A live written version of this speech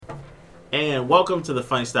And welcome to the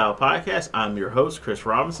Funny Style Podcast. I'm your host, Chris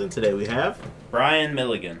Robinson. Today we have Brian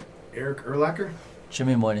Milligan, Eric Erlacher,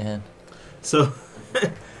 Jimmy Moynihan. So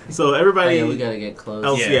everybody. Oh, yeah, we gotta get close.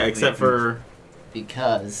 Else, yeah, except for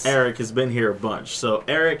because Eric has been here a bunch. So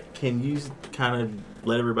Eric, can you kind of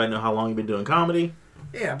let everybody know how long you've been doing comedy?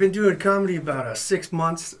 Yeah, I've been doing comedy about 6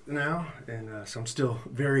 months now, and so I'm still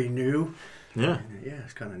very new. Yeah. And,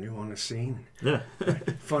 it's kind of new on the scene. Yeah.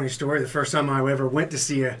 Funny story, the first time I ever went to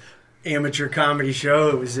see a amateur comedy show,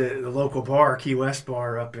 it was at the local bar, Key West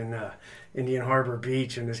Bar up in Indian Harbor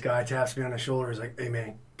Beach, and this guy taps me on the shoulder. He's like, "Hey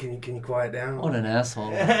man, can you quiet down?" What an asshole!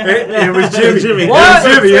 It was Jimmy. What?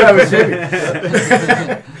 It was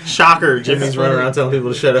Jimmy. Shocker! Jimmy's running around telling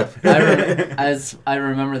people to shut up. I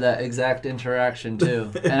remember that exact interaction too,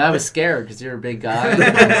 and I was scared because you're a big guy.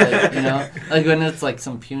 And I was like, when it's like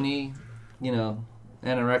some puny,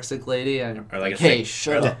 anorexic lady, I'm or like hey,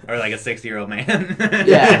 shut up. Or like a 60-year-old man.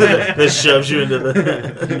 Yeah. That shoves you into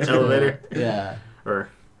the elevator. Yeah.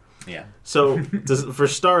 Yeah. So, for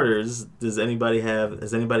starters, has anybody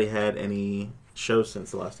had any shows since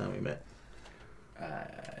the last time we met?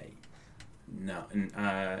 No.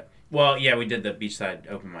 Well, yeah, we did the Beachside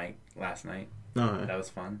open mic last night. Oh, yeah. That was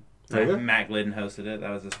fun. Okay. Matt Glidden hosted it. That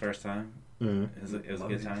was his first time. Mm-hmm. It was a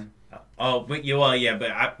good time. Oh, but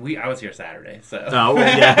I was here Saturday, so. Oh,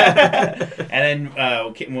 well, yeah. And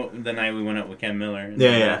then the night we went up with Ken Miller.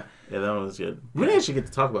 Yeah, that one was good. We didn't actually get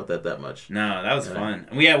to talk about that much. No, that was fun.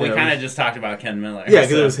 We kind of just talked about Ken Miller. Yeah,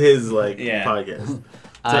 because it was his podcast.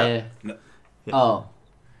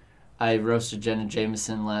 I roasted Jenna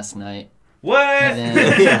Jameson last night. What?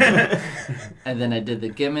 And then I did the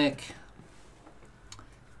gimmick,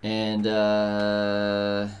 and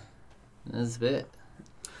that's it.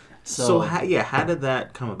 So how did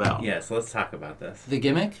that come about? Yeah, so let's talk about this. The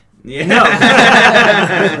gimmick? Yeah. No.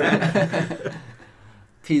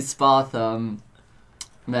 Pete Spoth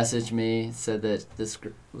messaged me, said that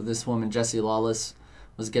this woman, Jessie Lawless,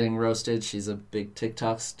 was getting roasted. She's a big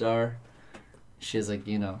TikTok star. She has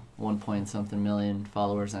 1 point something million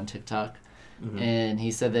followers on TikTok. Mm-hmm. And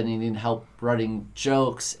he said that he needed help writing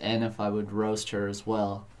jokes and if I would roast her as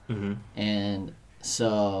well. Mm-hmm.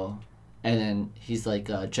 And then he's like,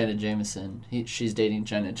 Jenna Jameson. She's dating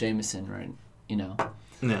Jenna Jameson, right?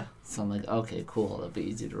 Yeah. So I'm like, okay, cool. That'll be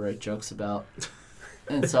easy to write jokes about.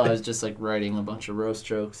 And so I was just writing a bunch of roast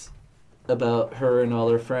jokes about her and all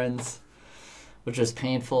her friends, which was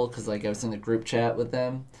painful because I was in a group chat with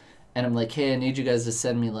them. And I'm like, hey, I need you guys to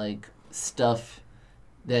send me stuff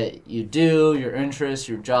that you do, your interests,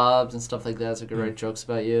 your jobs, and stuff like that so I could write jokes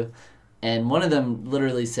about you. And one of them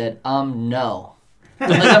literally said, no.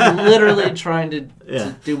 I'm literally trying to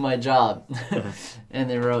do my job. And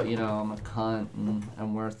they wrote, I'm a cunt and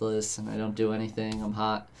I'm worthless and I don't do anything. I'm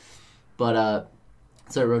hot. But,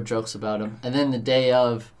 so I wrote jokes about him. And then the day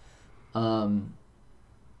of,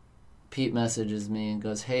 Pete messages me and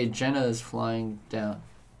goes, hey, Jenna is flying down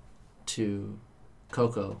to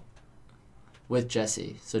Coco with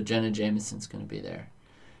Jesse. So Jenna Jameson's going to be there.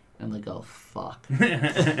 I'm like, oh, fuck.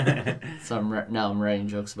 So I'm writing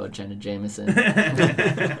jokes about Jenna Jameson.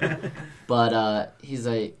 But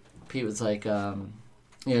Pete was like,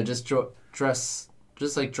 just dress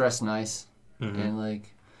nice. Mm-hmm. And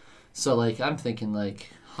so I'm thinking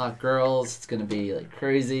hot girls, it's going to be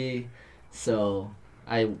crazy. So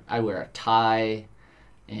I wear a tie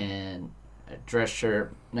and a dress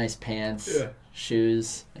shirt, nice pants,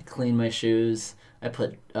 shoes. I clean my shoes.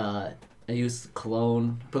 I used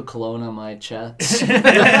cologne, put cologne on my chest. A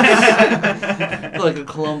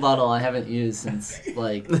cologne bottle I haven't used since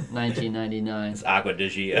 1999. It's Agua de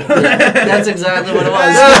Gio. Yeah, that's exactly what it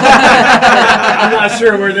was. I'm not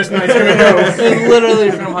sure where this night's going to go. It's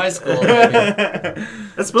literally from high school.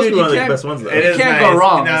 That's supposed to be one of the best ones, though. It You can't go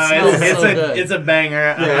wrong. No, it's a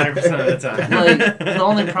banger 100% of the time. The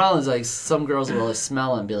only problem is some girls will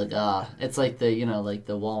smell it and be like, it's like the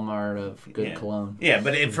the Walmart of good cologne. Yeah,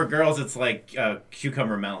 but for girls it's like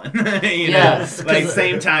cucumber melon. Yes,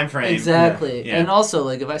 same time frame. Exactly. Yeah. And also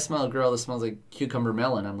if I smell a girl that smells like cucumber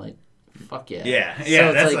melon, I'm like, fuck yeah. Yeah.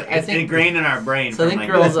 So That's I it's think ingrained in our brain. So I think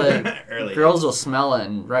early. girls will smell it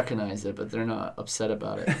and recognize it, but they're not upset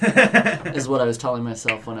about it. Is what I was telling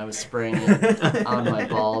myself when I was spraying it on my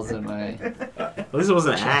balls and my. At least it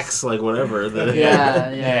wasn't Axe, whatever.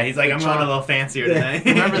 Yeah. He's like, I'm going a little fancier tonight.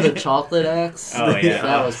 Remember the chocolate axe? Oh yeah,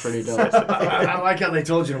 that was pretty dope. I like how they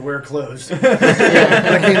told you to wear clothes.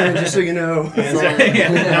 Yeah. Just so you know. Don't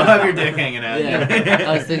have your dick hanging out. Yeah,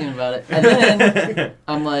 I was thinking about it, and then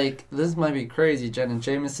I'm like, this might be crazy. Jenna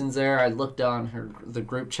Jameson's there. I looked down the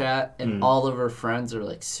group chat, and all of her friends are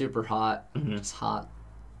super hot, just hot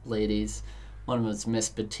ladies. One of them was Miss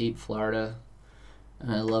Petite Florida,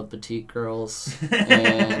 and I love petite girls.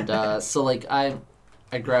 And so like I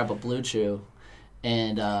grab a Blue Chew,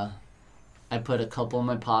 and I put a couple in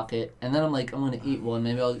my pocket, and then I'm like, I'm gonna eat one.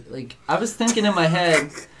 Maybe I'll like. I was thinking in my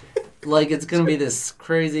head, like it's gonna be this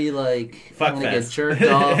crazy like Fuck I'm gonna fest. get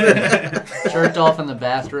jerked off in the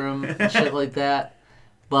bathroom, and shit like that.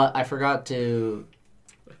 But I forgot to.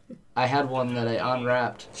 I had one that I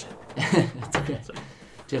unwrapped. It's okay.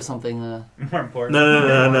 Do you have something? More important.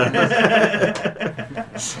 No.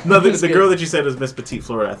 No, the girl that you said was Miss Petite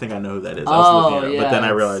Florida. I think I know who that is. I was looking at her, but then I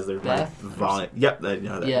realized there's like Beth? volume. Yep, you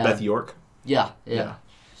know that. Yeah. Beth York. Yeah.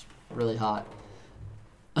 She's really hot.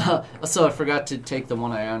 So I forgot to take the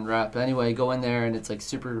one I unwrapped. Anyway, go in there and it's like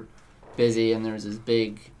super busy, and there's this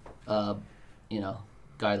big,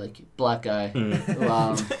 guy like you, black guy,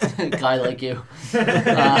 guy like you,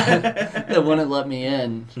 that wouldn't let me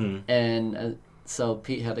in, and so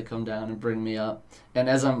Pete had to come down and bring me up. And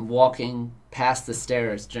as I'm walking past the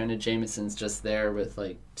stairs, Jenna Jameson's just there with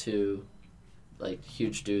like two, like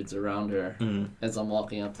huge dudes around her as I'm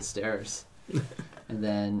walking up the stairs, and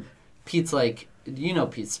then Pete's like, you know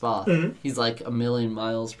Pete Spoth, he's like 1,000,000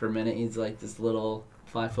 miles per minute. He's like this little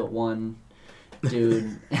 5'1"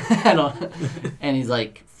 dude, and he's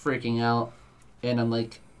like freaking out, and I'm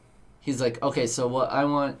like, he's like, okay, so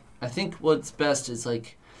I think what's best is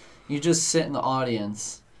like, you just sit in the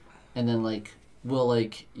audience, and then like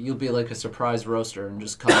you'll be like a surprise roaster and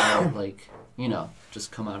just come out like,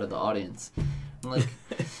 just come out of the audience. I'm like,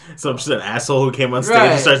 so I'm just an asshole who came on stage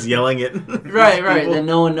Right. and starts yelling it. right, then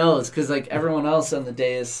no one knows, because like everyone else on the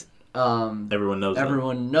dais, Everyone knows.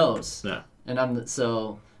 Yeah, Yeah. and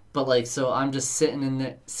so I'm just sitting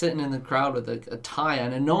in the crowd with a tie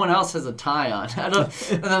on, and no one else has a tie on.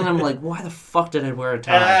 And then I'm like, why the fuck did I wear a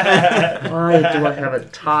tie? Why do I have a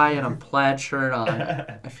tie and a plaid shirt on?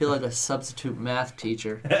 I feel like a substitute math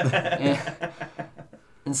teacher.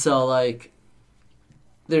 And so like,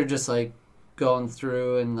 they're just like going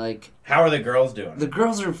through, and like, How are the girls doing? the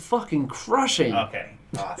girls are fucking crushing. Okay,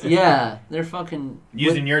 awesome. Yeah, they're fucking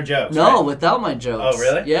Using your jokes. No, right? without my jokes. Oh,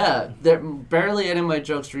 really? Yeah, barely any of my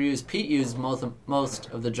jokes were used. Pete used most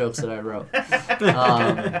of the jokes that I wrote,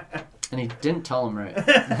 and he didn't tell them right.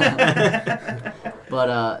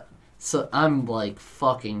 But so I'm like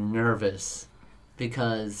fucking nervous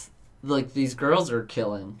because like these girls are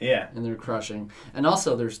killing, Yeah. and they're crushing, and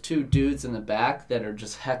also there's two dudes in the back that are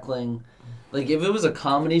just heckling. Like if it was a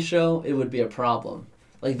comedy show, it would be a problem.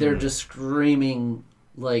 Like they're just screaming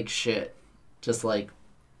like shit, just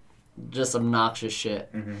obnoxious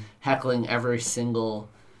shit, heckling every single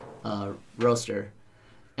roaster.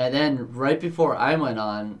 And then right before I went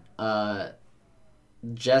on,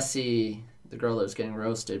 Jessie, the girl that was getting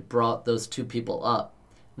roasted, brought those two people up.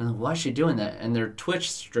 And I'm like, why is she doing that? And they're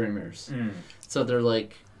Twitch streamers, so they're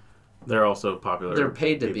like, They're also popular. they're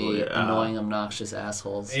paid to people, be yeah. annoying, obnoxious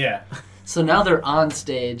assholes. Yeah. So now they're on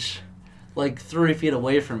stage, like 3 feet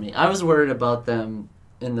away from me. I was worried about them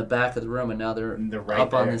in the back of the room, and now they're right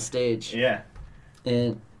up on there. the stage. Yeah.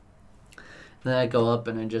 And then I go up,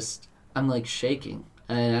 and I'm like shaking.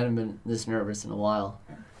 I hadn't been this nervous in a while.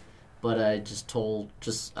 But I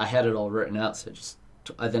I had it all written out, so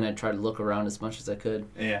then I tried to look around as much as I could.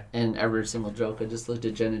 Yeah. And every single joke, I just looked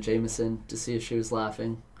at Jenna Jameson to see if she was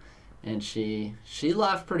laughing. And she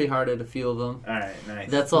laughed pretty hard at a few of them. All right, nice.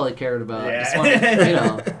 That's all I cared about. Yeah. Just wanted, And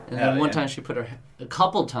then Hell one yeah. time she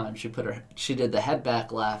did the head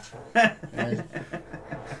back laugh.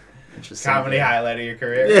 Which was so Comedy good. highlight of your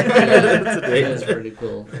career. Yeah, it was pretty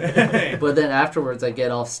cool. But then afterwards, I get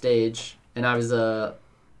off stage, and I was the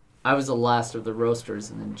last of the roasters,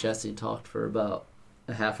 and then Jesse talked for about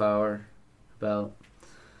a half hour about,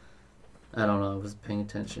 I don't know, I wasn't paying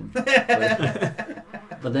attention.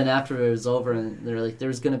 But then after it was over, and they're like,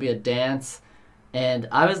 there's going to be a dance, and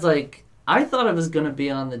I was like, I thought it was going to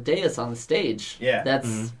be on the dais, on the stage. Yeah.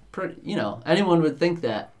 That's pretty, anyone would think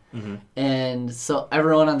that. And so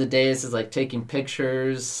everyone on the dais is like taking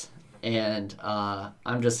pictures, and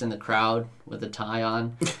I'm just in the crowd with a tie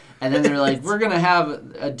on. And then they're like, we're going to have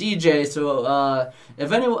a DJ, so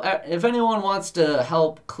if anyone wants to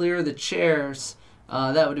help clear the chairs,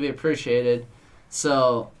 that would be appreciated.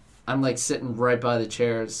 So I'm like sitting right by the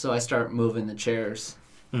chairs, so I start moving the chairs.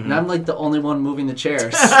 And I'm like the only one moving the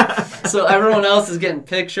chairs. So everyone else is getting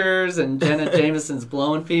pictures, and Jenna Jameson's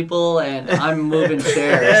blowing people, and I'm moving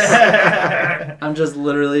chairs. I'm just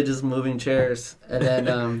literally just moving chairs. And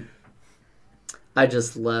then I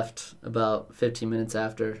just left about 15 minutes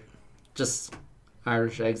after.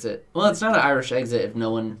 Irish exit. Well, it's not an Irish exit if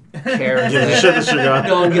no one cares. Gives a shit that you're gone.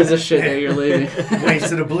 No one gives a shit that you're leaving.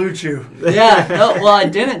 Wasted a blue chew. Yeah, no, well, I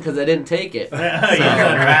didn't because I didn't take it. You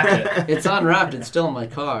unwrapped it. It's unwrapped. It's still in my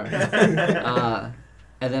car. And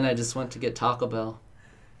then I just went to get Taco Bell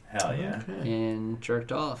Hell yeah. and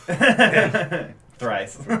jerked off.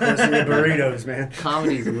 Thrice. Those are the burritos, man.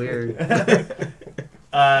 Comedy's weird.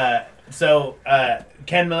 So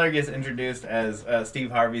Ken Miller gets introduced as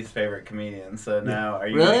Steve Harvey's favorite comedian. So now, are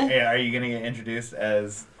you Really? are you gonna get introduced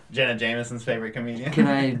as Jenna Jameson's favorite comedian?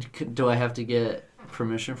 Do I have to get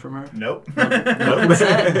permission from her? Nope. No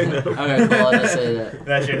consent? Okay, cool. I'll just say that.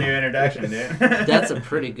 That's your new introduction, dude. That's a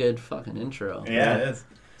pretty good fucking intro. Yeah, it is.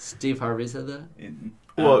 Steve Harvey said that?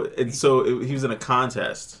 Well, he was in a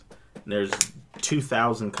contest. And there's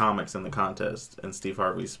 2,000 comics in the contest, and Steve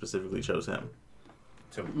Harvey specifically chose him.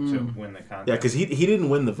 To win the contest. Yeah, because he didn't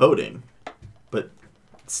win the voting, but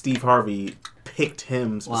Steve Harvey picked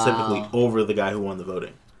him specifically over the guy who won the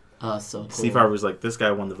voting. Oh, so cool. Steve Harvey was like, this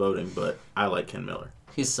guy won the voting, but I like Ken Miller.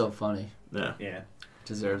 He's so funny. Yeah. Yeah.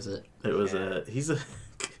 Deserves it. It was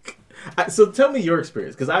so tell me your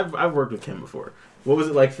experience, because I've worked with Ken before. What was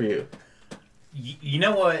it like for you? You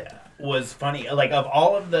know what was funny? Like, of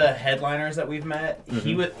all of the headliners that we've met,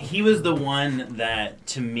 he was the one that,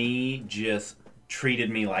 to me, just treated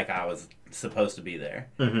me like I was supposed to be there.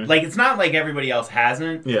 Mm-hmm. Like, it's not like everybody else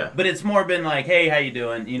hasn't. Yeah. But it's more been like, hey, how you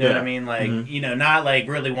doing? You know what I mean? Like, not like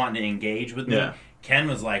really wanting to engage with me. Yeah. Ken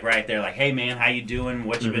was like right there, like, hey man, how you doing?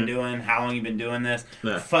 What you been doing? How long you been doing this?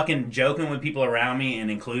 Yeah. Fucking joking with people around me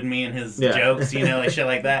and including me in his jokes, like shit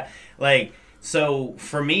like that. Like, so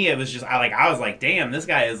for me, it was just I was like, damn, this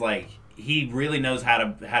guy is like, he really knows how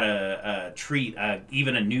to treat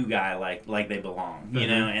even a new guy like they belong, you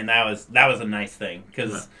know, and that was a nice thing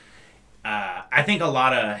because I think a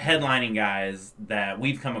lot of headlining guys that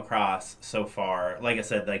we've come across so far, like I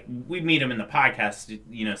said, like we meet them in the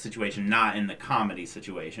podcast, situation, not in the comedy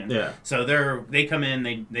situation. Yeah. So they come in,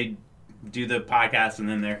 they do the podcast, and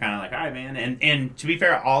then they're kind of like, all right, man. And to be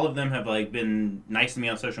fair, all of them have like been nice to me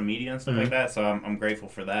on social media and stuff like that. So I'm grateful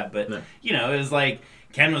for that. But it was like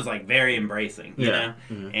Ken was like very embracing, you know,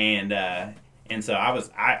 and so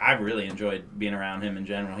I really enjoyed being around him in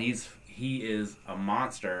general. He is a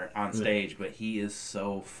monster on stage, but he is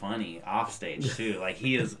so funny off stage too. Like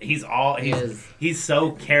he's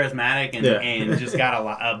so charismatic and just got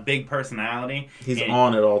a big personality. He's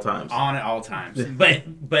on at all times. On at all times. But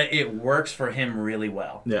it works for him really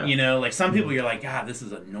well. Yeah. Like some people you're like, God, this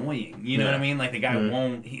is annoying. You know what I mean? Like the guy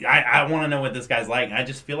won't. I want to know what this guy's like. I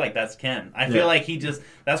just feel like that's Ken. I feel like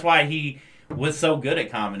that's why he was so good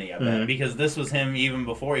at comedy, I bet, because this was him even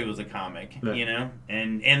before he was a comic,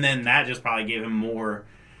 and then that just probably gave him more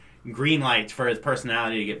green lights for his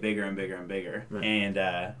personality to get bigger and bigger and bigger,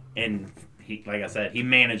 and he, like I said, he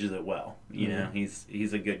manages it well. You know,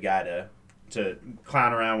 he's a good guy to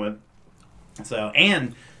clown around with. So,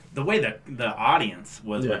 and the way that the audience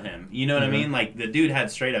was with him, you know what I mean? Like the dude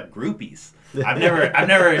had straight up groupies. I've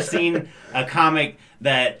never seen a comic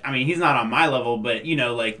that, I mean, he's not on my level, but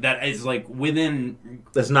like that is like within.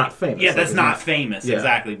 That's not famous. Yeah, that's not famous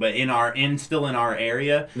exactly. But still in our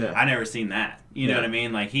area, I never seen that. You know what I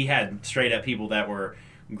mean? Like he had straight up people that were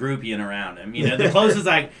groupieing around him. The closest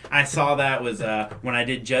I saw that was when I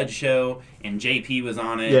did Judge Show and JP was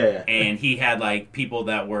on it, and he had like people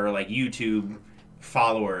that were like YouTube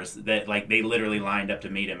followers that like they literally lined up to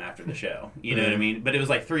meet him after the show. You know what I mean? But it was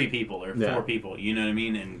like 3 people or 4 people. You know what I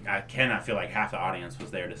mean? And I cannot feel like half the audience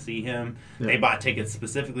was there to see him. They bought tickets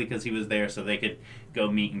specifically because he was there, so they could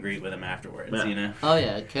go meet and greet with him afterwards. You know? Oh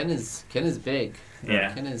yeah, Ken is big.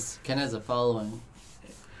 Yeah, Ken has a following.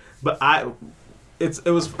 But it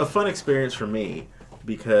was a fun experience for me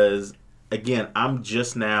because again, I'm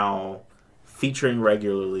just now featuring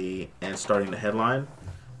regularly and starting to headline.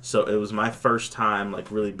 So it was my first time, like,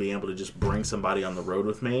 really being able to just bring somebody on the road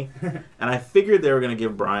with me. And I figured they were going to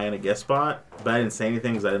give Brian a guest spot, but I didn't say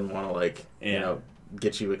anything because I didn't want to, like,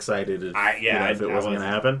 get you excited if it wasn't going to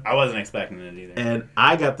happen. I wasn't expecting it either. And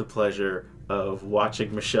I got the pleasure of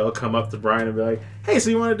watching Michelle come up to Brian and be like, hey, so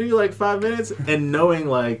you want to do, like, 5 minutes? And knowing,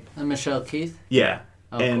 like... And Michelle Keith? Yeah.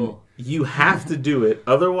 Oh, and cool. You have to do it.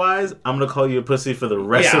 Otherwise, I'm going to call you a pussy for the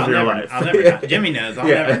rest of your life. I'll never not. Jimmy knows. I'll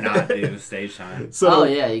never not do stage time. So,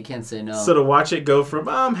 you can't say no. So to watch it go from,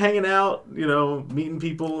 I'm hanging out, meeting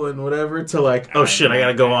people and whatever, to like, oh shit, I got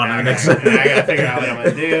to go on to the next one. I got to figure out what I'm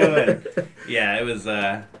going to do. And it was...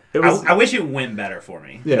 I wish it went better for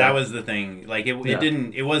me. Yeah. That was the thing. Like,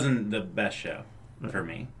 it wasn't the best show for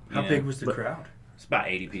me. How big was the crowd? It's about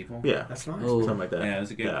 80 people. Yeah. That's nice. Something like that. Yeah, it was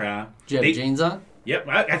a good crowd. Did you have jeans on? Yep,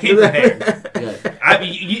 I came prepared. Good. I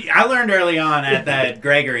I learned early on at that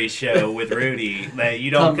Gregory show with Rudy that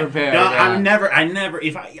you don't come prepared. I never.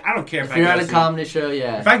 If I don't care if you're at a comedy show,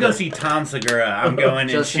 If I go see Tom Segura, I'm going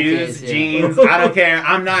in shoes, jeans. I don't care.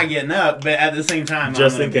 I'm not getting up, but at the same time,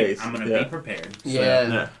 I'm going to be prepared.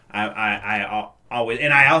 So I always,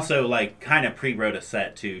 and I also like kind of pre-wrote a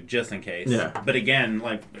set too, just in case. Yeah. But again,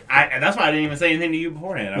 like that's why I didn't even say anything to you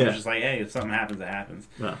beforehand. I was just like, hey, if something happens, it happens.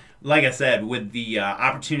 Yeah. Like I said, with the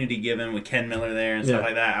opportunity given with Ken Miller there and stuff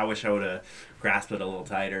like that, I wish I would have grasped it a little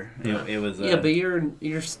tighter. It was. But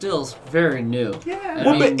you're still very new. Yeah.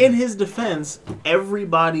 But in his defense,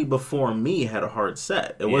 everybody before me had a hard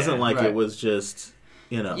set. It wasn't like it was just,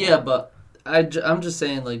 Yeah, but. I'm just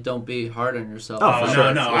saying, like, don't be hard on yourself. Oh,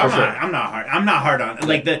 I'm not hard. I'm not hard on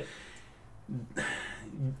like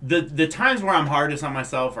the times where I'm hardest on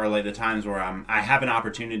myself are like the times where I have an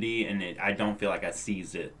opportunity and I don't feel like I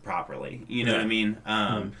seized it properly. You know what I mean?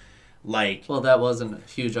 Like, well, that wasn't a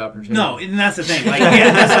huge opportunity. No, and that's the thing. Like,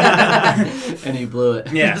 and you blew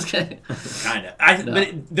it. Yeah, kind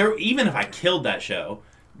of. But even if I killed that show.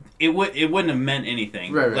 It wouldn't have meant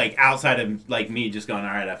anything, like outside of like me just going,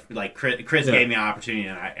 all right. Like Chris gave me an opportunity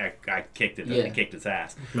and I kicked it, I kicked its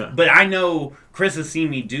ass. Yeah. But I know Chris has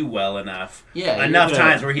seen me do well enough,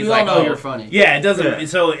 times where he's like, "Oh, you're funny." Yeah, it doesn't. Yeah.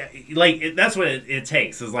 So like that's what it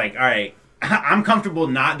takes. Is like, all right, I'm comfortable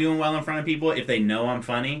not doing well in front of people if they know I'm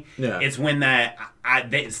funny. Yeah. It's when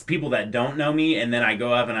it's people that don't know me and then I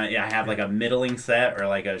go up and I have like a middling set or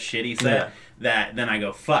like a shitty set. Yeah. That then I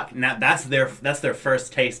go fuck. Now that's their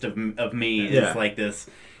first taste of me. It's like this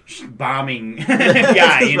bombing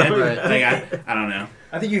guy, Like I don't know.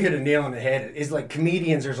 I think you hit a nail on the head. It's like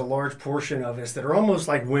comedians, there's a large portion of us that are almost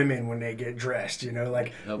like women when they get dressed,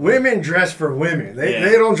 Like women dress for women.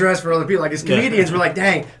 They don't dress for other people. Like as comedians, we're like,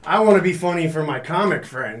 dang, I want to be funny for my comic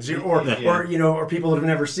friends. Or people that have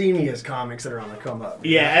never seen me as comics that are on the come up.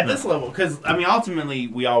 Yeah, at this level. Because, I mean, ultimately,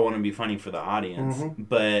 we all want to be funny for the audience. Mm-hmm.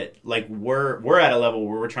 But, like, we're at a level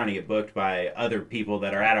where we're trying to get booked by other people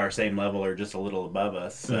that are at our same level or just a little above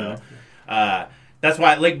us. So, that's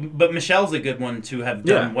why, but Michelle's a good one to have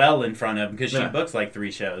done well in front of because she books like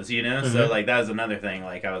 3 shows, Mm-hmm. So, like, that was another thing.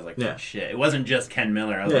 Like, I was like, oh, shit. It wasn't just Ken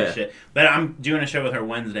Miller. I was like, shit. But I'm doing a show with her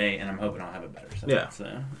Wednesday, and I'm hoping I'll have a better set. Yeah.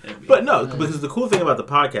 So, because the cool thing about the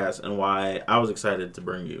podcast and why I was excited to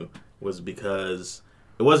bring you was because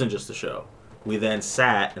it wasn't just a show. We then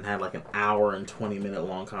sat and had like an hour and 20-minute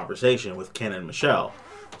long conversation with Ken and Michelle.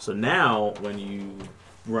 So now, when you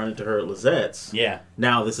run into her at Lizette's.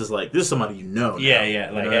 Now this is somebody you know. Now.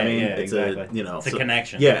 Yeah. Like, you know what I mean? It's exactly. It's a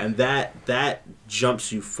connection. Yeah, and that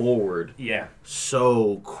jumps you forward.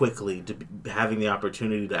 So quickly to having the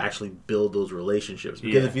opportunity to actually build those relationships.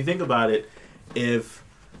 Because if you think about it, if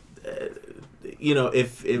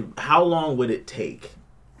how long would it take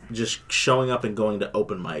just showing up and going to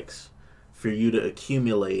open mics for you to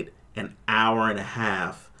accumulate an hour and a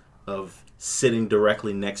half of sitting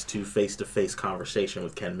directly next to face-to-face conversation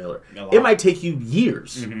with Ken Miller? It might take you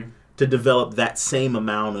years to develop that same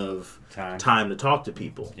amount of time to talk to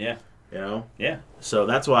people. Yeah. So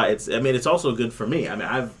that's why it's also good for me. I mean,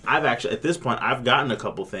 I've actually, at this point, I've gotten a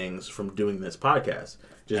couple things from doing this podcast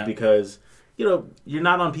just because, you're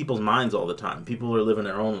not on people's minds all the time. People are living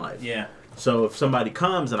their own life. Yeah. So if somebody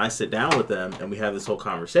comes and I sit down with them and we have this whole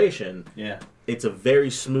conversation, it's a very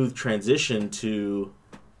smooth transition to,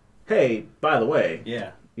 hey, by the way,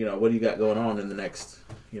 what do you got going on in the next,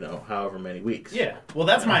 however many weeks? Yeah. Well,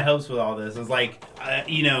 that's my hopes with all this. Is like,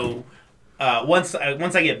 once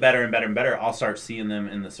I get better and better and better, I'll start seeing them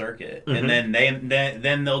in the circuit, and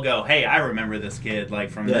then they'll go, hey, I remember this kid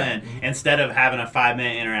from then. Instead of having a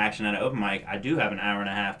 5-minute interaction at an open mic, I do have an hour and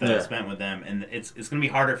a half that I spent with them, and it's going to be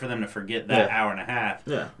harder for them to forget that hour and a half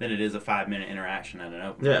than it is a 5-minute interaction at an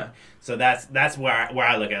open mic. So that's where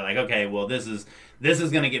I look at it, like, okay, well, this is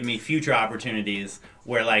going to give me future opportunities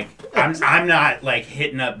where, like, I'm not, like,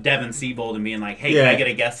 hitting up Devin Siebold and being like, hey, can I get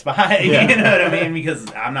a guest spot? You know what I mean?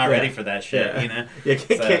 Because I'm not ready for that shit,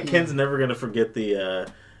 Ken's never going to forget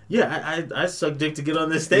the, I suck dick to get on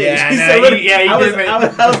this stage. Yeah,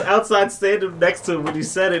 I was outside standing next to him when he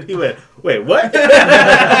said it. He went, wait, what? Hey,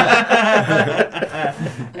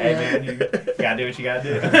 man, you got to do what you got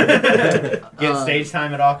to do. Get stage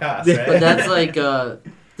time at all costs, right? But that's, like,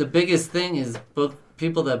 the biggest thing is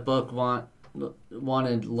people that book want to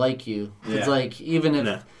like you. It's like, even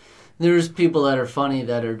if there's people that are funny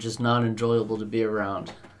that are just not enjoyable to be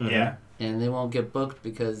around. Yeah. And they won't get booked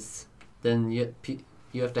because then you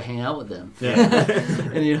have to hang out with them.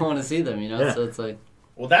 And you don't want to see them, So it's like...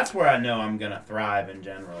 Well, that's where I know I'm going to thrive in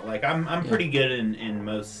general. Like, I'm pretty good in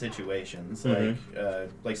most situations,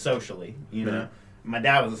 like socially, my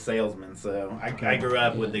dad was a salesman, so I grew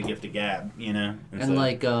up with the gift of gab, you know. And so,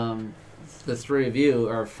 like the three of you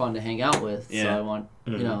are fun to hang out with. Yeah. So I want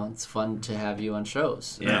you know, it's fun to have you on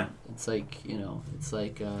shows. Yeah. It's like, you know, it's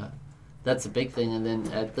like that's a big thing. And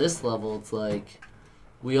then at this level, it's like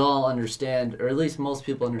we all understand, or at least most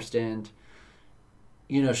people understand,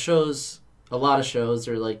 you know, a lot of shows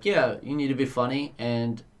are like, yeah, you need to be funny,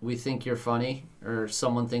 and we think you're funny, or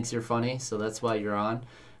someone thinks you're funny, so that's why you're on.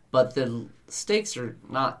 But the stakes are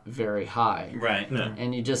not very high. right. Yeah.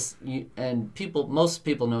 And most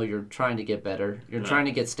people know you're trying to get better. You're trying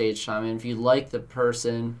to get stage time. And if you like the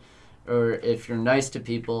person, or if you're nice to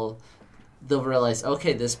people, they'll realize,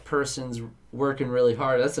 okay, this person's working really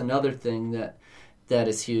hard. That's another thing that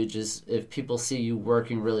is huge, is if people see you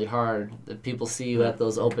working really hard, if people see you at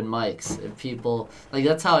those open mics, if people, like,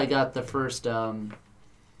 that's how I got the first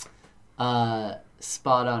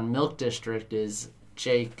spot on Milk District, is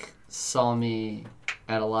Jake saw me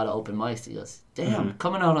at a lot of open mics. He goes, damn,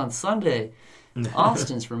 coming out on Sunday.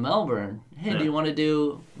 Austin's from Melbourne. Hey, do you want to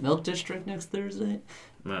do Milk District next Thursday?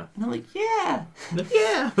 Yeah. And I'm like, yeah.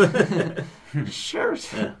 Yeah. Sure.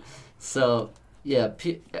 Yeah. So, yeah.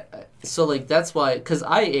 So, like, that's why, because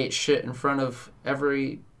I ate shit in front of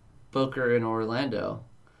every booker in Orlando.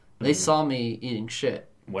 They saw me eating shit.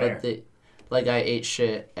 Where? But I ate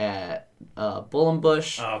shit at Bull and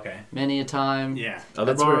Bush many a time. Yeah.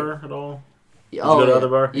 Other That's bar where- at all? Oh, you go to other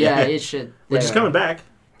bar? Yeah, I Yeah. ate shit Which is there. coming back.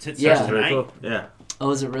 Yeah. Very Tonight. cool. Yeah. Oh,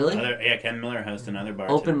 is it really? Ken Miller hosts another bar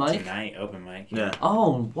Open mic? tonight. Open mic. Yeah.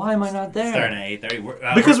 Oh, why am I not there? Starting at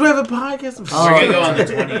 8:30. Because we have a podcast. Oh. We're gonna go on the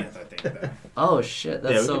 20th, I think. Though. Oh shit,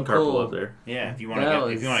 that's yeah, we so can carpool cool. up there. Yeah, if you want That to,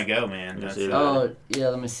 if you want to go, man. Let's That's, see that. Oh yeah,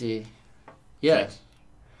 let me see. Yeah,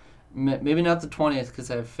 maybe not the 20th because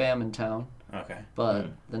I have fam in town, okay. but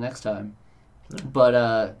the next time.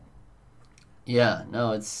 But yeah,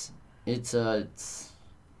 no, it's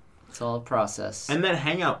all a process. And that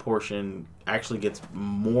hangout portion actually gets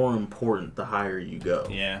more important the higher you go.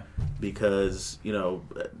 Yeah. Because, you know,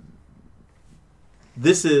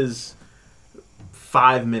 this is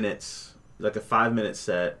 5 minutes, like a 5-minute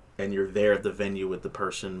set, and you're there at the venue with the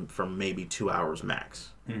person for maybe 2 hours max,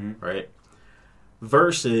 right?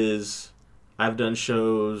 Versus, I've done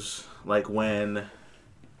shows like I've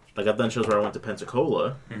done shows where I went to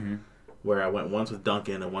Pensacola, where I went once with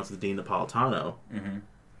Duncan and once with Dean Napolitano.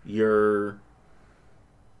 You're,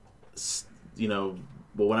 you know,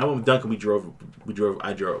 well, when I went with Duncan,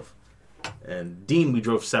 I drove. And Dean, we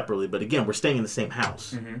drove separately, but again, we're staying in the same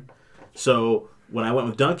house. So when I went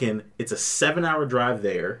with Duncan, it's a 7-hour drive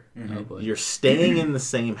there. Oh, boy. You're staying in the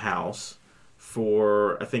same house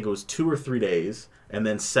for, I think it was 2 or 3 days, and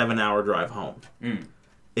then 7-hour drive home.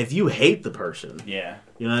 If you hate the person, you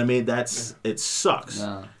know what I mean? It sucks.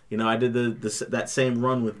 No. You know, I did that same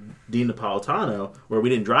run with Dean Napolitano where we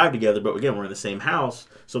didn't drive together, but again, we're in the same house.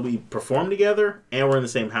 So we perform together and we're in the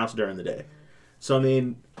same house during the day. So, I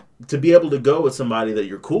mean, to be able to go with somebody that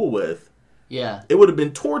you're cool with, it would have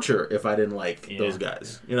been torture if I didn't like those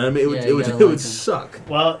guys. You know what I mean? It would suck.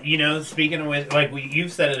 Well, you know, speaking of which, like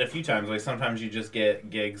you've said it a few times, like sometimes you just get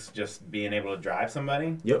gigs just being able to drive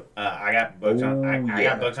somebody. Yep. I got booked I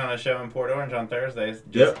got booked on a show in Port Orange on Thursdays.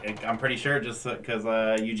 I'm pretty sure just because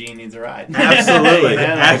Eugene needs a ride. Absolutely. You know,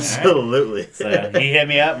 Absolutely. So he hit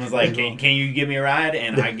me up and was like, can you give me a ride?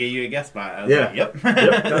 And I give you a guest spot. I was like, yep.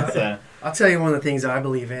 So, I'll tell you one of the things I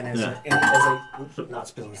believe in is, not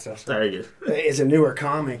spilling stuff. Very good. As a newer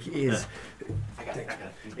comic is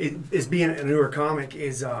being a newer comic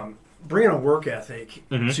is bringing a work ethic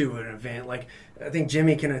to an event. Like I think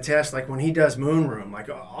Jimmy can attest. Like when he does Moon Room, like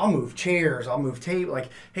I'll move chairs, I'll move tape. Like,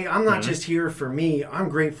 hey, I'm not just here for me. I'm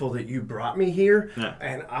grateful that you brought me here,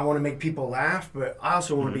 and I want to make people laugh. But I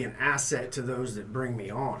also want to be an asset to those that bring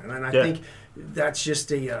me on. And I think that's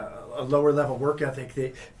just a lower level work ethic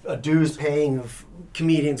that a dues paying of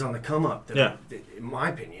comedians on the come up. That, in my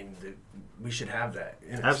opinion, that we should have that.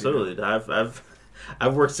 Absolutely. You know?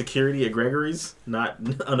 I've worked security at Gregory's, not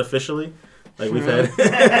unofficially. Like we've had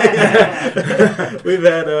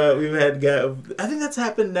I think that's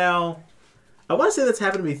happened now. I want to say that's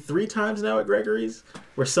happened to me 3 times now at Gregory's,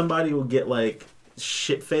 where somebody will get like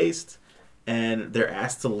shit faced and they're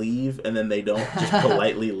asked to leave and then they don't just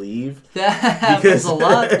politely leave. That happens a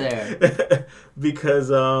lot there. Because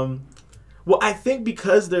well, I think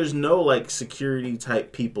because there's no like security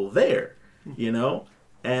type people there, you know?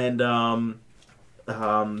 And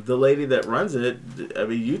the lady that runs it, I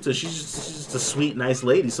mean, Yuta, she's just a sweet, nice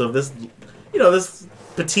lady. So if this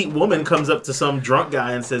petite woman comes up to some drunk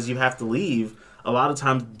guy and says you have to leave, a lot of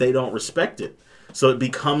times they don't respect it. So it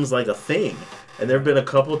becomes like a thing. And there have been a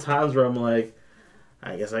couple of times where I'm like,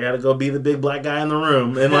 I guess I got to go be the big black guy in the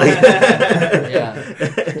room and like,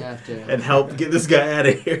 you have to. and help get this guy out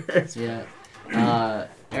of here. Yeah,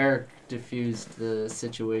 Eric diffused the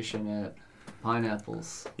situation at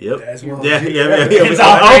Pineapples. Yep. As well. Yeah. It's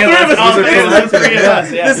all three of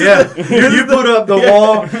us. Yeah. You put up the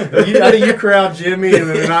wall. You crowd Jimmy, and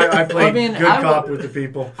then I played good cop with the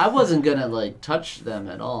people. I wasn't gonna like touch them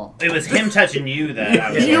at all. It was him touching you that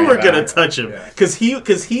I was You were gonna touch him because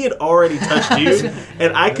he had already touched you,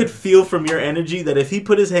 and I could feel from your energy that if he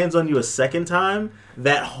put his hands on you a second time,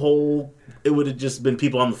 it would have just been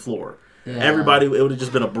people on the floor. Yeah. Everybody, it would have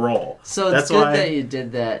just been a brawl. So it's good that you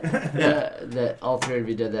did that. That all three of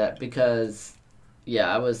you did that because,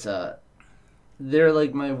 I was. They're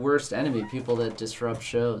like my worst enemy. People that disrupt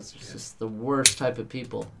shows. It's just the worst type of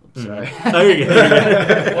people. I'm sorry.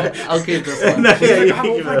 I'll keep this one.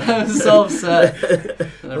 I'm so upset.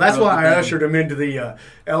 Well, that's why I ushered him into the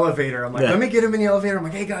elevator. I'm like, let me get him in the elevator. I'm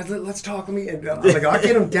like, hey guys, let's talk. And I was like, I'll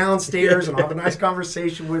get him downstairs and I'll have a nice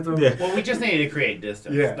conversation with him. Yeah. Well, we just needed to create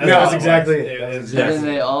distance. Yeah, that's exactly it. And then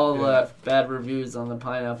they all left bad reviews on the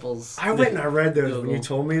Pineapples. I went and I read those when you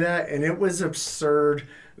told me that, and it was absurd.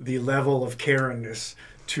 The level of Karen-ness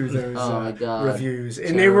to those reviews,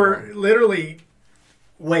 and they were literally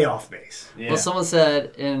way off base. Yeah. Well, someone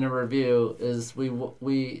said in a review is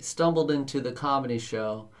we stumbled into the comedy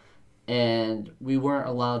show, and we weren't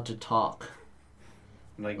allowed to talk.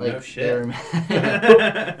 Like no shit.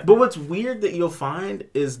 but what's weird that you'll find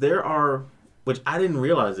is there are, which I didn't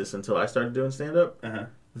realize this until I started doing stand-up.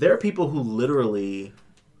 There are people who literally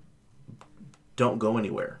don't go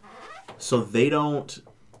anywhere, so they don't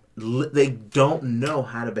know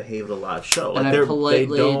how to behave at a live show. And I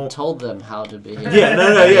politely told them how to behave.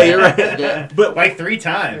 You're right. But like 3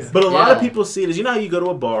 times. But a lot of people see it as, you know how you go to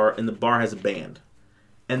a bar and the bar has a band.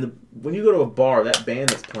 And when you go to a bar, that band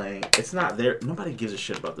that's playing, it's not there. Nobody gives a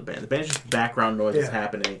shit about the band. The band's just background noise that's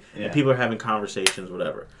happening. And people are having conversations,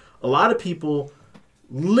 whatever. A lot of people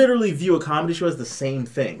literally view a comedy show as the same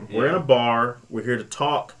thing. We're in a bar. We're here to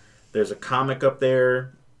talk. There's a comic up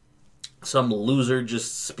there. Some loser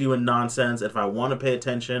just spewing nonsense. And if I want to pay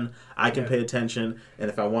attention, I can pay attention.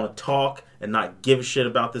 And if I want to talk and not give a shit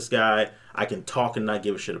about this guy, I can talk and not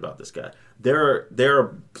give a shit about this guy. There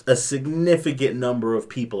are a significant number of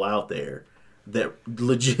people out there that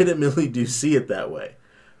legitimately do see it that way.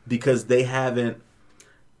 Because they haven't...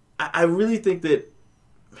 I really think that...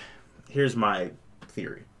 Here's my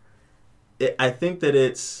theory. I think that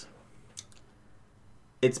it's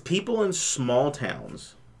people in small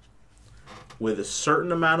towns with a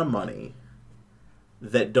certain amount of money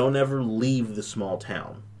that don't ever leave the small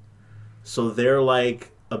town. So they're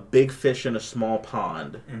like a big fish in a small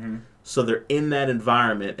pond. Mm-hmm. So they're in that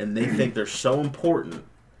environment and they think they're so important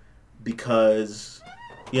because,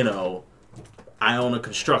 I own a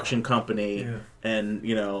construction company and,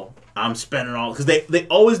 I'm spending all... Because they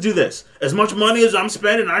always do this. As much money as I'm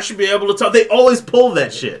spending, I should be able to talk. They always pull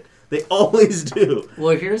that shit. They always do.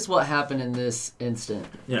 Well, here's what happened in this instant.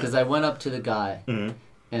 Because I went up to the guy,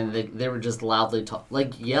 and they were just loudly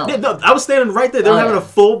yelling. Yeah, no, I was standing right there. They were having a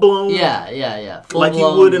full-blown... Yeah. Like you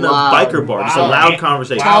would in a biker bar. Just a loud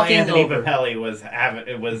conversation. While Anthony Papelli was doing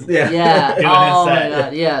his set. My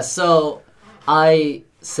God. Yeah, so I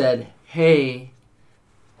said, hey...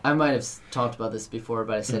 I might have talked about this before,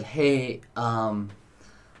 but I said, hey,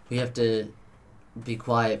 we have to... be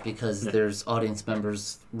quiet because there's audience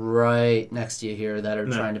members right next to you here that are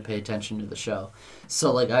trying to pay attention to the show.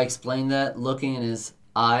 So, I explained that, looking in his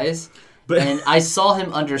eyes, and I saw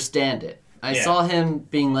him understand it. I saw him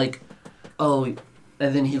being like, oh,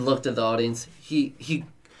 and then he looked at the audience. He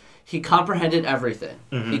comprehended everything.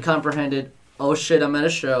 Mm-hmm. He comprehended, oh, shit, I'm at a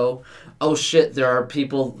show. Oh, shit, there are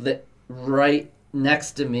people that right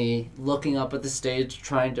next to me looking up at the stage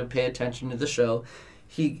trying to pay attention to the show.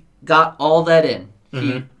 He got all that in.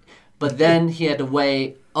 But then he had to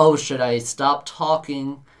weigh, should I stop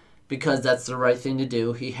talking because that's the right thing to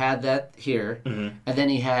do? He had that here. And then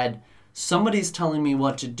he had, somebody's telling me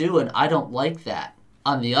what to do and I don't like that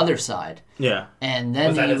on the other side. Yeah. And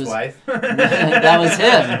then his wife? That was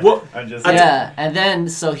him. Well, and then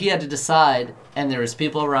so he had to decide, and there was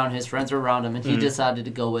people around, his friends were around him, and he decided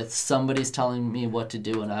to go with, somebody's telling me what to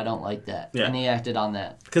do and I don't like that. Yeah. And he acted on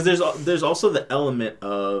that. Because there's also the element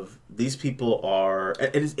of these people are,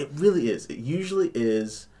 it really is, it usually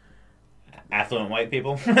is affluent white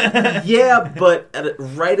people. Yeah, but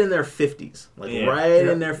right in their 50s.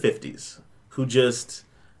 In their 50s. Who just...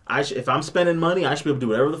 if I'm spending money, I should be able to do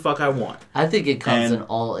whatever the fuck I want. I think it comes in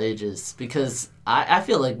all ages because I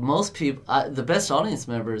feel like most people, the best audience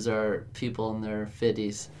members are people in their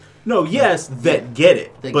 50s. No, yes, that get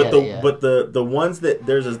it, but the ones that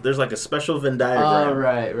there's like a special Venn diagram. Oh,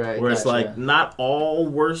 right. Where it's like not all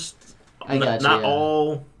worst, not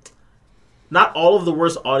all of the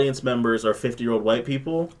worst audience members are 50-year-old white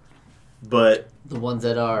people, but the ones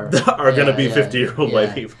that are going to be 50-year-old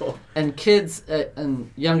white people. And kids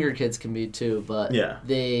and younger kids can be too, but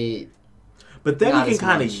they. But then you can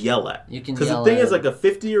kind of yell at. Because the thing is, like, a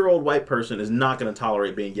 50-year-old white person is not going to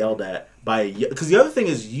tolerate being yelled at by a... Because the other thing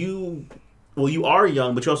is you are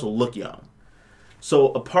young, but you also look young. So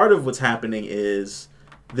a part of what's happening is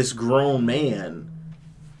this grown man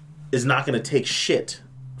is not going to take shit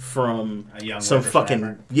from some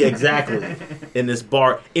fucking... Yeah, exactly. In this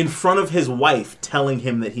bar, in front of his wife, telling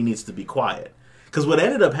him that he needs to be quiet. Because what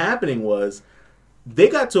ended up happening was... They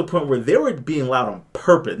got to a point where they were being loud on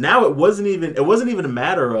purpose. Now it wasn't even a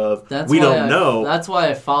matter of we don't know. That's why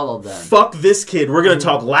I followed them. Fuck this kid. We're gonna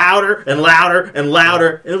talk louder and louder and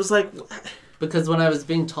louder. And it was like because when I was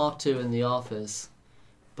being talked to in the office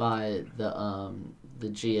by the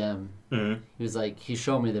GM, he was like he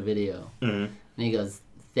showed me the video and he goes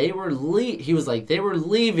they were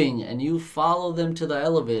leaving and you follow them to the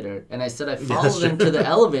elevator and I said I followed them to the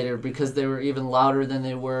elevator because they were even louder than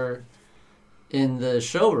they were in the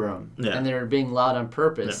showroom, and they were being loud on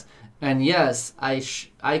purpose. Yeah. And yes, I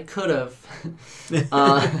could have,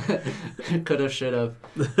 should have.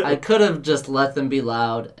 I could have just let them be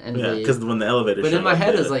loud and leave. Because when the elevator. But in my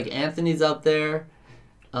head, it's like Anthony's up there,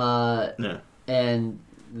 and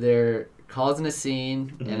they're causing a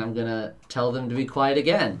scene, and I'm gonna tell them to be quiet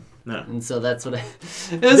again. Yeah. And so that's what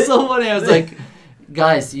it was so funny. I was like.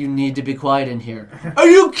 Guys, you need to be quiet in here. Are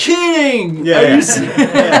you kidding? Yeah.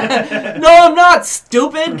 No, I'm not,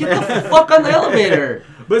 stupid. Get the fuck on the elevator.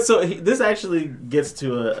 But so this actually gets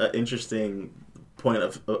to an interesting point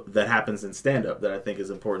of that happens in stand-up that I think is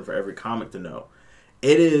important for every comic to know.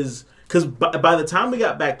 It is because by the time we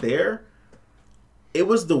got back there, it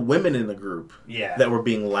was the women in the group that were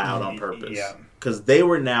being loud on purpose. Because they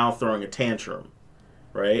were now throwing a tantrum,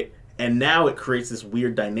 right? And now it creates this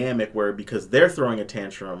weird dynamic where because they're throwing a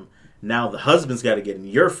tantrum, now the husband's got to get in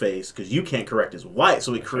your face because you can't correct his wife.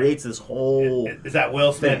 So it creates this whole... Is that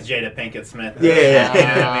Will Smith, Jada Pinkett Smith? Yeah. You know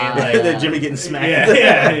what I mean? Like, Jimmy getting smacked.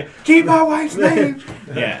 Yeah. Keep my wife's name.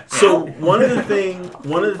 Yeah. So one of the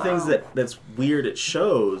things that's weird it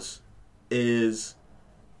shows is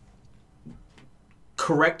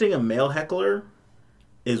correcting a male heckler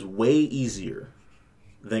is way easier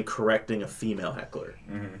than correcting a female heckler.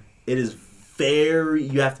 Mm-hmm. It is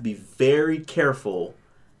you have to be very careful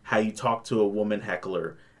how you talk to a woman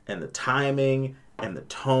heckler and the timing and the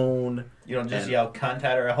tone. You don't just yell cunt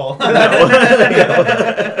at her a whole lot.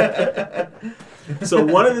 So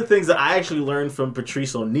one of the things that I actually learned from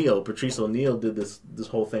Patrice O'Neal did this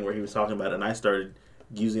whole thing where he was talking about it and I started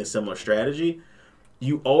using a similar strategy.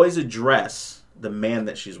 You always address the man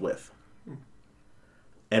that she's with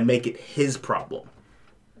and make it his problem.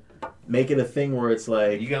 Make it a thing where it's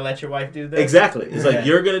like... You gonna let your wife do this? Exactly. It's like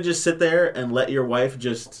you're gonna just sit there and let your wife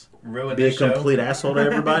just ruin be a complete asshole to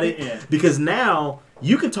everybody. Because now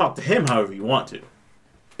you can talk to him however you want to.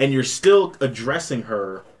 And you're still addressing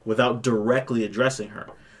her without directly addressing her.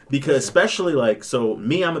 Because especially like... So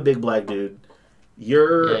me, I'm a big black dude.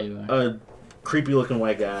 You're a creepy looking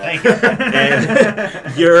white guy.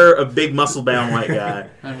 And you're a big muscle bound white guy.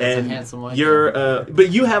 I'm a handsome white guy.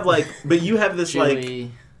 But you have this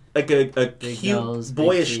Chewy. like a cute nose,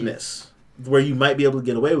 boyishness where you might be able to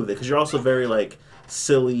get away with it because you're also very like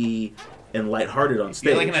silly and lighthearted on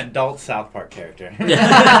stage. You're like an adult South Park character.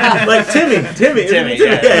 Like Timmy. Timmy's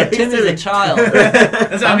a child.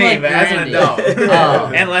 That's what I mean, but as an adult.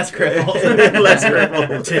 And less crippled.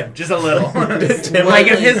 Tim. Just a little. Tim, like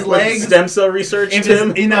if his legs... Stem cell research,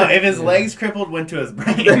 Tim. If his legs crippled, went to his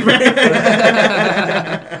brain.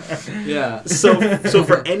 Yeah. So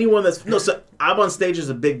for anyone that's... No, so I'm on stage as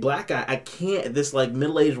a big black guy. I can't... This like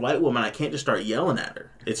middle-aged white woman, I can't just start yelling at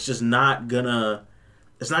her. It's just not gonna...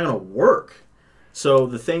 It's not going to work. So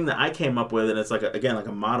the thing that I came up with, and it's like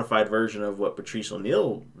a modified version of what Patrice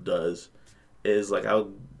O'Neal does, is like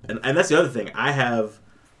and that's the other thing. I have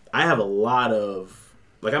a lot of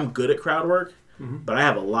like I'm good at crowd work, but I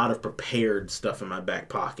have a lot of prepared stuff in my back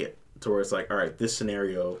pocket to where it's like, all right, this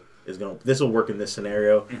will work in this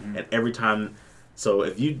scenario, and every time. So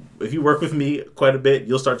if you work with me quite a bit,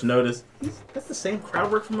 you'll start to notice that's the same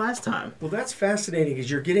crowd work from last time. Well, that's fascinating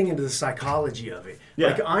because you're getting into the psychology of it. Yeah.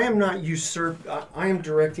 Like, I am not I am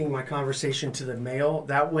directing my conversation to the male.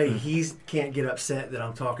 That way he can't get upset that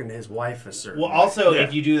I'm talking to his wife a certain Well, way. also,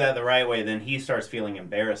 if you do that the right way, then he starts feeling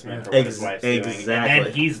embarrassment for what his wife's doing. Exactly. And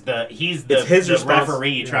then he's the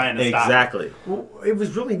referee trying to stop. Exactly. Well, it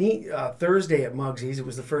was really neat. Thursday at Muggsy's, it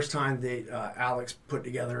was the first time that Alex put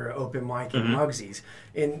together an open mic at Muggsy's.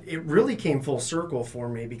 And it really came full circle for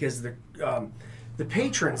me because the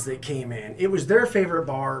patrons that came in, it was their favorite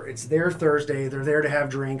bar. It's their Thursday. They're there to have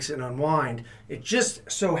drinks and unwind. It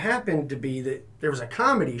just so happened to be that there was a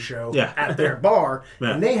comedy show at their bar,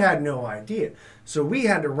 and they had no idea. So we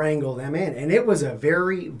had to wrangle them in, and it was a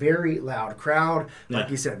very, very loud crowd. Like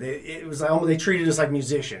you said, it was like they treated us like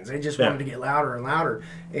musicians. They just wanted to get louder and louder.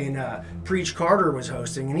 And Preach Carter was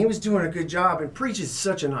hosting, and he was doing a good job. And Preach is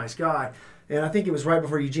such a nice guy. And I think it was right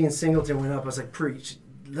before Eugene Singleton went up. I was like, Preach,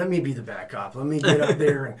 let me be the back cop. Let me get up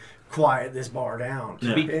there and quiet this bar down.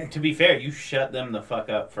 To be fair, you shut them the fuck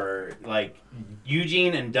up for like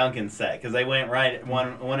Eugene and Duncan's set because they went right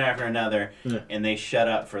one after another, and they shut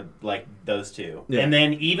up for like those two. Yeah. And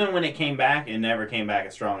then even when it came back, it never came back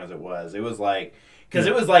as strong as it was. It was like because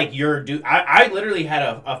it was like I literally had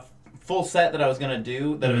a full set that I was gonna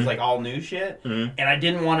do that was like all new shit, and I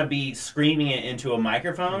didn't want to be screaming it into a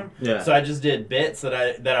microphone. So I just did bits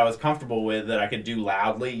that I was comfortable with that I could do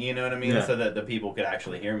loudly. You know what I mean? So that the people could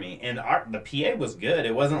actually hear me. And the PA was good.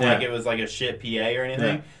 It wasn't like it was like a shit PA or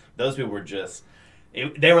anything. Those people were just.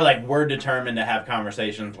 They were like, we're determined to have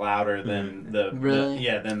conversations louder than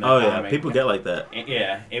people get like that.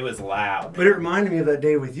 Yeah, it was loud. But it reminded me of that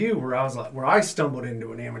day with you where I stumbled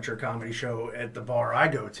into an amateur comedy show at the bar I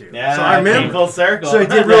go to. Yeah, so I remember full circle. So it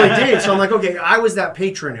really did. So I'm like, okay, I was that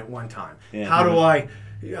patron at one time. Yeah. How do I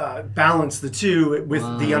balance the two with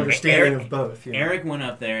the understanding of both? You know? Eric went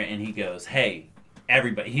up there and he goes, "Hey,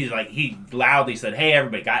 everybody!" He loudly said, "Hey,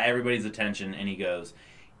 everybody!" Got everybody's attention, and he goes,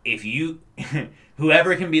 "If you."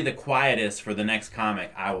 Whoever can be the quietest for the next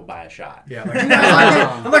comic, I will buy a shot. Yeah,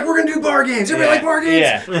 I'm like, we're gonna do bar games. Everybody like bar games?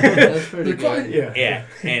 Yeah, that's pretty good. Yeah,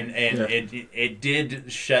 and it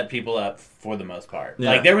did shut people up for the most part.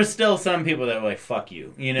 Yeah. Like there was still some people that were like, "Fuck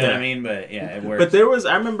you," you know what I mean? But yeah, it worked. But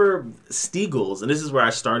I remember Steagles, and this is where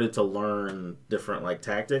I started to learn different like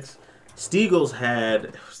tactics. Steagles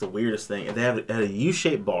it was the weirdest thing. They had a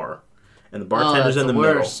U-shaped bar. And the bartender's in the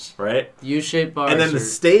middle, right? U-shaped bars. And then the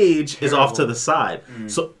stage is off to the side.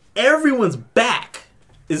 So everyone's back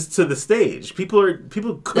is to the stage.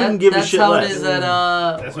 People couldn't give a shit less.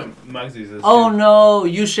 That's what Muggsy's is. Oh no,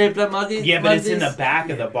 U-shaped at Muggsy's? Yeah, but it's in the back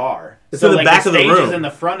of the bar. It's in the back of the room. The stage is in the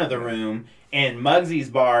front of the room, and Muggsy's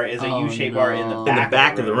bar is a U-shaped bar in the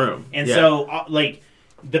back of the room. And so, like,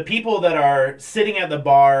 the people that are sitting at the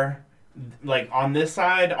bar... like on this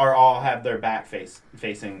side are all have their back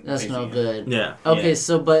facing. That's no good. Yeah. Okay,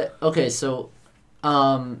 so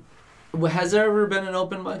has there ever been an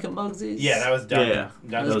open mic at Muggsy's? Yeah, that was Duncan. Yeah.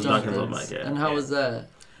 That was Duncan's open mic. Yeah. And how was that?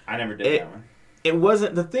 I never did that one. It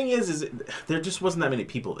wasn't. The thing is there just wasn't that many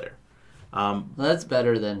people there. Well, that's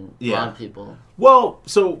better than a lot of people. Well,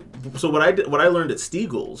 so what I learned at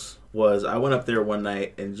Steagles was I went up there one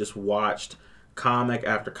night and just watched comic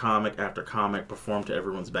after comic after comic perform to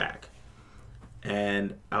everyone's back.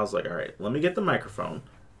 And I was like, all right, let me get the microphone.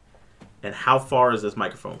 And how far is this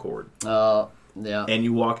microphone cord? Yeah. And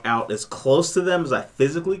you walk out as close to them as I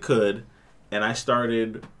physically could. And I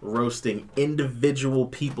started roasting individual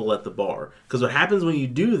people at the bar. Because what happens when you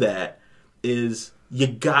do that is you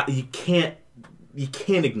can't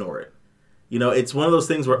ignore it. You know, it's one of those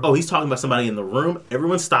things where, he's talking about somebody in the room.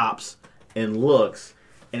 Everyone stops and looks.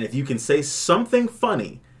 And if you can say something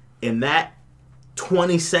funny in that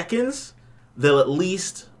 20 seconds... they'll at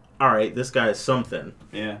least, all right, this guy is something.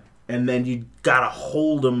 Yeah. And then you gotta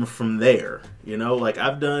hold them from there. You know, like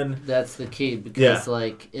I've done. That's the key because,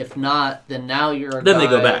 like, if not, then now you're a guy. Then they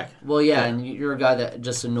go back. Well, and you're a guy that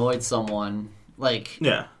just annoyed someone. Like,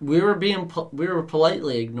 yeah, we were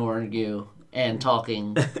politely ignoring you and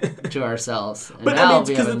talking to ourselves. And but now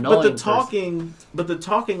the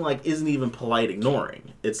talking like isn't even polite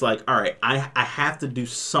ignoring. It's like, all right, I have to do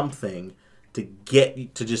something to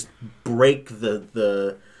get to just break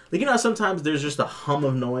the like, you know, sometimes there's just a hum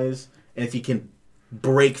of noise, and if you can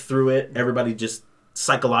break through it, everybody just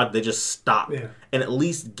psychologically they just stop and at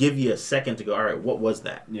least give you a second to go, all right, what was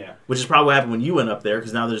that? Yeah. Which is probably what happened when you went up there,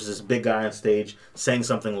 because now there's this big guy on stage saying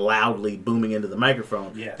something loudly, booming into the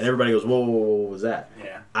microphone, and everybody goes, whoa, what was that?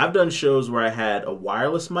 Yeah. I've done shows where I had a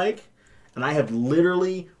wireless mic, and I have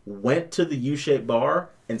literally went to the U-shaped bar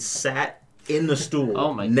and sat in the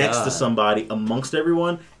stool next to somebody amongst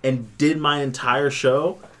everyone and did my entire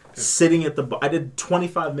show sitting at the bar. I did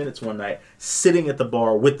 25 minutes one night sitting at the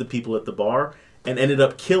bar with the people at the bar, and ended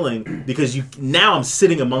up killing because now I'm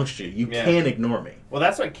sitting amongst you. You can't ignore me. Well,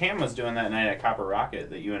 that's what Cam was doing that night at Copper Rocket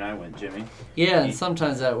that you and I went, Jimmy. Yeah, and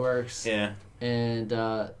sometimes that works. Yeah. And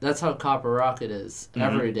that's how Copper Rocket is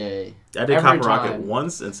every day. I did Copper Rocket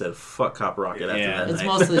once and said, fuck Copper Rocket after that It's night.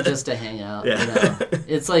 mostly just to hang out. Yeah. You know?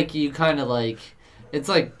 It's like you kind of like... It's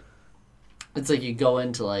like you go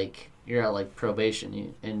into like... You're at like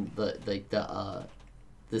probation.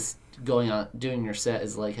 This going on doing your set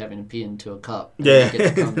is like having to pee into a cup. Yeah, you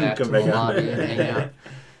get to come back to the lobby and hang out.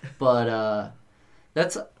 But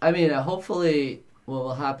that's, I mean, hopefully what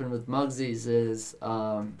will happen with Mugsy's is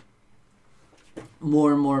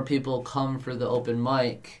more and more people come for the open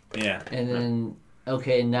mic. Yeah. And then,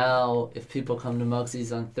 okay, now if people come to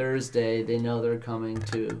Mugsy's on Thursday, they know they're coming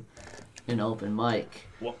to an open mic.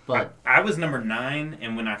 Well, but I was number 9,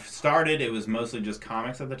 and when I started, it was mostly just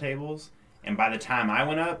comics at the tables. And by the time I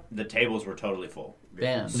went up, the tables were totally full.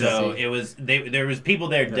 Bam. So it was there was people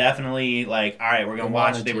there definitely like, all right, we're gonna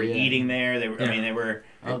watch. They were eating there. They were. I mean, they were.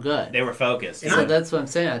 Oh, good. They were focused. So that's what I'm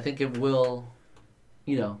saying. I think it will.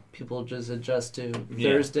 You know, people just adjust to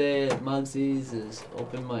Thursday at Mugsy's is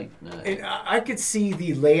open mic night. And I could see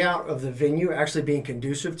the layout of the venue actually being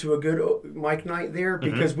conducive to a good mic night there,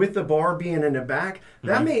 because with the bar being in the back,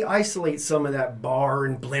 that may isolate some of that bar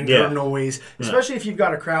and blender noise, especially if you've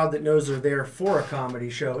got a crowd that knows they're there for a comedy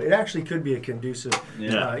show. It actually could be a conducive,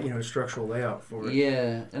 structural layout for it.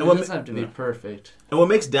 Yeah, and it doesn't have to be perfect. And what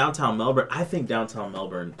makes downtown Melbourne, I think downtown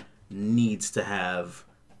Melbourne needs to have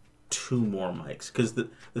 2 more mics, because the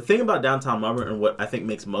thing about downtown Melbourne and what I think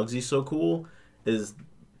makes Mugsy's so cool is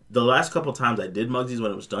the last couple times I did Mugsy's when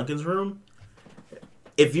it was Duncan's room,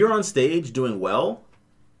 if you're on stage doing well,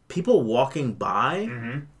 people walking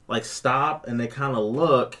by like stop and they kind of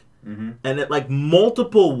look, and it like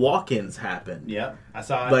multiple walk-ins happen. Yeah, I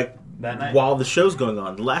saw it like that night while the show's going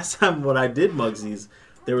on. The last time when I did Mugsy's,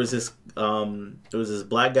 there was this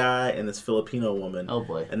black guy and this Filipino woman. Oh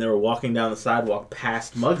boy! And they were walking down the sidewalk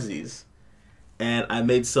past Mugsy's, and I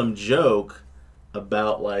made some joke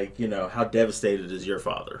about like, you know, how devastated is your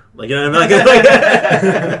father? Like, you know what I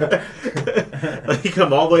mean? Like you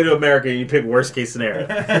come all the way to America and you pick worst case scenario,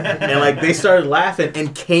 and like they started laughing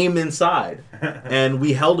and came inside, and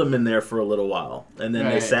we held them in there for a little while, and then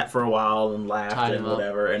they sat for a while and laughed and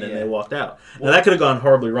whatever, and then they walked out. Now that could have gone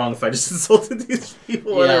horribly wrong if I just insulted these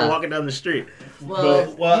people when they were walking down the street.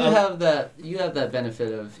 Well, you have that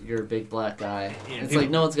benefit of you're a big black guy. It's like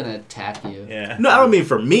no one's gonna attack you. Yeah. No, I don't mean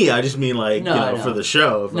for me. I just mean like for the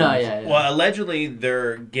show. Well, allegedly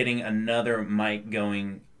they're getting another mic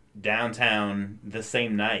going downtown the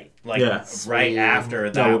same night, like right after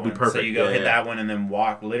that would be one. perfect. So you go hit that one and then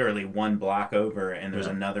walk literally 1 block over, and there's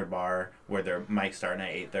another bar where their mic's starting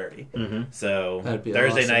at 8:30. So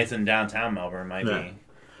Thursday nights in downtown Melbourne might be.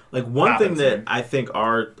 Like one thing that I think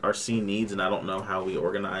our scene needs, and I don't know how we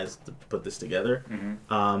organized to put this together.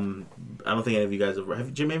 I don't think any of you guys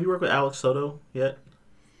have. Jim, have you worked with Alex Soto yet?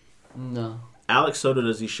 No. Alex Soto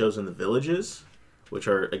does these shows in the villages, which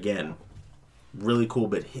are again really cool.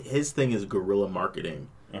 But his thing is guerrilla marketing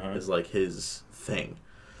is like his thing.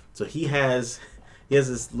 So he has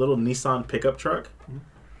this little Nissan pickup truck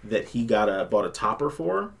that he bought a topper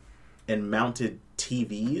for, and mounted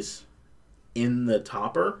TVs in the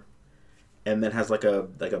topper, and then has like a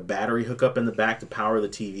battery hookup in the back to power the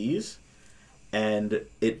TVs, and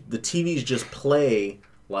the TVs just play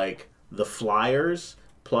like the flyers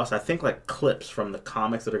plus I think like clips from the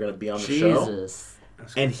comics that are going to be on the show.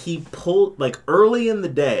 And he pulled like early in the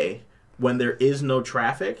day when there is no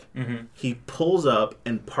traffic, he pulls up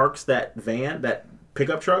and parks that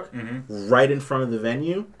pickup truck right in front of the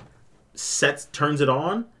venue, turns it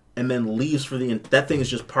on, and then leaves for that thing is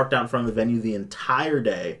just parked out in front of the venue the entire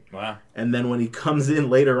day. Wow. And then when he comes in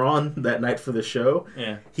later on that night for the show,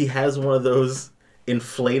 he has one of those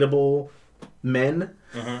inflatable men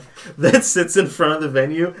that sits in front of the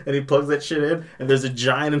venue, and he plugs that shit in, and there's a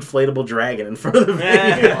giant inflatable dragon in front of the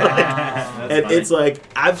venue. And funny. It's like,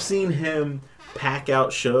 I've seen him pack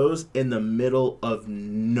out shows in the middle of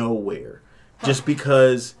nowhere just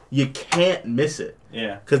because you can't miss it.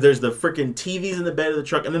 Yeah. Because there's the freaking TVs in the bed of the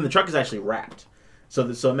truck, and then the truck is actually wrapped. So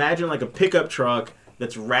imagine like a pickup truck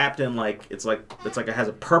that's wrapped in like it has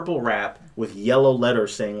a purple wrap with yellow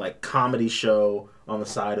letters saying like comedy show on the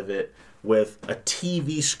side of it, with a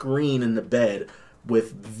TV screen in the bed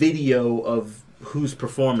with video of who's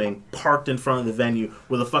performing parked in front of the venue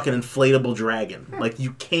with a fucking inflatable dragon. Like,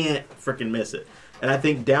 you can't freaking miss it. And I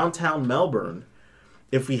think downtown Melbourne,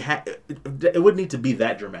 if we had, it wouldn't need to be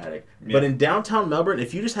that dramatic. Yeah. But in downtown Melbourne,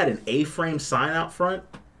 if you just had an A-frame sign out front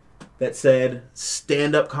that said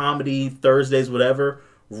stand-up comedy Thursdays, whatever,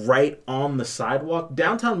 right on the sidewalk.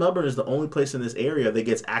 Downtown Melbourne is the only place in this area that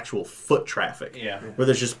gets actual foot traffic. Yeah. Where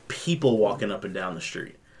there's just people walking up and down the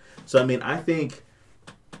street. So, I mean, I think,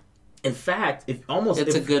 in fact,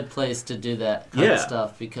 it's a good place to do that kind of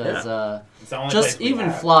stuff because just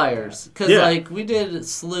even flyers. Because, like, we did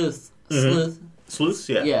Sleuths,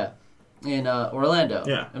 yeah. Yeah, in Orlando.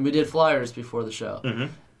 Yeah. And we did flyers before the show. Mm-hmm.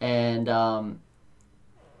 And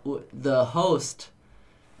the host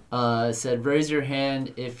said, raise your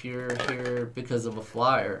hand if you're here because of a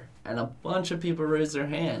flyer. And a bunch of people raised their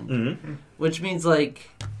hand, which means, like,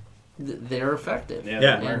 they're effective.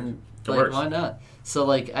 Yeah. And, like, why not? So,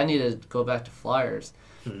 like, I need to go back to flyers.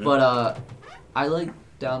 Mm-hmm. But I like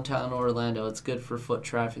downtown Orlando. It's good for foot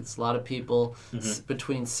traffic. It's a lot of people.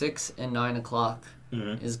 Between 6 and 9 o'clock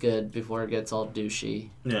is good before it gets all douchey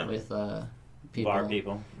with people. Bar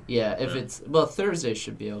people. Yeah, if it's... Well, Thursday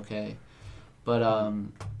should be okay. But,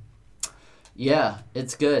 yeah,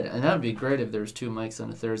 it's good. And that would be great if there was 2 mics on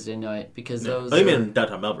a Thursday night because those... Oh, you mean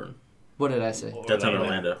downtown Melbourne? What did I say? Downtown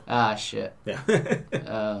Orlando. Ah, shit. Yeah.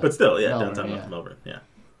 But still, downtown Melbourne, yeah.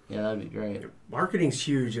 Yeah, that'd be great. Marketing's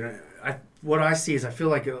huge, and what I see is I feel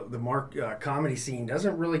like the comedy scene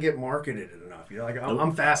doesn't really get marketed enough. You know, like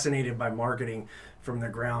I'm fascinated by marketing from the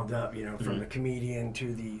ground up. You know, from the comedian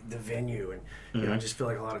to the venue, and you know, I just feel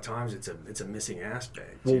like a lot of times it's a missing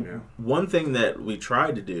aspect. Well, you know, one thing that we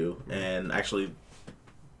tried to do, and actually,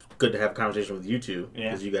 good to have a conversation with you two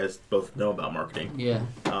because you guys both know about marketing. Yeah.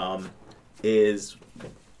 Is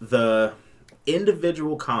the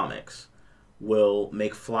individual comics will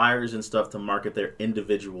make flyers and stuff to market their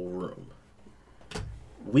individual room.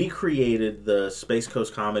 We created the Space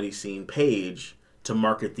Coast Comedy Scene page to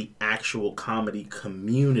market the actual comedy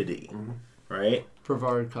community, right?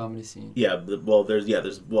 Brevard Comedy Scene. Yeah,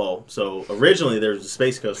 so originally there was the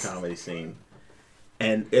Space Coast Comedy Scene.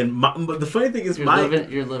 But the funny thing is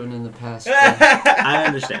you're living in the past. I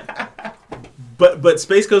understand. But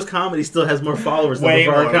Space Coast Comedy still has more followers than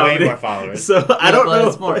Brevard Comedy. Way more followers. So I don't know.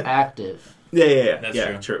 It's more active. Yeah.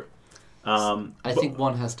 That's true. I think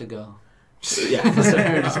one has to go. Yeah.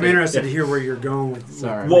 I'm interested to hear where you're going with.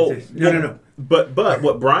 Sorry. No. But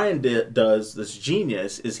what Brian does, this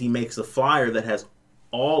genius, is he makes a flyer that has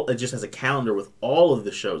it just has a calendar with all of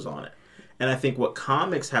the shows on it. And I think what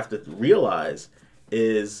comics have to realize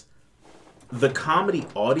is the comedy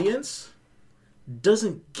audience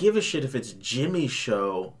doesn't give a shit if it's Jimmy's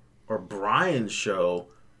show or Brian's show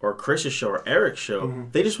or Chris's show or Eric's show.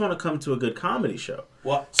 They just want to come to a good comedy show.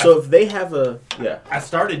 Well, so if they have I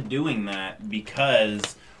started doing that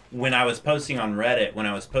because when I was posting on Reddit, when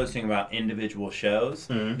I was posting about individual shows,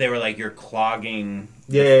 they were like, you're clogging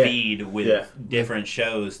the feed with different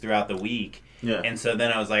shows throughout the week. Yeah. And so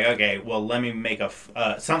then I was like, okay, well, let me make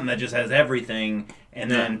something that just has everything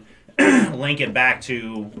and then link it back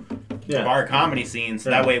to the bar comedy scene. So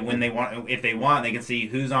that way if they want, they can see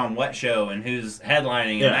who's on what show and who's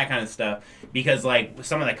headlining and that kind of stuff. Because like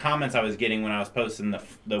some of the comments I was getting when I was posting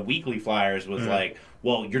the weekly flyers was like,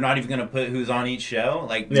 well, you're not even going to put who's on each show?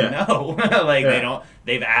 Like, no.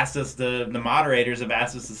 They've asked us the moderators have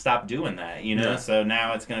asked us to stop doing that, you know? So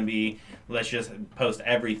now it's going to be, let's just post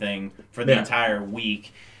everything for the entire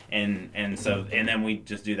week. And then we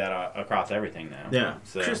just do that across everything now. Yeah.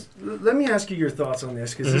 So Chris, let me ask you your thoughts on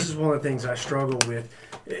this, because this is one of the things I struggle with.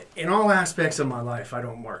 In all aspects of my life, I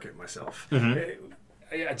don't market myself.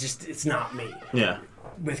 It's not me. Yeah.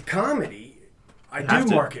 With comedy, I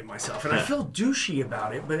do market myself, and I feel douchey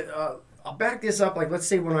about it, but I'll back this up. Like, let's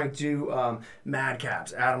say when I do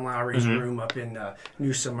Madcaps, Adam Lowry's room up in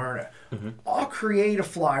New Smyrna, I'll create a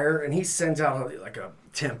flyer, and he sends out a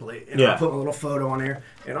template, and I'll put a little photo on there,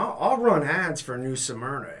 and I'll run ads for New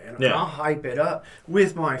Smyrna, and I'll hype it up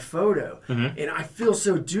with my photo, and I feel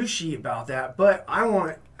so douchey about that, but I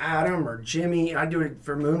want Adam or Jimmy, I do it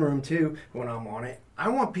for Moon Room too when I'm on it, I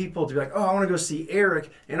want people to be like, oh, I want to go see Eric,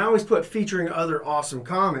 and I always put featuring other awesome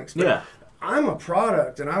comics, but I'm a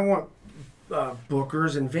product, and I want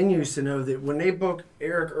bookers and venues to know that when they book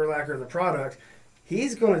Eric Erlacher, the product,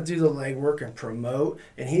 he's going to do the legwork and promote,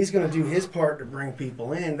 and he's going to do his part to bring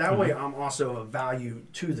people in. That way, I'm also of value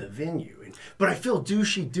to the venue. But I feel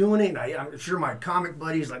douchey doing it, and I'm sure my comic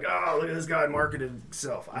buddy's like, oh, look at this guy marketed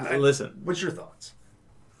himself. Listen. What's your thoughts?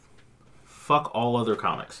 Fuck all other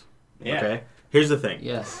comics. Yeah. Okay? Here's the thing.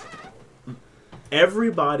 Yes.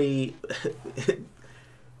 Everybody,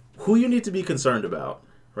 who you need to be concerned about,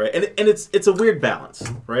 right? And it's a weird balance,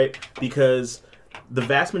 right? Because the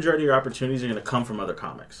vast majority of your opportunities are going to come from other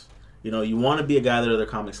comics. You know, you want to be a guy that other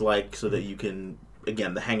comics like so that you can,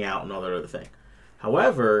 again, the hang out and all that other thing.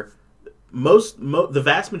 However, the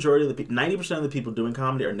vast majority of the 90% of the people doing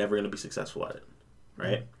comedy are never going to be successful at it,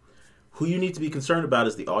 right? Who you need to be concerned about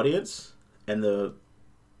is the audience and the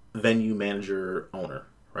venue manager owner,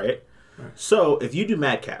 right? So if you do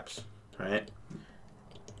madcaps, right?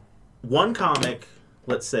 One comic,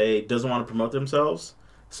 let's say, doesn't want to promote themselves,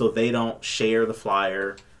 so they don't share the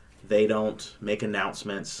flyer, they don't make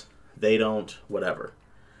announcements, they don't whatever.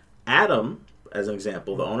 Adam, as an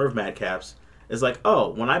example, the owner of Madcaps, is like, oh,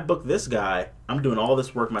 when I book this guy, I'm doing all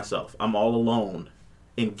this work myself. I'm all alone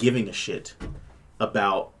in giving a shit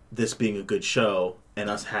about this being a good show and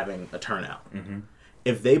us having a turnout. Mm-hmm.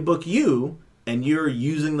 If they book you and you're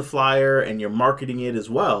using the flyer and you're marketing it as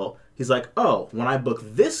well, he's like, oh, when I book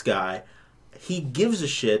this guy, he gives a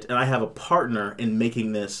shit and I have a partner in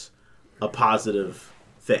making this a positive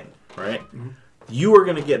thing, right? Mm-hmm. You are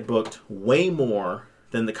going to get booked way more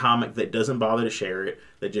than the comic that doesn't bother to share it,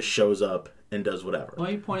 that just shows up and does whatever. Why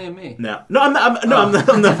are you pointing at me? No, I'm not.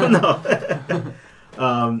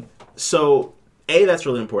 So, that's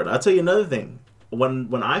really important. I'll tell you another thing.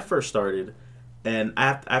 When I first started, and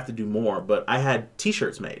I have to do more, but I had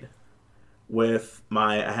T-shirts made with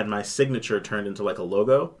I had my signature turned into like a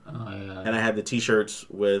logo. Oh, yeah. And I had the T-shirts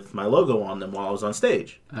with my logo on them while I was on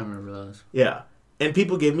stage. I remember those. Yeah. And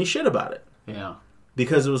people gave me shit about it. Yeah.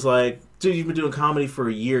 Because it was like, dude, you've been doing comedy for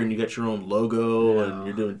a year and you got your own logo and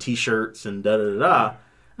you're doing T-shirts and da-da-da-da. And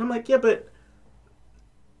I'm like, yeah, but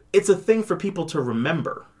it's a thing for people to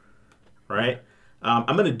remember, right?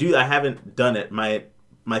 I'm going to do that. I haven't done it. My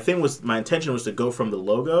intention was to go from the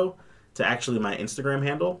logo to actually my Instagram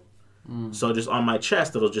handle. So just on my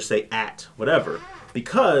chest, it'll just say @whatever.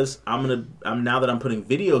 Because now that I'm putting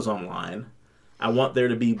videos online, I want there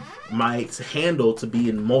to be my handle to be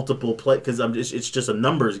in multiple places because it's just a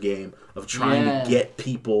numbers game of trying to get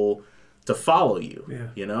people to follow you. Yeah.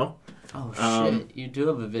 You know? Oh shit! You do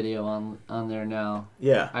have a video on there now.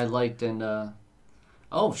 Yeah. I liked and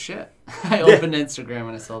oh shit! I opened Instagram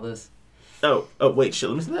and I saw this. Oh wait, shit!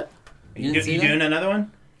 Let me see that. You doing another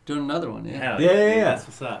one? Doing another one, yeah. Yeah. That's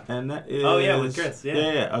what's up. And that is... Oh yeah, with Chris.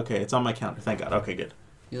 Yeah. Okay, it's on my calendar. Thank God. Okay, good.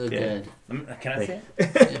 You look good. Can I see it?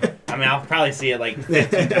 Yeah. I mean, I'll probably see it like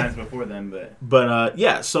 15 times before then, but...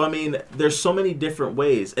 But, so, I mean, there's so many different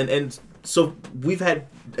ways. And so we've had,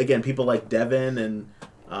 again, people like Devin and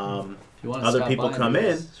other people come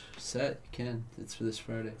in. Set, you can. It's for this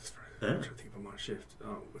Friday. I'm trying to think if I'm on shift.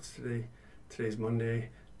 What's today? Today's Monday.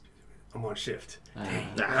 I'm on shift.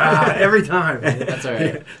 Every time. That's all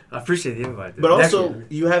right. I appreciate the invite. But also,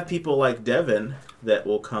 you have people like Devin that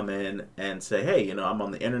will come in and say, hey, I'm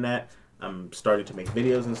on the internet. I'm starting to make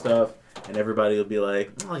videos and stuff. And everybody will be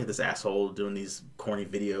like, oh, look at this asshole doing these corny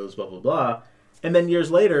videos, blah, blah, blah. And then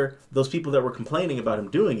years later, those people that were complaining about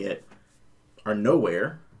him doing it are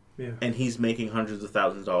nowhere. Yeah. And he's making hundreds of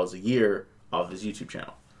thousands of dollars a year off his YouTube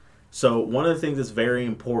channel. So one of the things that's very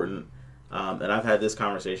important, and we've had this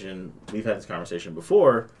conversation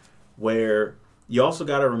before, where you also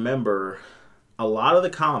got to remember a lot of the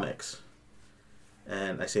comics,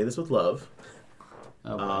 and I say this with love,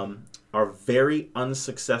 are very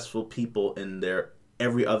unsuccessful people in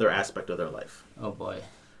every other aspect of their life. Oh boy.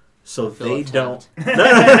 So they don't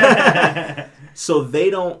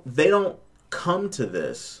come to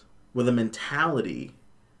this with a mentality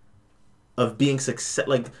of being success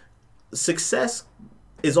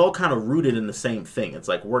is all kind of rooted in the same thing. It's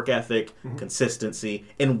like work ethic, consistency,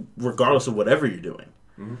 and regardless of whatever you're doing.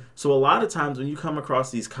 Mm-hmm. So a lot of times when you come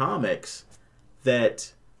across these comics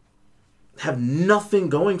that have nothing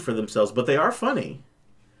going for themselves, but they are funny,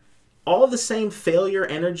 all the same failure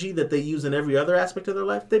energy that they use in every other aspect of their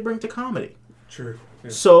life, they bring to comedy. True.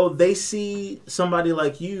 Yeah. So they see somebody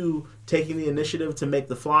like you taking the initiative to make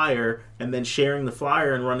the flyer and then sharing the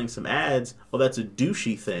flyer and running some ads. Well, that's a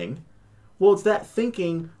douchey thing. Well, it's that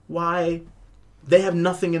thinking why they have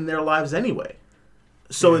nothing in their lives anyway.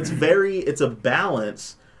 So it's a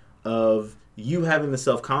balance of you having the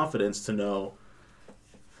self-confidence to know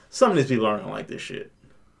some of these people aren't going to like this shit.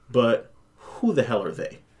 But who the hell are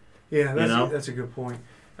they? Yeah, that's a good point.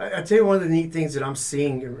 I tell you one of the neat things that I'm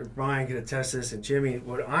seeing, and Brian can attest to this, and Jimmy,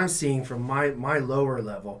 what I'm seeing from my lower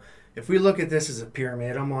level, if we look at this as a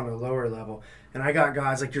pyramid, I'm on a lower level, and I got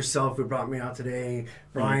guys like yourself who brought me out today,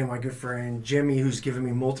 Brian, my good friend, Jimmy, who's given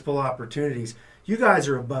me multiple opportunities. You guys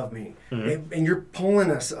are above me, and you're pulling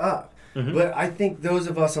us up. Mm-hmm. But I think those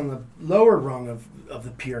of us on the lower rung of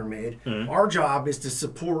the pyramid, our job is to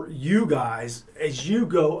support you guys as you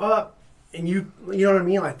go up. And you know what I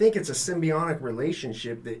mean? I think it's a symbiotic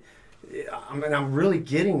relationship that, I'm really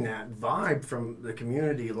getting that vibe from the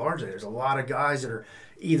community largely. There's a lot of guys that are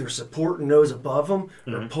either supporting those above them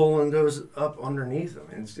or pulling those up underneath them.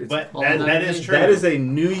 But that is true. That is a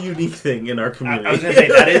new, unique thing in our community. I was going to say,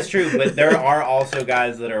 that is true, but there are also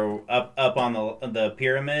guys that are up on the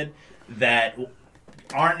pyramid that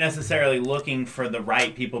aren't necessarily looking for the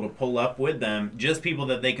right people to pull up with them, just people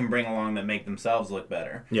that they can bring along that make themselves look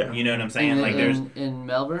better. Yeah. You know what I'm saying? Like there's in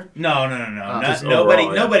Melbourne? No.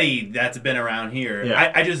 Nobody that's been around here.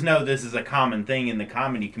 Yeah. I just know this is a common thing in the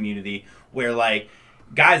comedy community where like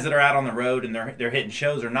guys that are out on the road and they're hitting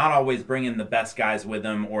shows are not always bringing the best guys with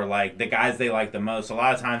them or like the guys they like the most. A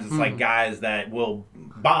lot of times it's like guys that will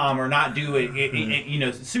bomb or not do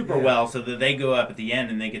it super well so that they go up at the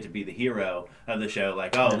end and they get to be the hero of the show.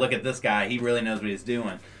 Like, oh, look at this guy. He really knows what he's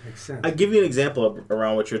doing. Makes sense. I'll give you an example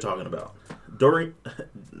around what you're talking about. Dorian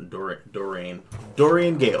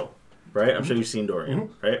Gale, right? I'm sure you've seen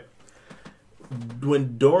Dorian, right?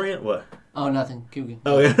 When Dorian, what? Oh, nothing. Keep going.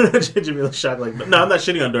 Oh, yeah. Jimmy was shocked. Like, no, I'm not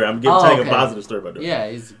shitting on Dorian. I'm telling you a positive story about Dorian.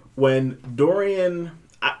 Yeah, when Dorian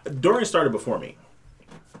started before me,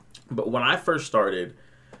 but when I first started,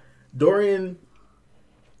 Dorian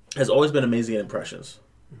has always been amazing at impressions.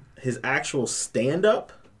 His actual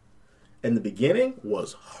stand-up in the beginning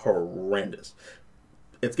was horrendous.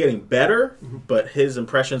 It's getting better, but his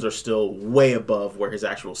impressions are still way above where his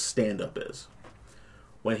actual stand-up is.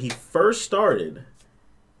 When he first started,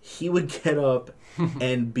 he would get up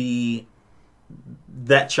and be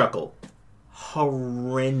that chuckle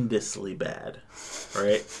horrendously bad,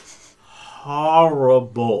 right?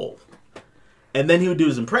 Horrible. And then he would do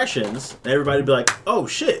his impressions, and everybody would be like, oh,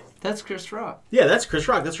 shit. That's Chris Rock. Yeah, that's Chris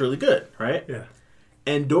Rock. That's really good, right? Yeah.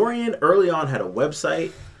 And Dorian early on had a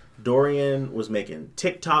website. Dorian was making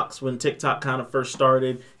TikToks when TikTok kind of first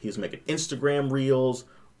started. He was making Instagram reels,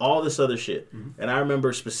 all this other shit. And I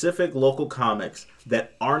remember specific local comics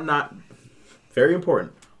that are not, very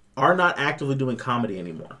important, are not actively doing comedy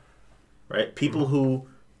anymore, right? People who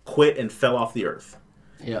quit and fell off the earth.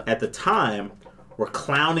 Yeah. At the time, were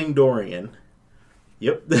clowning Dorian.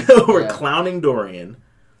 Yep. We're clowning Dorian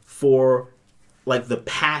for like the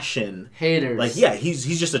passion. Haters. Like, yeah,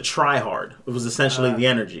 he's just a tryhard. It was essentially the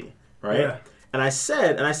energy, right? Yeah. And I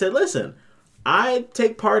said, listen, I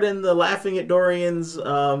take part in the laughing at Dorian's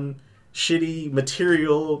shitty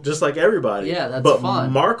material just like everybody. Yeah, that's but fun.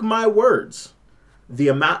 But mark my words,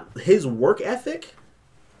 his work ethic,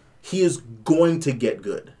 he is going to get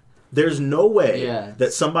good. There's no way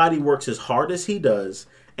that somebody works as hard as he does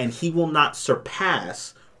and he will not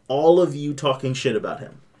surpass all of you talking shit about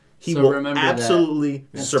him. He will absolutely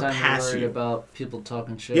surpass you. About people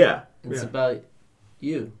talking shit. Yeah. It's about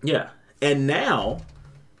you. Yeah. And now,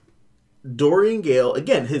 Dorian Gale,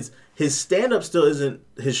 again, his stand-up still isn't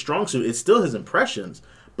his strong suit. It's still his impressions.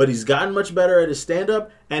 But he's gotten much better at his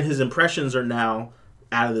stand-up, and his impressions are now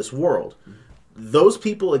out of this world. Those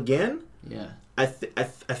people, again, I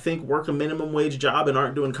think work a minimum wage job and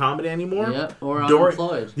aren't doing comedy anymore. Yeah, or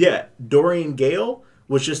unemployed. Dorian Gale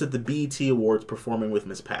was just at the BET Awards performing with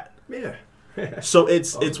Miss Pat. Yeah. So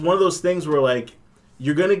it's one of those things where, like,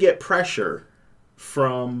 you're going to get pressure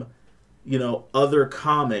from, other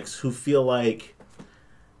comics who feel like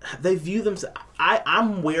they view themselves...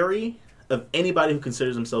 I'm wary of anybody who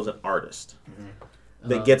considers themselves an artist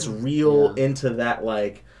that gets real into that,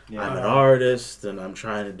 like, I'm an artist and I'm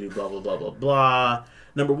trying to do blah, blah, blah, blah, blah.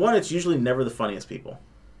 Number one, it's usually never the funniest people.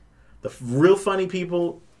 The real funny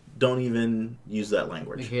people don't even use that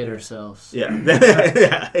language. We hate ourselves. Yeah. We don't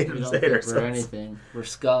hate think ourselves. we're anything. We're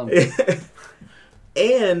scum.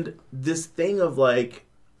 And this thing of, like,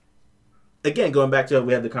 again, going back to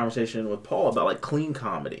we had the conversation with Paul about, like, clean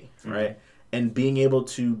comedy, right? And being able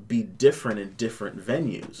to be different in different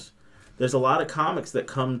venues. There's a lot of comics that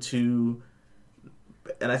come to,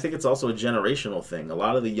 and I think it's also a generational thing. A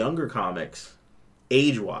lot of the younger comics,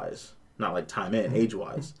 age-wise, not like time in,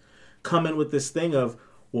 age-wise, come in with this thing of,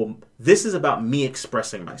 well, this is about me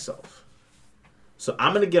expressing myself. So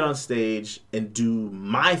I'm going to get on stage and do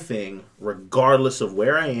my thing regardless of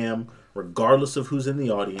where I am, regardless of who's in the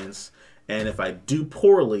audience. And if I do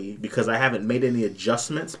poorly because I haven't made any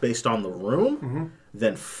adjustments based on the room,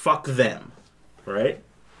 then fuck them. Right?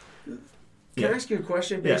 Can I ask you a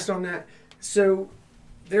question based on that? So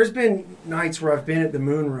there's been nights where I've been at the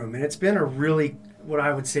Moon Room, and it's been a really, what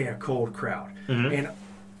I would say, a cold crowd. And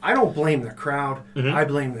I don't blame the crowd. I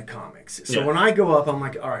blame the comics. So when I go up, I'm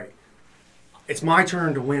like, all right, it's my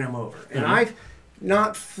turn to win them over. And I've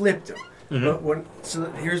not flipped them. But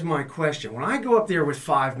so here's my question. When I go up there with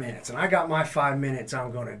 5 minutes, and I got my 5 minutes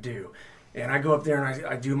I'm going to do, and I go up there and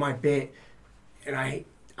I do my bit, and I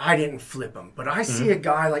didn't flip him. But I see a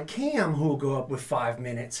guy like Cam who will go up with 5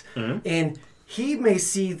 minutes, and he may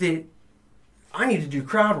see that I need to do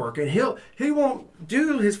crowd work, and he won't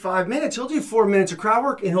do his 5 minutes. He'll do 4 minutes of crowd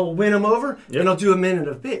work, and he'll win them over, and he'll do a minute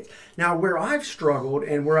of bits. Now, where I've struggled,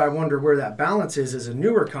 and where I wonder where that balance is as a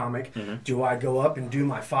newer comic, do I go up and do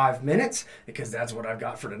my 5 minutes because that's what I've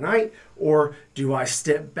got for tonight, or do I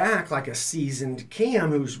step back like a seasoned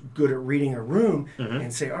Cam who's good at reading a room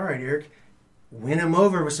and say, all right, Eric, win them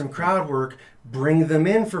over with some crowd work, bring them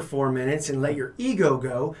in for 4 minutes, and let your ego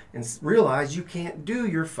go and realize you can't do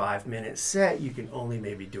your 5 minute set. You can only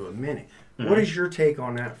maybe do a minute. What is your take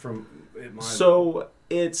on that from So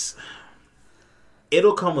it'll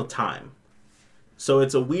come with time. So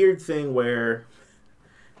it's a weird thing where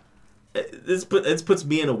it puts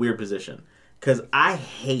me in a weird position because I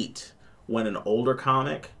hate when an older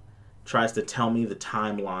comic tries to tell me the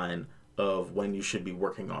timeline of when you should be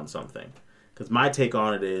working on something. Because my take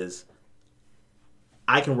on it is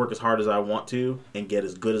I can work as hard as I want to and get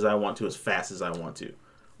as good as I want to as fast as I want to.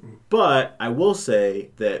 But I will say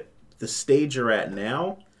that the stage you're at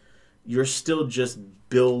now, you're still just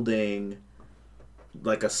building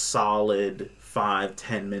like a solid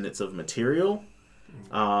 5-10 minutes of material.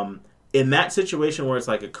 In that situation where it's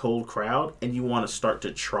like a cold crowd and you want to start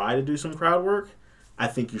to try to do some crowd work, I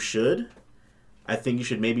think you should. I think you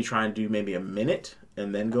should maybe try and do maybe a minute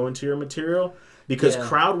and then go into your material. Because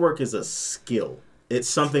crowd work is a skill. It's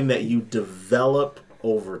something that you develop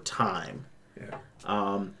over time. Yeah.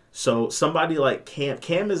 So somebody like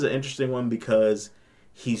Cam is an interesting one because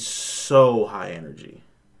he's so high energy.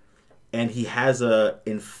 And he has a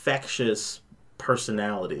infectious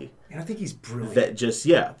personality. And I think he's brilliant. That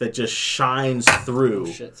just shines through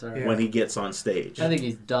when he gets on stage. I think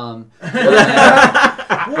he's dumb. I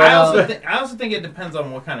also think it depends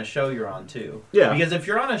on what kind of show you're on too. Yeah. Because if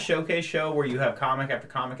you're on a showcase show where you have comic after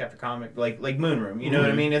comic after comic, like Moon Room, you know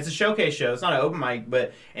what I mean? It's a showcase show. It's not an open mic,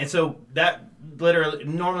 and so that literally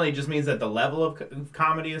normally just means that the level of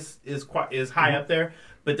comedy is high up there.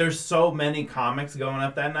 But there's so many comics going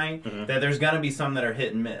up that night that there's going to be some that are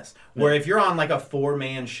hit and miss. Where if you're on like a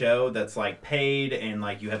 4-man show that's like paid and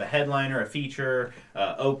like you have a headliner, a feature,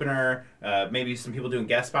 opener, maybe some people doing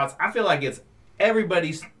guest spots, I feel like it's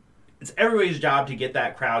everybody's job to get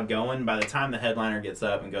that crowd going by the time the headliner gets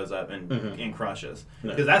up and goes up and crushes.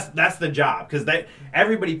 Because that's the job. Because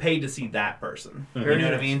everybody paid to see that person. You know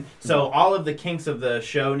what I mean? So all of the kinks of the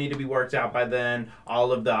show need to be worked out by then.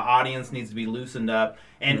 All of the audience needs to be loosened up.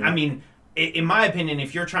 And I mean, in my opinion,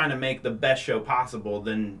 if you're trying to make the best show possible,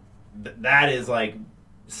 then that is like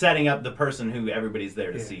setting up the person who everybody's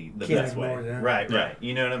there to see the best way. Right.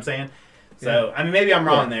 You know what I'm saying? So I mean, maybe I'm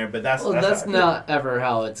wrong there, but that's not ever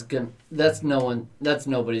how it's good. That's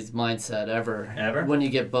nobody's mindset ever. Ever when you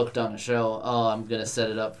get booked on a show, I'm gonna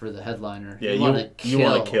set it up for the headliner. Yeah, you want to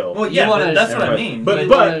kill. Well, yeah, that's what I mean. But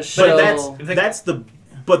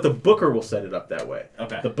the booker will set it up that way.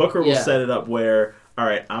 Okay, the booker will set it up where, all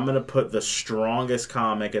right, I'm gonna put the strongest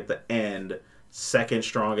comic at the end, second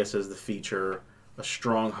strongest as the feature, a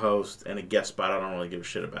strong host, and a guest spot I don't really give a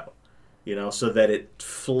shit about. You know, so that it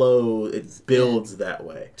builds that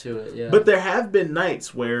way. To it, yeah. But there have been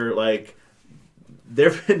nights where, like,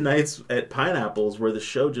 there have been nights at Pineapples where the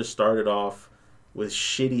show just started off with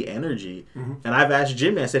shitty energy. And I've asked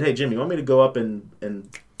Jimmy, I said, hey, Jimmy, you want me to go up and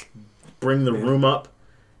bring the room up?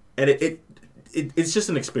 And it's just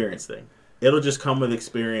an experience thing. It'll just come with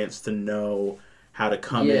experience to know how to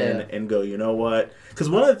come in and go, you know what?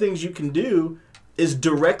 Because one of the things you can do is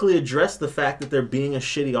directly address the fact that they're being a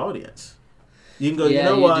shitty audience. You can go, you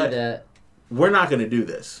know what? We're not going to do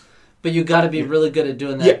this. But you got to be really good at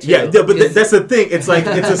doing that too. Yeah, but that's the thing. It's like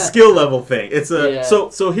it's a skill level thing.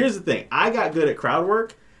 So here's the thing. I got good at crowd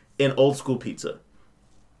work in Old School Pizza,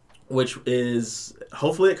 which is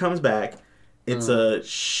hopefully it comes back. It's a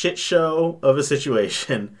shit show of a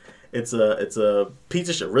situation. It's a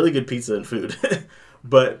pizza show, really good pizza and food.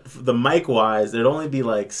 But the mic-wise, there'd only be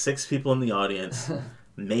like 6 people in the audience,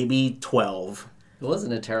 maybe 12. It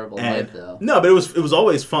wasn't a terrible mic, though. No, but it was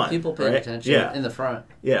always fun. People paid attention in the front.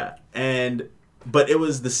 Yeah, but it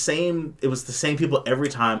was the same people every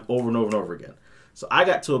time, over and over and over again. So I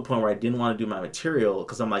got to a point where I didn't want to do my material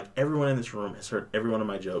because I'm like, everyone in this room has heard every one of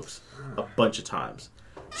my jokes a bunch of times.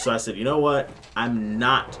 So I said, you know what? I'm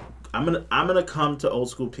gonna come to Old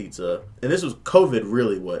School Pizza, and this was COVID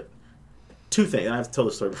really what. 2 things, and I've told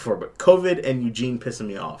this story before, but COVID and Eugene pissing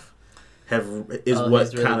me off is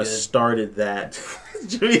what really kind of started that.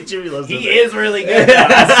 Jimmy loves He is really good.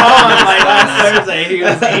 I saw him like last Thursday. He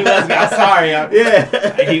was. I'm sorry.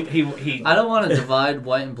 He. I don't want to divide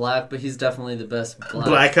white and black, but he's definitely the best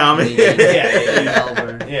black comic.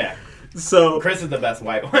 Yeah. So Chris is the best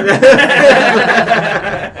white one.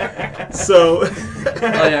 So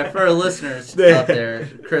yeah, for our listeners out there,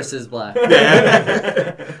 Chris is black.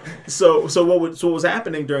 Yeah. So what was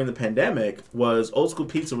happening during the pandemic was Old School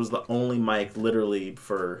Pizza was the only mic literally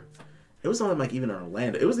for. It was the only mic even in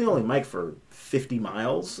Orlando. It was the only mic for 50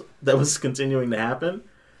 miles that was continuing to happen.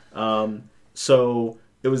 So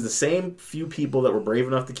it was the same few people that were brave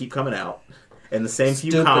enough to keep coming out. And the same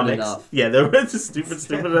few comics. Enough. Yeah, they were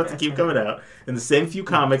stupid enough to keep coming out. And the same few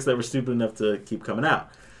comics that were stupid enough to keep coming out.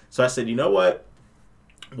 So I said, you know what?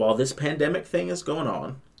 While this pandemic thing is going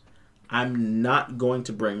on, I'm not going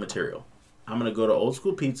to bring material. I'm going to go to Old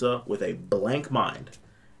School Pizza with a blank mind.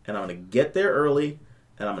 And I'm going to get there early.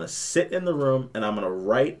 And I'm going to sit in the room. And I'm going to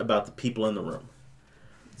write about the people in the room.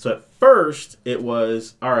 So at first, it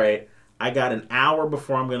was, all right, I got an hour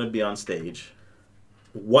before I'm going to be on stage.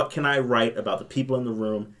 What can I write about the people in the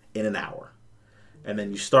room in an hour? And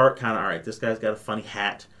then you start kind of, all right, this guy's got a funny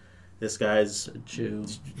hat. This guy's a Jew.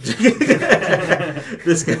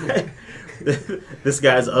 this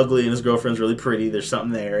guy's ugly and his girlfriend's really pretty. There's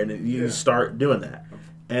something there. And you start doing that.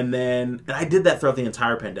 And I did that throughout the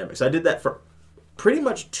entire pandemic. So I did that for pretty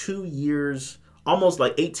much 2 years, almost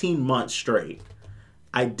like 18 months straight.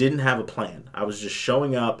 I didn't have a plan. I was just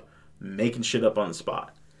showing up, making shit up on the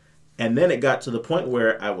spot. And then it got to the point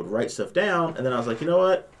where I would write stuff down, and then I was like, you know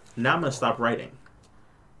what? Now I'm going to stop writing.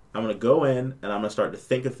 I'm going to go in, and I'm going to start to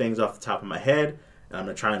think of things off the top of my head, and I'm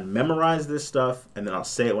going to try and memorize this stuff, and then I'll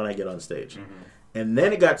say it when I get on stage. Mm-hmm. And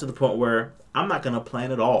then it got to the point where I'm not going to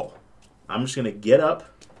plan at all. I'm just going to get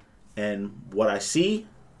up, and what I see,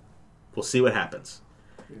 we'll see what happens.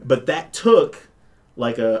 Yeah. But that took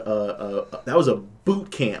like that was a boot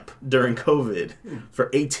camp during COVID for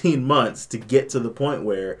 18 months to get to the point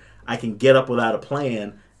where I can get up without a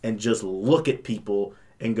plan and just look at people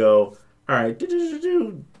and go, all right,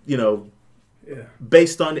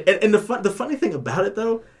 based on... And the funny thing about it,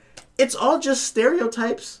 though, it's all just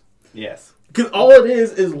stereotypes. Yes. Because all it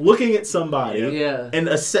is looking at somebody and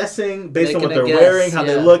assessing based on what they're wearing, how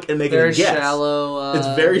they look, and making a guess. Shallow, it's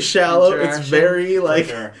very shallow. It's very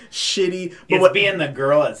shitty. But it's being the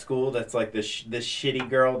girl at school that's like this shitty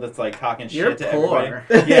girl that's like talking shit to everybody.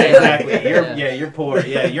 Yeah, exactly. You're poor.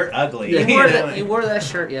 Yeah, you're ugly. You wore that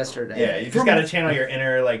shirt yesterday. Yeah, you just got to channel your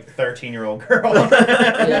inner like 13-year-old girl.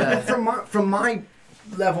 From my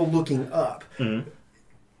level looking up. Mm-hmm.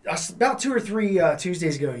 About 2 or 3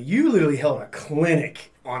 Tuesdays ago, you literally held a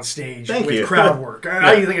clinic on stage with crowd work.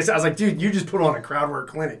 I was like, dude, you just put on a crowd work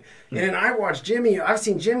clinic. Mm-hmm. And then I watched Jimmy. I've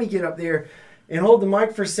seen Jimmy get up there and hold the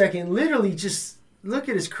mic for a second, literally just look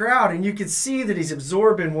at his crowd, and you can see that he's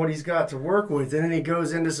absorbing what he's got to work with. And then he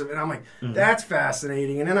goes into some, and I'm like, that's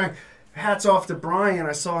fascinating. And then hats off to Brian.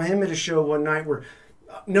 I saw him at a show one night where,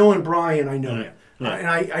 knowing Brian, I know him. Yeah. And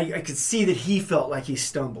I could see that he felt like he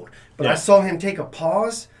stumbled. But I saw him take a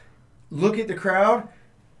pause, look at the crowd,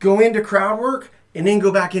 go into crowd work, and then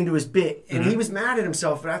go back into his bit. And he was mad at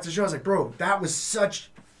himself. But after the show, I was like, bro, that was such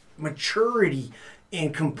maturity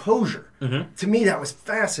and composure. Mm-hmm. To me, that was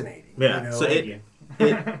fascinating. Yeah. You know?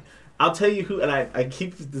 So I'll tell you who, and I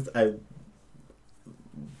keep this,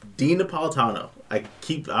 Dean Napolitano. I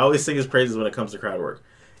always sing his praises when it comes to crowd work.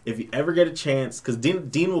 If you ever get a chance, because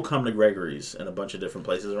Dean will come to Gregory's and a bunch of different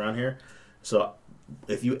places around here. So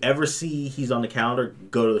if you ever see he's on the calendar,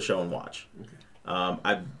 go to the show and watch.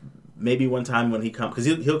 Okay. Maybe one time when he comes, because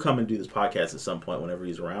he'll come and do this podcast at some point whenever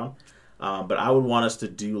he's around. But I would want us to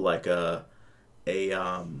do like a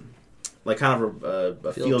field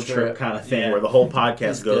trip kind of thing where the whole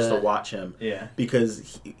podcast goes to watch him. Yeah.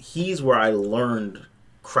 Because he's where I learned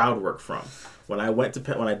crowd work from. When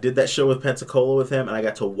I did that show with Pensacola with him, and I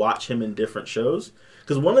got to watch him in different shows.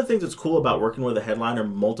 Because one of the things that's cool about working with a headliner,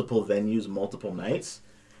 multiple venues, multiple nights,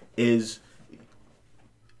 is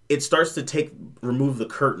it starts to remove the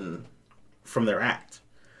curtain from their act.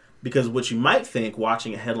 Because what you might think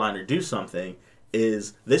watching a headliner do something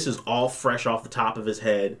is this is all fresh off the top of his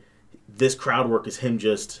head. This crowd work is him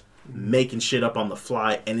just making shit up on the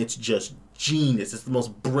fly, and it's just genius. It's the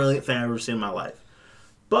most brilliant thing I've ever seen in my life.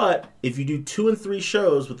 But if you do 2 and 3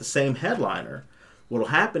 shows with the same headliner, what'll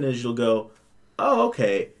happen is you'll go, oh,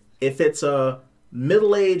 okay, if it's a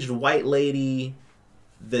middle-aged white lady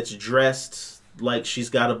that's dressed like she's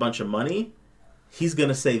got a bunch of money, he's going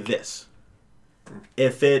to say this.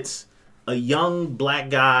 If it's a young black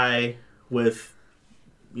guy with,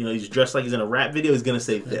 he's dressed like he's in a rap video, he's going to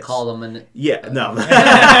say this. They call them no.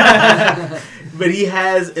 But he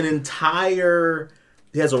has a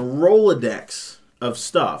Rolodex of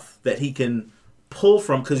stuff that he can pull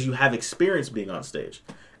from because you have experience being on stage.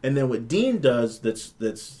 And then what Dean does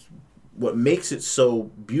that's what makes it so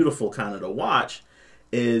beautiful kind of to watch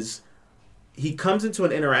is he comes into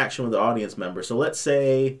an interaction with the audience member. So let's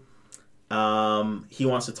say he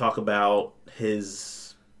wants to talk about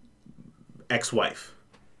his ex-wife,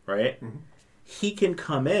 right? Mm-hmm. He can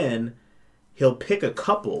come in, he'll pick a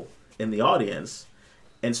couple in the audience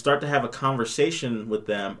and start to have a conversation with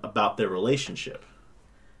them about their relationship.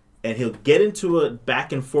 And he'll get into a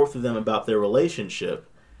back and forth with them about their relationship.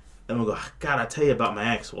 And we'll go, God, I tell you about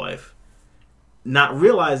my ex-wife. Not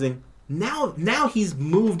realizing, now he's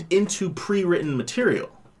moved into pre-written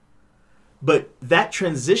material. But that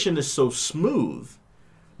transition is so smooth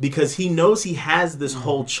because he knows he has this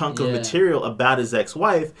whole chunk of material about his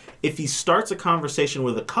ex-wife. If he starts a conversation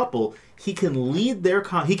with a couple, he can lead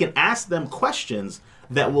he can ask them questions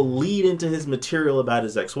that will lead into his material about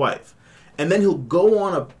his ex-wife. And then he'll go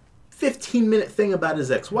on a 15-minute thing about his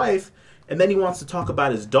ex-wife, and then he wants to talk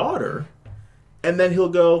about his daughter, and then he'll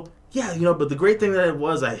go, yeah, but the great thing that it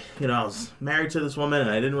was, I was married to this woman, and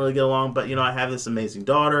I didn't really get along, but, I have this amazing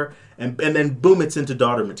daughter, and then boom, it's into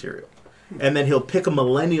daughter material. And then he'll pick a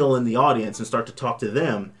millennial in the audience and start to talk to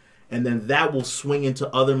them, and then that will swing into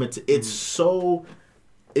other material.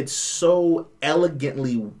 It's so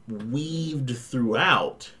elegantly weaved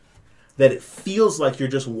throughout that it feels like you're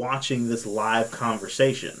just watching this live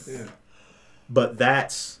conversation. Yeah. But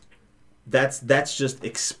that's just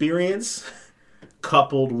experience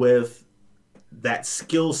coupled with that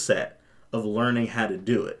skill set of learning how to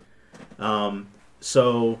do it.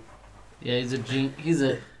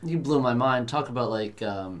 He blew my mind. Talk about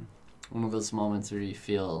one of those moments where you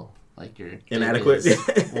feel like you're inadequate,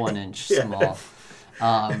 1 inch small.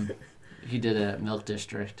 He did it at Milk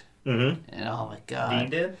District, and oh my God, he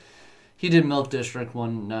did. He did Milk District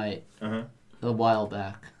one night a while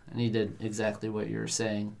back, and he did exactly what you were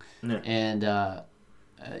saying. Yeah. And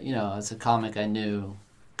as a comic, I knew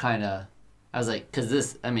kind of. I was like,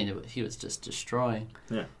 because he was just destroying.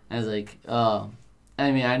 Yeah. I was like,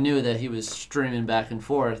 I knew that he was streaming back and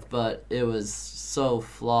forth, but it was so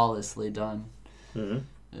flawlessly done. Mm-hmm.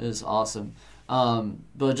 It was awesome.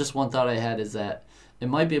 But just one thought I had is that it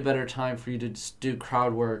might be a better time for you to just do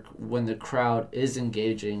crowd work when the crowd is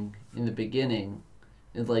engaging in the beginning,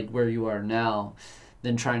 like where you are now,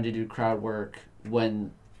 than trying to do crowd work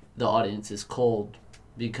when the audience is cold.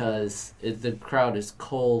 Because if the crowd is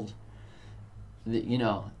cold,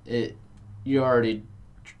 you're already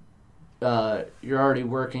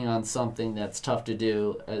working on something that's tough to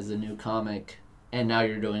do as a new comic, and now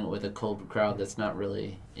you're doing it with a cold crowd that's not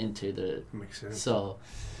really into the. Makes sense. So,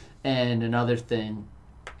 and another thing,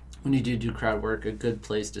 when you do crowd work, a good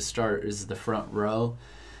place to start is the front row,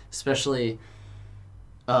 especially.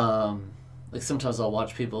 Sometimes I'll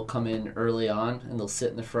watch people come in early on and they'll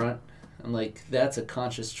sit in the front. I'm like, that's a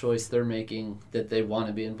conscious choice they're making that they want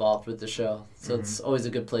to be involved with the show. So it's always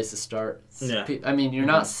a good place to start. Yeah. You're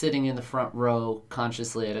not sitting in the front row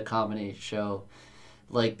consciously at a comedy show,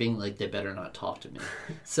 being like, they better not talk to me.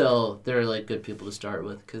 So they're good people to start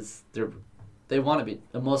with because they want to be.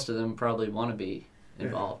 Most of them probably want to be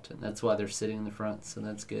involved, and that's why they're sitting in the front. So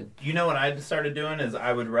that's good. What I started doing is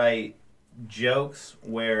I would write jokes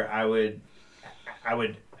where I would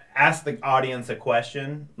ask the audience a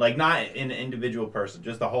question, not an individual person,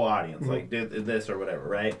 just the whole audience, do this or whatever,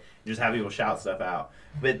 right? Just have people shout stuff out.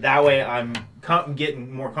 But that way I'm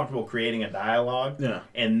getting more comfortable creating a dialogue. Yeah.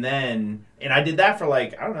 And I did that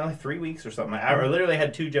for 3 weeks or something. I literally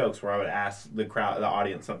had 2 jokes where I would ask the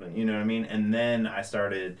audience something, you know what I mean? And then I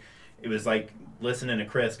started, it was like listening to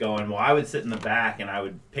Chris going, well, I would sit in the back and I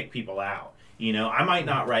would pick people out. I might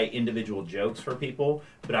not write individual jokes for people,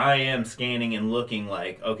 but I am scanning and looking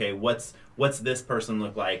okay, what's this person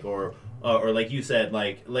look like, or like you said,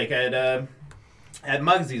 like at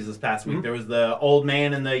Muggsy's this past week, there was the old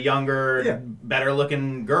man and the younger, better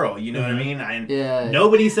looking girl. You know what I mean?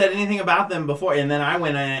 Nobody said anything about them before, and then I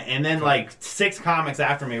went in, and then 6 comics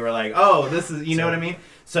after me were like, oh, this is, you know what I mean?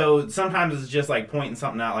 So sometimes it's just pointing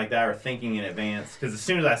something out like that or thinking in advance. Because as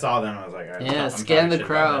soon as I saw them, I was like, all right, I'm scan the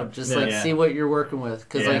crowd. Just see what you're working with.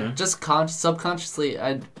 Because just subconsciously,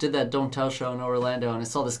 I did that Don't Tell show in Orlando, and I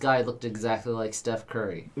saw this guy who looked exactly like Steph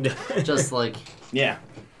Curry. Just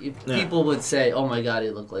people would say, oh my God, he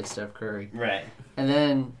looked like Steph Curry. Right. And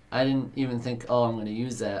then I didn't even think, I'm going to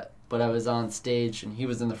use that. But I was on stage, and he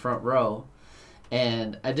was in the front row.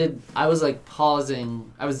 And I was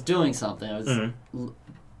pausing. I was doing something. I was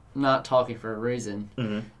not talking for a reason.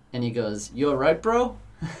 And he goes, you all right, bro?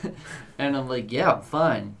 And I'm like, yeah, I'm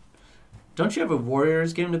fine. Don't you have a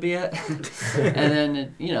Warriors game to be at?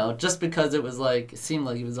 And then, just because it was it seemed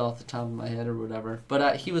like he was off the top of my head or whatever.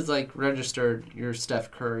 But he was registered, you're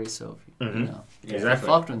Steph Curry, so if you exactly.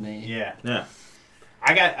 fucked with me. Yeah.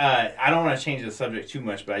 I don't want to change the subject too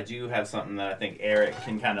much, but I do have something that I think Eric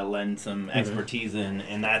can kind of lend some expertise in,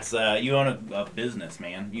 and that's you own a business,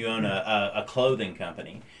 man. You own a clothing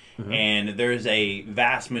company, and there's a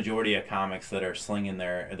vast majority of comics that are slinging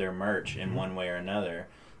their merch in one way or another.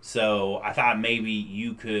 So I thought maybe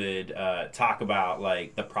you could talk about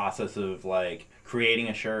like the process of like creating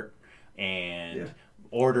a shirt and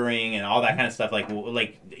ordering and all that kind of stuff. Like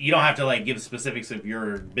you don't have to like give specifics of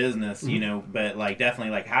your business, you know, but like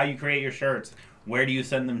definitely like how you create your shirts, where do you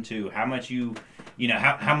send them to, how much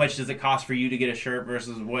how much does it cost for you to get a shirt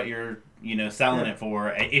versus what you're selling it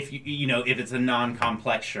for, if if it's a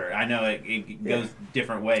non-complex shirt. I know it goes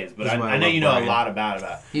different ways, but I know you know Brian. A lot about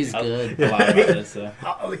it. He's good. A lot about this. So.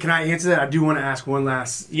 Can I answer that? I do want to ask one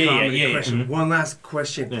last question. One last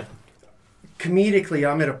question. Yeah. Comedically,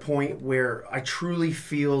 I'm at a point where I truly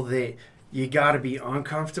feel that you got to be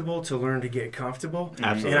uncomfortable to learn to get comfortable.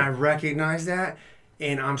 Absolutely. And I recognize that.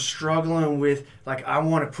 And I'm struggling with, like, I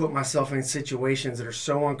want to put myself in situations that are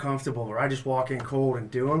so uncomfortable where I just walk in cold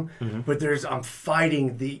and do them. But I'm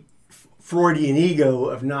fighting the Freudian ego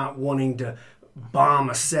of not wanting to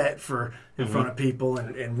bomb a set in front of people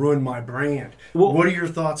and ruin my brand. Well, what are your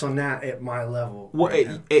thoughts on that at my level? Well,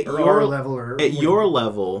 at your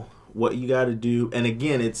level, what you got to do, and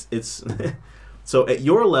again, it's so at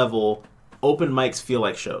your level, open mics feel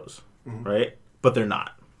like shows, right? But they're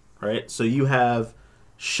not, right? So you have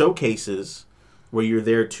showcases where you're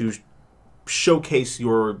there to showcase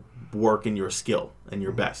your work and your skill and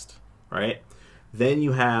your best, right? Then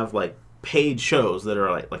you have like paid shows that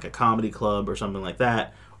are like a comedy club or something like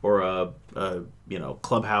that, or a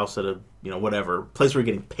clubhouse at a whatever place where you're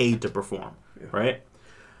getting paid to perform, right?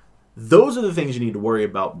 Those are the things you need to worry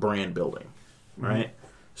about brand building, right?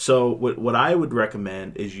 So what I would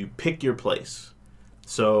recommend is you pick your place.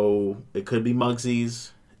 So it could be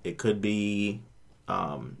Mugsy's, it could be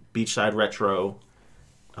Beachside Retro,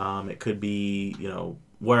 it could be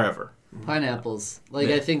wherever. Pineapples,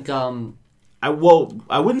 I think. I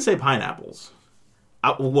wouldn't say Pineapples.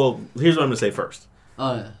 Here's what I'm gonna say first.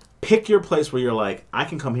 Pick your place where you're like, I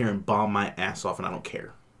can come here and bomb my ass off and I don't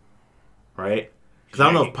care, right? Because I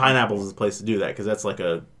don't know if Pineapples is the place to do that, because that's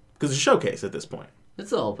because it's a showcase at this point.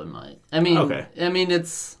 It's an open mic. I mean,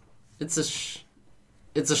 it's a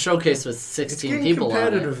showcase with 16 people on it.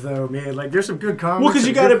 It's getting competitive though, man. Like there's some good comics. Well, because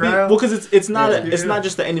you got to be. Well, because it's not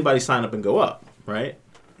just that anybody sign up and go up, right?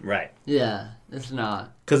 Right. Yeah, it's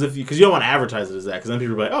not. Because you don't want to advertise it as that, because then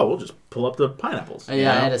people are like, oh, we'll just pull up the Pineapples. I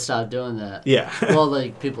had to stop doing that. Yeah. Well,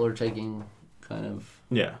 people are taking kind of.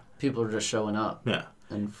 Yeah. People are just showing up. Yeah.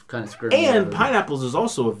 And kind of screwing. And Pineapples is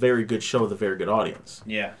also a very good show with a very good audience.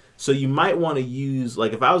 Yeah. So you might want to use,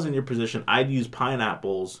 like, if I was in your position, I'd use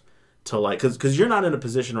Pineapples to, like, because you're not in a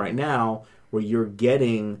position right now where you're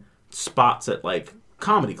getting spots at, like,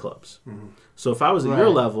 comedy clubs. So if I was at your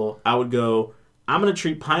level, I would go, I'm going to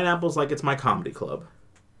treat Pineapples like it's my comedy club,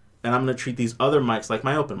 and I'm going to treat these other mics like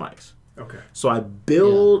my open mics. Okay. So I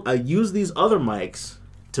use these other mics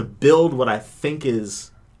to build what I think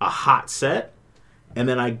is a hot set, and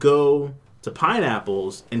then I go to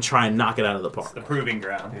Pineapples and try and knock it out of the park. It's the proving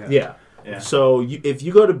ground. Yeah. So if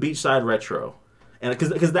you go to Beachside Retro, and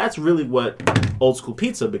because that's really what Old School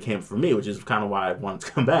Pizza became for me, which is kind of why I wanted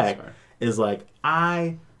to come back, is like,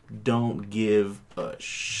 I don't give a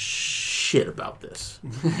shit about this,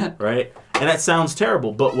 right? And that sounds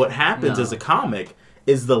terrible, but what happens as a comic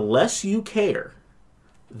is the less you care,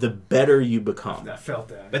 the better you become. I felt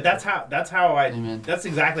that. But that's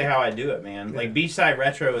exactly how I do it, man. Like Beachside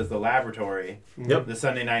Retro is the laboratory, the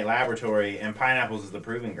Sunday night laboratory, and Pineapples is the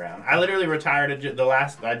proving ground. I literally retired I did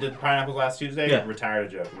Pineapples last Tuesday. Retired a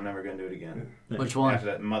joke. I'm never gonna do it again. Which one? After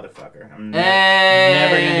that motherfucker. I'm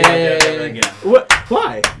never gonna do that joke ever again. What?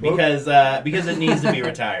 Why? Because it needs to be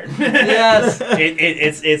retired. Yes.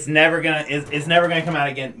 It's never gonna come out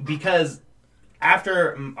again, because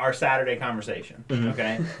after our Saturday conversation,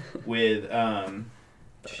 okay, with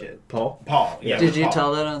Paul, yeah. Did you Paul.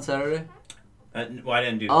 tell that on Saturday? I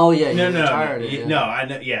didn't do that. Oh yeah, no. I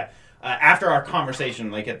know. Yeah. After our conversation,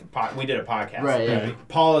 like at the we did a podcast. Right. Yeah.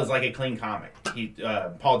 Paul is like a clean comic.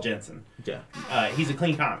 Paul Jensen. Yeah. He's a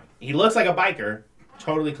clean comic. He looks like a biker,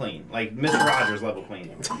 totally clean, like Mr. Rogers level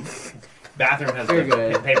clean. Bathroom has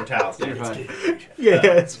paper towels.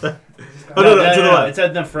 It's fine. No, it's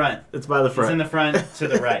at the front. It's by the front. It's in the front to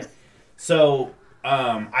the right. So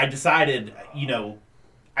I decided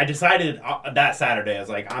that Saturday, I was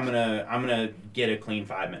like, I'm gonna get a clean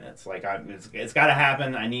 5 minutes. Like it's got to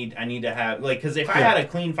happen. I need to have, like, because if I had a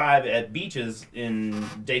clean 5 at Beaches in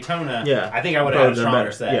Daytona, I think I would have had a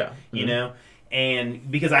stronger set. Yeah. You know. And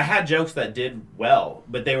because I had jokes that did well,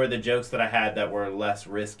 but they were the jokes that I had that were less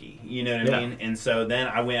risky. You know what I mean? And so then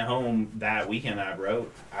I went home that weekend. I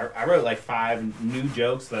wrote like 5 new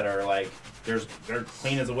jokes that are like they're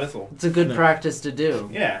clean as a whistle. It's a good practice to do.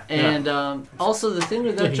 Yeah. And also the thing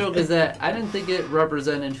with that joke is that I didn't think it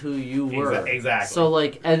represented who you were. Exactly. So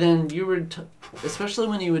like, and then you were, especially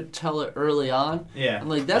when you would tell it early on. Yeah. I'm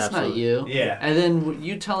like, that's not you. Yeah. And then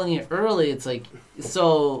you telling it early, it's like,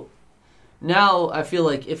 so now I feel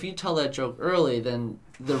like if you tell that joke early, then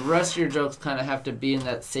the rest of your jokes kind of have to be in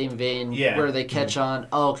that same vein where they catch on.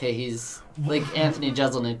 Oh, okay, he's like Anthony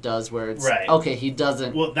Jeselnik does, where it's okay, he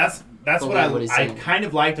doesn't. Well, that's what I kind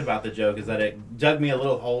of liked about the joke is that it dug me a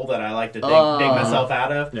little hole that I like to dig myself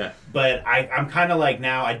out of. Yeah. But I'm kind of like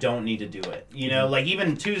now I don't need to do it. You know, like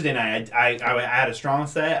even Tuesday night I had a strong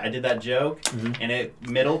set. I did that joke and it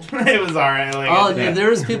middled. It was all right. Like, there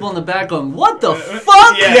was people in the back going, "What the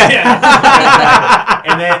fuck?" Yeah.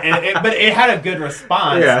 But it had a good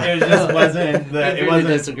response. Yeah. It just wasn't it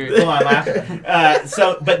wasn't full on laughing.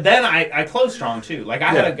 But then I closed strong too. Like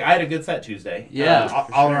I had a good set Tuesday. Yeah.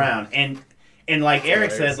 All around. And like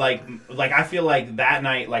Eric said, like I feel like that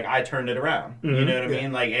night, like I turned it around. You know what I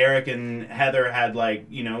mean? Like Eric and Heather had like,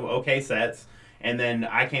 you know, okay sets, and then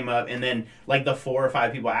I came up, and then like the 4 or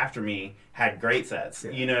 5 people after me had great sets.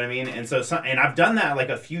 You know what I mean? And so and I've done that like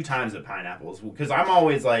a few times at Pineapples because I'm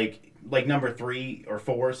always like number 3 or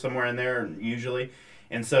 4 somewhere in there usually.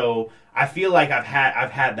 And so I feel like I've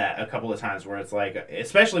had that a couple of times where it's like,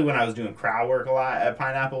 especially when I was doing crowd work a lot at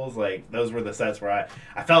Pineapples, like those were the sets where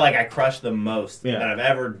I felt like I crushed the most that I've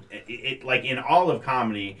ever. Like in all of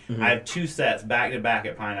comedy, I have 2 sets back to back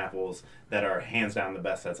at Pineapples that are hands down the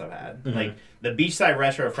best sets I've had. Like the Beachside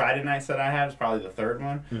Retro Friday night set I had is probably the 3rd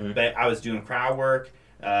one, but I was doing crowd work.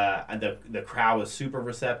 The crowd was super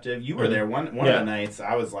receptive. You were there one of the nights.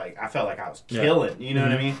 I felt like I was killing. You know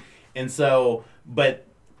what I mean? And so, but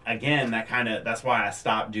again, that's why I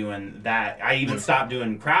stopped doing that. I even stopped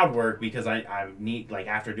doing crowd work because I need, like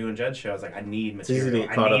after doing judge shows, like I need material.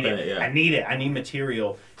 I need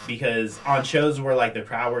material because on shows where like the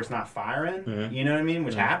crowd work's not firing, you know what I mean?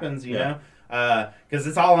 Which happens, you know? Because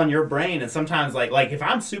it's all on your brain, and sometimes like if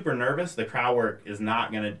I'm super nervous, the crowd work is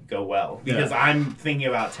not gonna go well because I'm thinking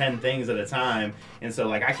about 10 things at a time, and so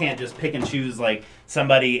like I can't just pick and choose like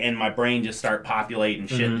somebody and my brain just start populating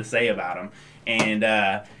shit to say about them, and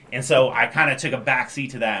so I kind of took a back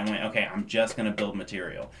seat to that and went, okay, I'm just going to build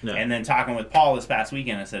material. Yeah. And then talking with Paul this past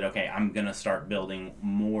weekend, I said, okay, I'm going to start building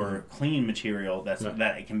more clean material that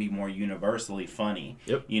it can be more universally funny.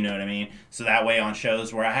 Yep. You know what I mean? So that way on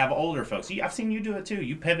shows where I have older folks, I've seen you do it too.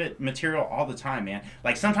 You pivot material all the time, man.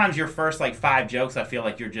 Like sometimes your first like 5 jokes, I feel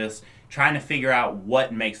like you're just trying to figure out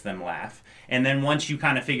what makes them laugh. And then once you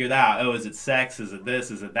kind of figure that out, oh, is it sex? Is it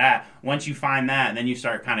this? Is it that? Once you find that, then you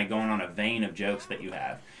start kind of going on a vein of jokes that you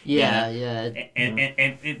have. Yeah,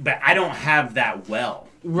 but I don't have that well.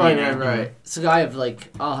 Right. So I have like,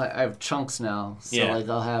 I have chunks now. So like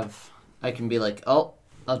I can be like, oh,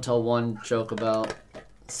 I'll tell one joke about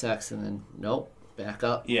sex and then nope, back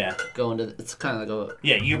up. Yeah. Go into it's kind of like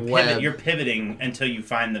a you're pivoting until you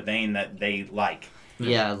find the vein that they like.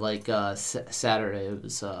 Yeah, like Saturday it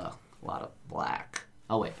was a lot of black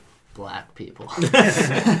people.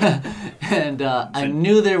 And I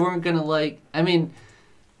knew they weren't going to like, I mean,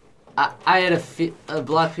 I had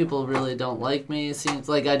black people really don't like me. It seems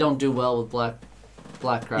like I don't do well with black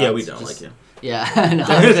crowds. Yeah, we don't like you. Yeah, I know.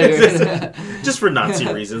 Just for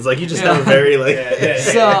Nazi reasons. Like, you just have a very, like...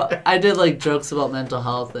 So, I did, like, jokes about mental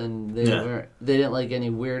health, and they didn't like any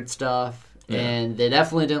weird stuff. Yeah. And they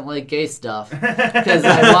definitely didn't like gay stuff. Because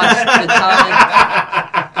I watched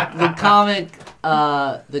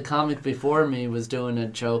the comic before me was doing a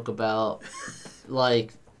joke about,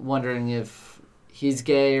 like, wondering if he's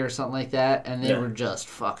gay or something like that, and they were just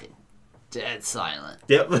fucking dead silent.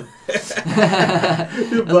 Yep. Like,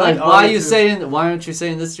 why aren't you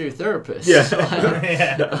saying this to your therapist?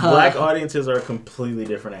 Yeah. Black audiences are a completely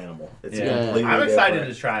different animal. It's completely I'm excited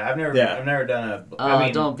to try it. I've never done a.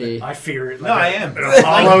 Don't be. I fear it. No, I am. An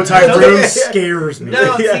Apollo type room scares me.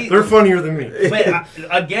 No, see, they're funnier than me. But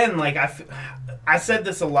again, like I said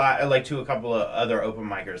this a lot, like to a couple of other open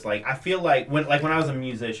micers. Like I feel like when I was a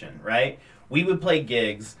musician, right? We would play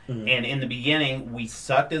gigs, and in the beginning, we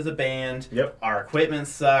sucked as a band. Yep. Our equipment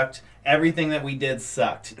sucked. Everything that we did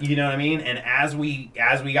sucked. You know what I mean? And as we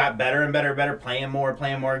got better and better, playing more,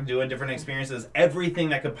 doing different experiences, everything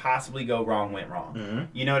that could possibly go wrong went wrong. Mm-hmm.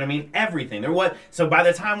 You know what I mean? Everything. So by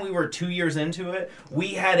the time we were 2 years into it,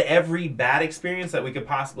 we had every bad experience that we could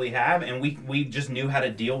possibly have, and we just knew how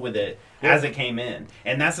to deal with it as it came in.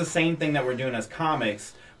 And that's the same thing that we're doing as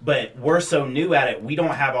comics. but we're so new at it, we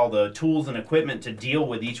don't have all the tools and equipment to deal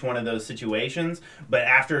with each one of those situations. But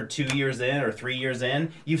after 2 years in or 3 years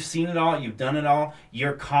in, you've seen it all, you've done it all.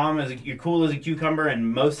 You're you're cool as a cucumber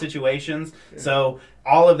in most situations. Yeah. So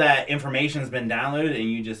all of that information's been downloaded,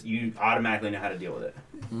 and you automatically know how to deal with it.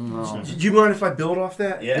 No. Do you mind if I build off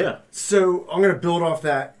that? Yeah. So I'm going to build off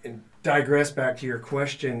that and digress back to your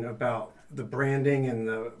question about the branding and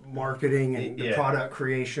the marketing and the product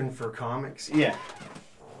creation for comics. Yeah.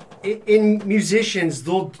 In musicians,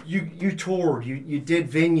 you toured, you did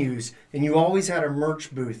venues, and you always had a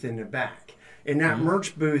merch booth in the back. And that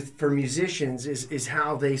merch booth for musicians is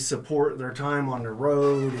how they support their time on the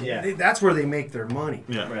road. And that's where they make their money.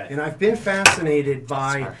 Yeah. Right. And I've been fascinated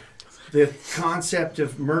by the concept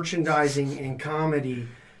of merchandising in comedy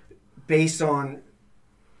based on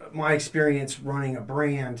my experience running a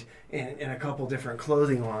brand in a couple different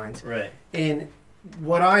clothing lines. Right. And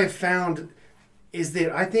what I have found is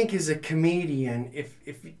that I think as a comedian, if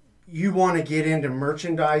you want to get into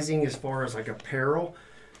merchandising as far as like apparel,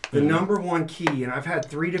 the number one key, and I've had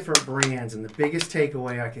 3 different brands, and the biggest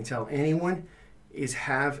takeaway I can tell anyone is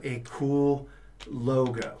have a cool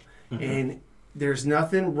logo. And there's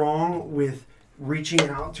nothing wrong with reaching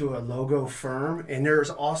out to a logo firm, and there's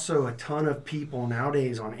also a ton of people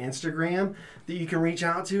nowadays on Instagram that you can reach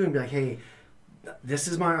out to and be like, hey, this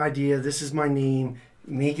is my idea, this is my name,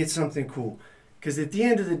 make it something cool. Because at the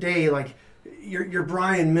end of the day, like, you're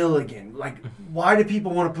Brian Milligan. Like, why do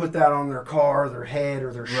people want to put that on their car, or their head,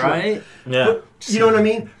 or their shirt? Right? Yeah. But, you know what I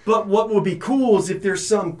mean? But what would be cool is if there's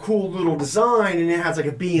some cool little design and it has like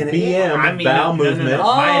a B and an BM, I mean, bowel movement. No.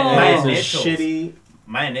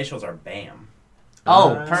 My initials are BAM.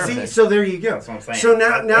 Oh, perfect. See, so there you go. That's what I'm saying. So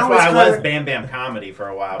now that's why it's I was Bam Bam Comedy for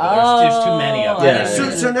a while, but there's too many of them.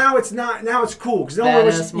 Yeah. So now it's not. Now it's cool because you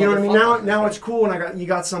know what I mean. Now it's cool, and you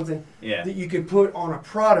got something that you can put on a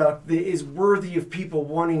product that is worthy of people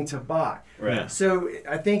wanting to buy. Right. So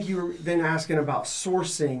I think you were then asking about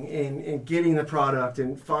sourcing and getting the product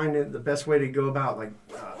and finding the best way to go about like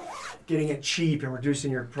getting it cheap and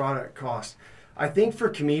reducing your product cost. I think for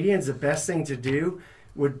comedians, the best thing to do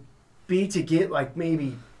would be to get like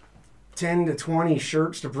maybe 10 to 20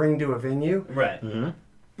 shirts to bring to a venue. Right. Mm-hmm.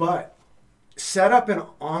 But set up an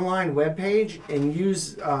online webpage and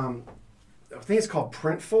use, I think it's called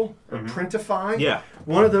Printful or Printify. Yeah.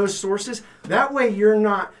 One of those sources. That way you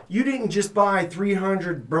didn't just buy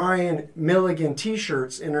 300 Brian Milligan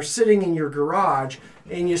t-shirts and are sitting in your garage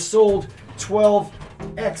and you sold 12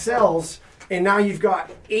 XLs and now you've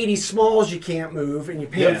got 80 smalls you can't move and you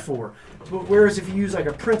paid for. But whereas if you use like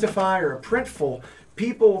a Printify or a Printful,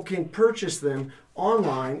 people can purchase them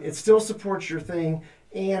online. It still supports your thing,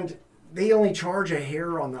 and they only charge a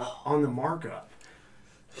hair on the markup.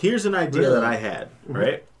 Here's an idea that I had,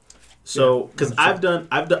 right? So, because I've done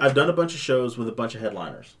a bunch of shows with a bunch of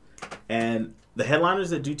headliners, and the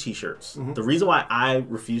headliners that do T-shirts. The reason why I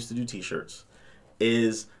refuse to do T-shirts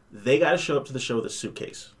is they got to show up to the show with a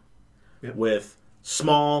suitcase with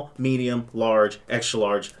small, medium, large, extra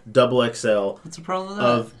large, double XL. What's the problem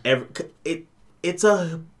with that? It's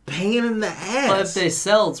a pain in the ass. But if they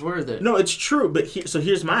sell, it's worth it. No, it's true. But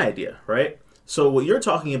here's my idea, right? So what you're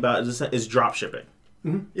talking about is drop shipping,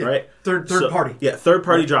 right? Third party. Yeah, third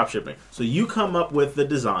party drop shipping. So you come up with the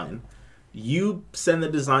design, you send the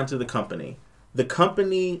design to the company. The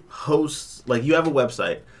company hosts, like you have a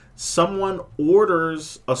website. Someone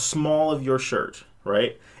orders a small of your shirt,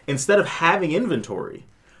 right? Instead of having inventory,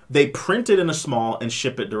 they print it in a small and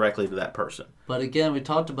ship it directly to that person. But again, we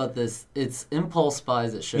talked about this. It's impulse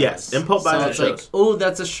buys at shows. Yes, impulse buys at shows. So it's like, oh,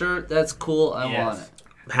 that's a shirt. That's cool. I want it.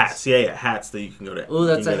 Hats, hats that you can go to. Oh,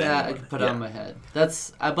 that's a hat I can put on my head.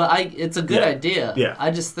 It's a good idea. Yeah.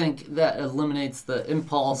 I just think that eliminates the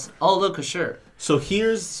impulse. Oh, look, a shirt. So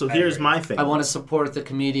here's my thing. I want to support the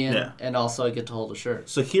comedian, and also I get to hold a shirt.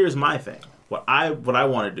 So here's my thing. What I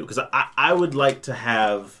want to do, because I would like to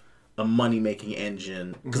have a money making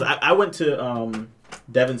engine. Because I went to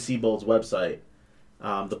Devin Siebold's website,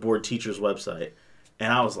 the board teacher's website,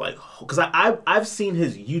 and I was like, because I've seen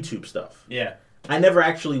his YouTube stuff. Yeah. I never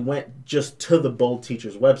actually went just to the Bold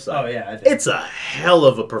Teacher's website. Oh, yeah. I did. It's a hell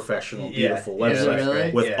of a professional, beautiful website.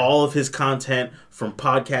 Really? With all of his content from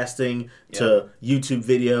podcasting to YouTube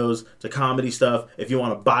videos to comedy stuff. If you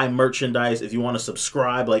want to buy merchandise, if you want to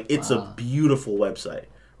subscribe, like it's a beautiful website,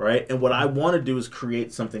 right? And what I want to do is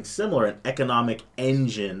create something similar, an economic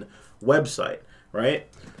engine website, right?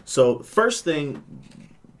 So first thing,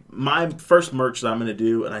 my first merch that I'm going to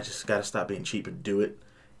do, and I just got to stop being cheap and do it,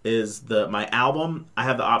 is my album. I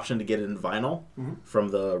have the option to get it in vinyl from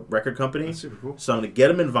the record company. That's super cool. So I'm going to get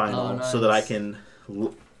them in vinyl so that I can,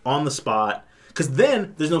 on the spot, Because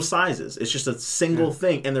then there's no sizes. It's just a single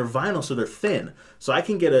thing, and they're vinyl, so they're thin. So I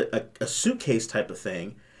can get a suitcase type of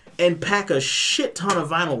thing and pack a shit ton of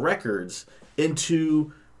vinyl records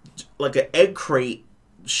into like an egg crate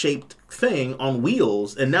shaped thing on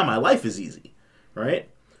wheels, and now my life is easy, right?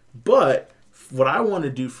 But what I want to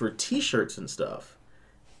do for t-shirts and stuff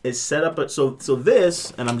is set up so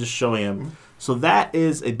this, and I'm just showing him. So that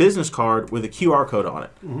is a business card with a QR code on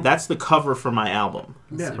it. Mm-hmm. That's the cover for my album,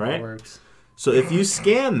 right? Works. So if you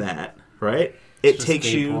scan that, right, it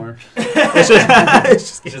takes you.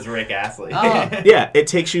 It's just Rick Astley. Oh. Yeah, it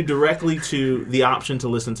takes you directly to the option to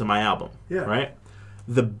listen to my album, right?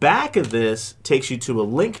 The back of this takes you to a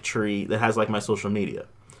link tree that has like my social media.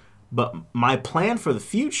 But my plan for the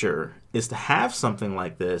future is to have something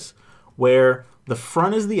like this where the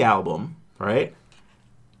front is the album, right?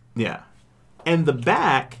 Yeah. And the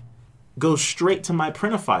back goes straight to my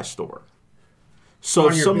Printify store. So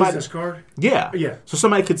on your business card? Yeah. So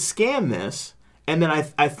somebody could scan this, and then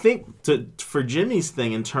I think for Jimmy's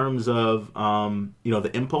thing in terms of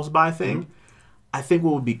the impulse buy thing, I think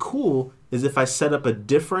what would be cool is if I set up a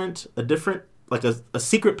different like a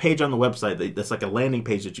secret page on the website that's like a landing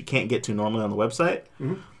page that you can't get to normally on the website.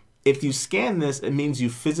 Mm-hmm. If you scan this, it means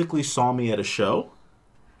you physically saw me at a show.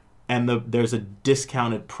 And there's a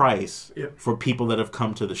discounted price for people that have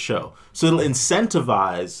come to the show. So it'll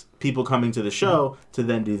incentivize people coming to the show to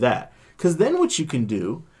then do that. Because then what you can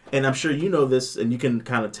do, and I'm sure you know this, and you can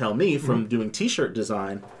kind of tell me from doing t-shirt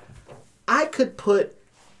design, I could put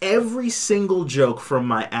every single joke from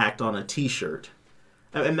my act on a t-shirt.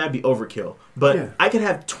 And that'd be overkill. But I could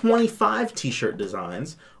have 25 t-shirt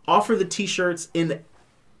designs, offer the t-shirts in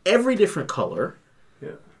every different color,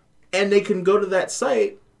 and they can go to that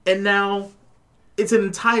site. And now it's an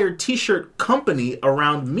entire t-shirt company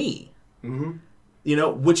around me. Mm-hmm.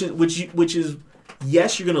 Which is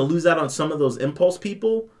yes, you're going to lose out on some of those impulse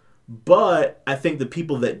people, but I think the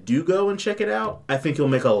people that do go and check it out, I think you'll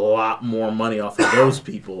make a lot more money off of those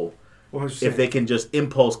people if they can just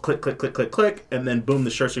impulse click, click, click, click, click, and then boom, the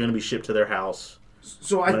shirts are going to be shipped to their house.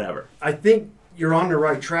 So I think you're on the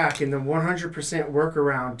right track, and the 100%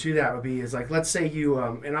 workaround to that would be is like, let's say you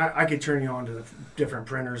and I could turn you on to the different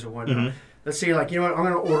printers and whatnot. Mm-hmm. Let's say like, you know what, I'm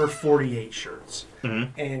going to order 48 shirts,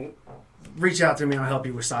 and reach out to me. I'll help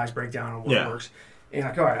you with size breakdown and what works. And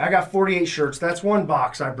like, all right, I got 48 shirts. That's one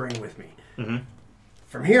box I bring with me. Mm-hmm.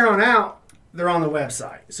 From here on out, they're on the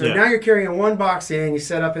website. So now you're carrying one box in. You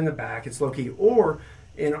set up in the back. It's low key. Or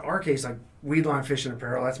in our case, like Weedline Fishing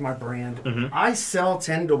Apparel, that's my brand. Mm-hmm. I sell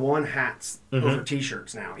 10-to-1 hats over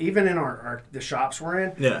t-shirts now. Even in the shops we're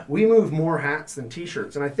in, we move more hats than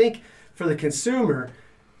t-shirts. And I think for the consumer,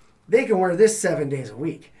 they can wear this 7 days a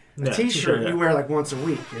week. A t-shirt you wear like once a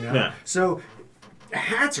week, So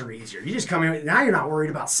hats are easier. You just come in. Now you're not worried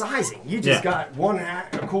about sizing. You just got one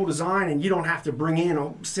hat, a cool design, and you don't have to bring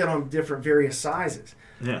in sit on different various sizes.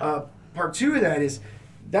 Yeah. Part two of that is,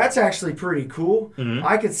 that's actually pretty cool. Mm-hmm.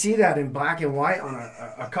 I could see that in black and white on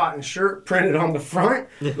a cotton shirt printed on the front.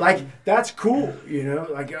 Like, that's cool,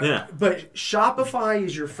 But Shopify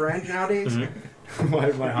is your friend nowadays. Mm-hmm. He's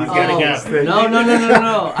gotta go.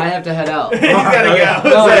 No. I have to head out. He's gotta go.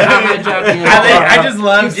 No, I'm not joking. I just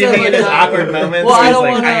love Jimmy in his awkward moments. Well, I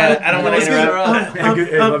don't want to interrupt.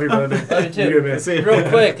 Hey, love you, brother. Love you too. Good, real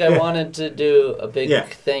quick, I wanted to do a big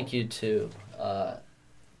thank you to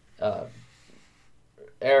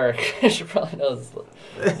Eric. I should probably know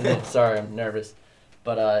this. Sorry, I'm nervous.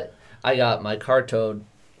 But I got my car towed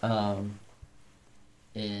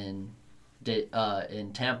in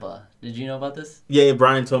Tampa. Did you know about this? Yeah,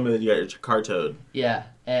 Brian told me that you got your car towed. Yeah,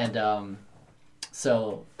 and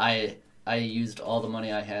so I used all the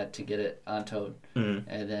money I had to get it on towed. Mm-hmm.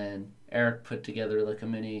 And then Eric put together like a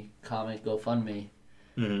mini comic GoFundMe.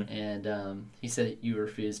 Mm-hmm. And he said you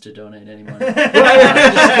refused to donate any money.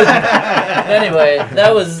 Anyway,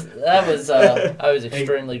 that was I was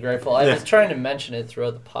extremely grateful. I was trying to mention it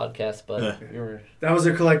throughout the podcast, but that was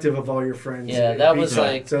a collective of all your friends. Yeah, that was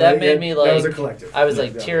like that made me like that was a collective. I was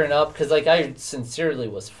like tearing up because like I sincerely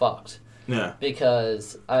was fucked. Yeah.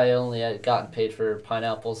 Because I only had gotten paid for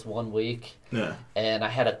pineapples 1 week. Yeah. And I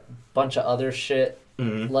had a bunch of other shit.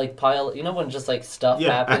 Mm-hmm. Like pile, when just like stuff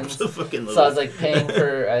happens. So I was like paying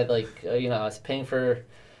for,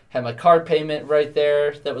 had my card payment right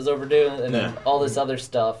there that was overdue, and then all this other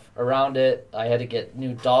stuff around it. I had to get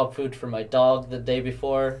new dog food for my dog the day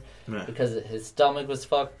before because his stomach was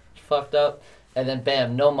fucked up, and then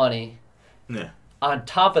bam, no money. Yeah. On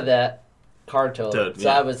top of that, car towed. So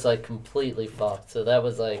I was like completely fucked. So that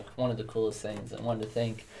was like one of the coolest things. I wanted to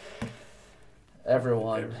thank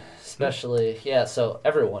everyone. Especially, so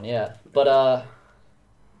everyone, but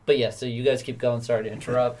But yeah, so you guys keep going. Sorry to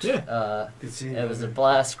interrupt. Yeah. Good seeing you. It was a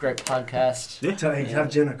blast. Great podcast. Yeah. Have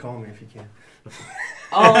Jenna call me if you can.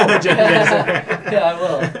 Oh, yeah, I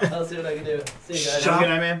will. I'll see what I can do. See you guys. Have a good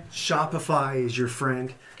night, man. Shopify is your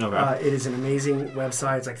friend. Okay. It is an amazing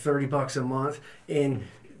website. It's like $30 a month, and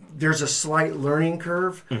there's a slight learning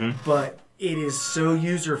curve, but it is so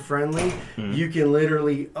user friendly. You can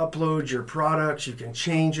literally upload your products. You can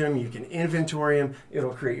change them. You can inventory them.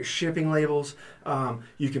 It'll create your shipping labels.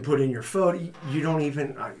 You can put in your photo. You don't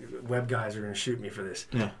even. Web guys are going to shoot me for this.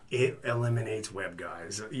 Yeah. It eliminates web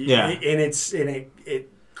guys. Yeah. And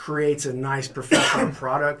it creates a nice professional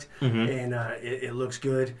product, and it looks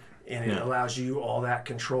good. And it allows you all that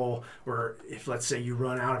control where if, let's say, you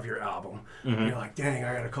run out of your album, you're like, dang,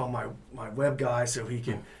 I got to call my web guy so he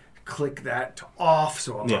can click that to off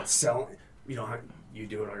so I'm not selling. You don't have, you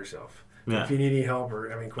do it all yourself. Yeah. If you need any help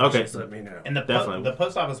or any questions, let me know. And the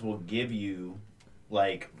post office will give you,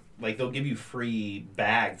 like they'll give you free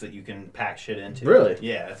bags that you can pack shit into. Really?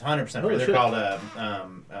 Yeah, it's 100% free. They're called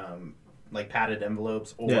like padded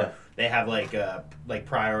envelopes, or they have like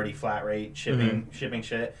priority flat rate shipping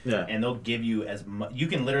shit. Yeah. And they'll give you as much. You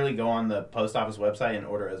can literally go on the post office website and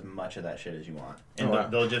order as much of that shit as you want, and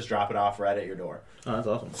they'll just drop it off right at your door. Oh, that's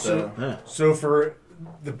awesome. So for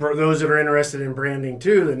those that are interested in branding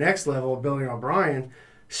too, the next level of building on Brian,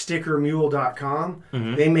 stickermule.com.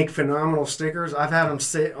 They make phenomenal stickers. I've had them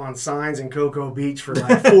sit on signs in Cocoa Beach for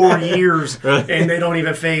like 4 years, and they don't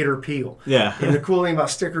even fade or peel. Yeah. And the cool thing about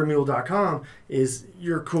stickermule.com is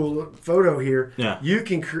your cool photo here. Yeah. You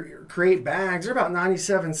can create bags. They're about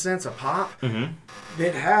 97 cents a pop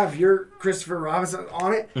that have your Christopher Robinson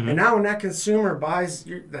on it. And now when that consumer buys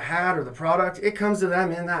the hat or the product, it comes to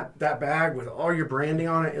them in that bag with all your branding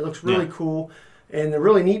on it. It looks really cool. And the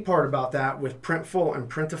really neat part about that with Printful and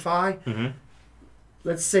Printify,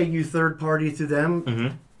 let's say you third party through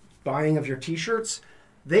them buying of your t-shirts,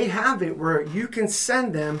 they have it where you can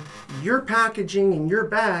send them your packaging in your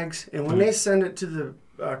bags, and when they send it to the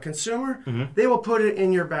consumer, they will put it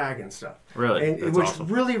in your bag and stuff. Really? And which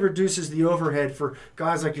really reduces the overhead for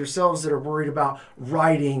guys like yourselves that are worried about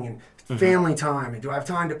writing and family time, and do I have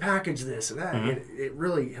time to package this and that? It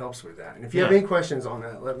really helps with that. And if you have any questions on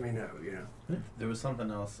that, let me know. There was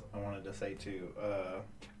something else I wanted to say too.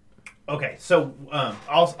 Okay, so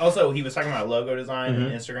also he was talking about logo design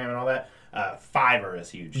and Instagram and all that. Fiverr is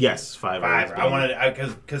huge. Yes, Fiverr. I wanted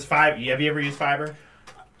because Fiverr. Have you ever used Fiverr?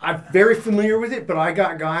 I'm very familiar with it, but I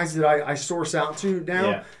got guys that I source out to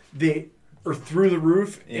now that are through the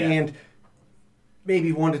roof and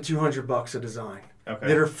maybe $100 to $200 a design. Okay.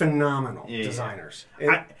 That are phenomenal designers.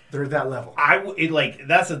 They're that level.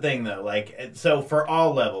 That's the thing though. Like, so for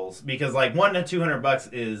all levels, because like $100 to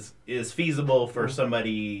 $200 is feasible for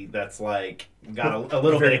somebody that's like got a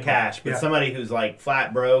little bit of cash, but somebody who's like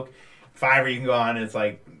flat broke, Fiverr you can go on and it's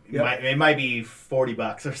like it might be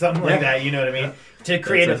 $40 or something like that. You know what I mean? To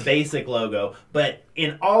create a basic logo, but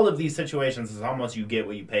in all of these situations, it's almost you get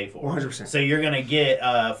what you pay for. 100%. So you're gonna get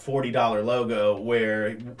a $40 logo,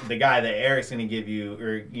 where the guy that Eric's gonna give you,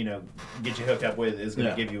 or get you hooked up with, is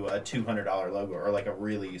gonna give you a $200 logo, or like a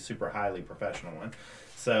really super highly professional one.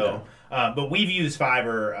 So, but we've used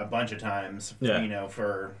Fiverr a bunch of times,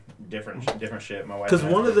 for different shit. My wife. Because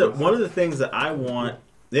one of the things that I want,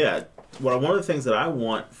 one of the things that I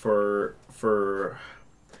want for.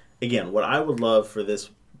 Again, what I would love for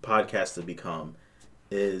this podcast to become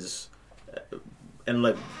is, and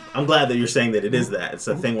like, I'm glad that you're saying that it is that. It's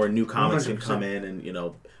a thing where new comics 100%. Can come in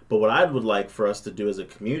and, but what I would like for us to do as a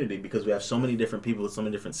community, because we have so many different people with so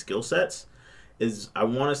many different skill sets, is I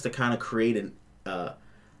want us to kind of create an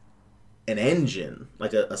engine,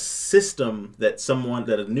 like a system that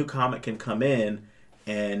a new comic can come in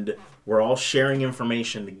and we're all sharing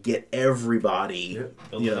information to get everybody,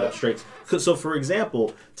 straight. So, for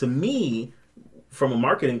example, to me, from a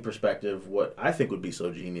marketing perspective, what I think would be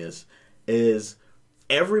so genius is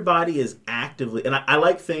everybody is actively, and I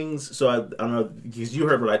like things. So I don't know, because you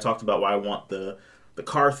heard what I talked about, why I want the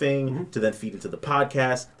car thing to then feed into the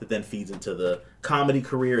podcast, that then feeds into the comedy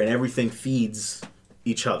career, and everything feeds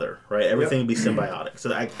each other, right? Everything would be symbiotic. So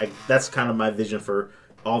that's kind of my vision for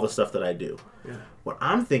all the stuff that I do. Yeah. What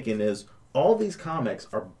I'm thinking is all these comics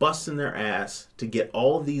are busting their ass to get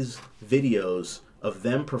all of these videos of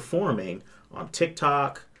them performing on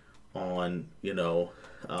TikTok, on,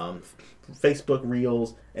 Facebook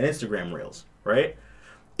Reels and Instagram Reels, right?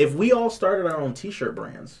 If we all started our own t-shirt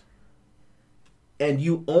brands and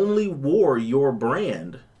you only wore your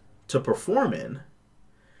brand to perform in,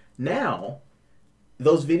 now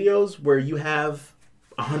those videos where you have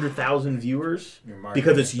 100,000 viewers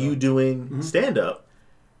because it's you doing stand-up,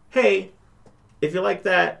 hey, if you like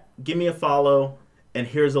that, give me a follow, and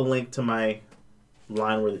here's a link to my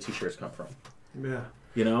line where the t-shirts come from. Yeah.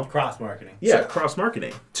 You know? Cross-marketing. Yeah,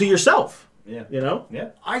 cross-marketing. To yourself. Yeah. You know? Yeah.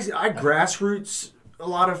 I grassroots a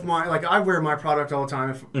lot of my, like, I wear my product all the time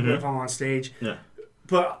if I'm on stage. Yeah.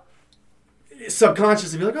 But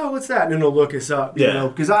subconsciously be like, oh, what's that? And then they'll look us up, you know?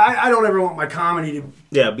 Because I don't ever want my comedy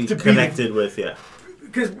to be connected with,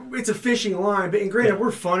 because it's a fishing line, but granted,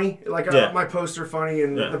 we're funny. Like my posts are funny,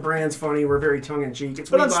 and the brand's funny. We're very tongue in cheek.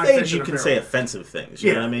 But on stage, you can say offensive things.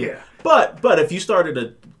 You know what I mean? Yeah. But if you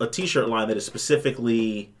started a t-shirt line that is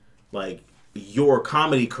specifically like your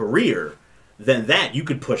comedy career, then that you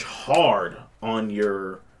could push hard on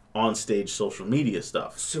your on-stage social media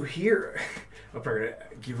stuff. So here, I'm probably gonna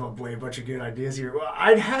give away a bunch of good ideas here. Well,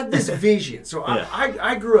 I'd had this vision. So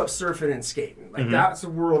I grew up surfing and skating. Like that's the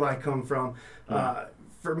world I come from.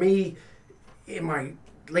 For me, in my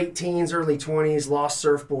late teens, early 20s, Lost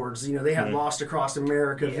Surfboards. You know, they had Lost Across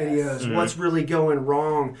America videos. What's really going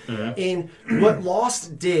wrong? And what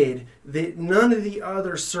Lost did that none of the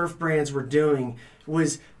other surf brands were doing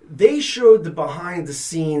was they showed the behind the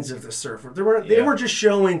scenes of the surfer. They weren't just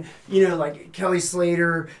showing, you know, like Kelly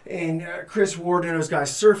Slater and Chris Ward and those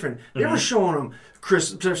guys surfing. They were showing them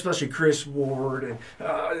especially Chris Ward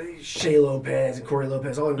and Shea Lopez and Corey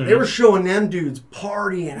Lopez. All of them. They were showing them dudes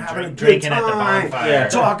partying, having a good time,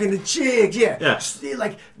 talking to chicks.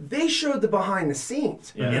 Like they showed the behind the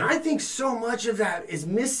scenes, and I think so much of that is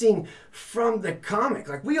missing from the comic.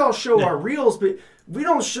 Like we all show our reels, but we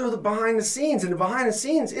don't show the behind the scenes, and the behind the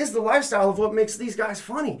scenes is the lifestyle of what makes these guys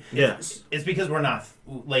funny. Yeah, it's because we're not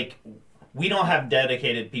like we don't have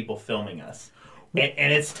dedicated people filming us.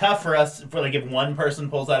 And it's tough for us, like if one person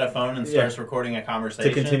pulls out a phone and starts recording a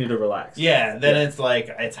conversation. To continue to relax. Yeah, then it's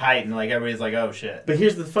like, it's heightened, like everybody's like, oh shit. But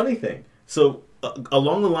here's the funny thing. So,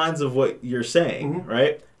 along the lines of what you're saying,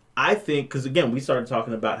 right? I think, because again, we started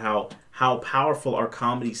talking about how powerful our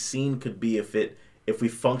comedy scene could be if we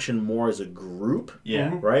function more as a group.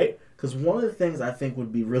 Yeah. Right? Because one of the things I think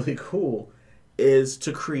would be really cool is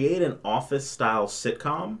to create an office-style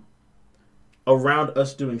sitcom around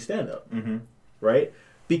us doing stand-up. Right?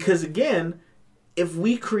 Because again, if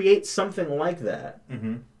we create something like that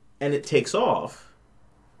and it takes off,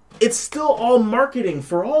 it's still all marketing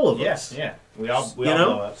for all of us. Yeah. We all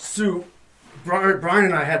blow up. So Brian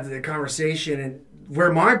and I had the conversation, and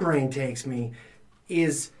where my brain takes me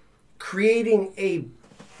is creating a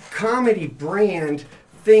comedy brand.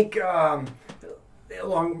 Think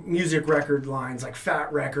along music record lines like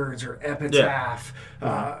Fat Records or Epitaph.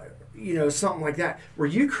 You know, something like that, where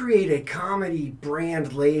you create a comedy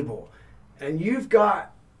brand label, and you've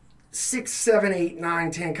got 6, 7, 8, 9,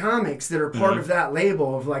 10 comics that are part of that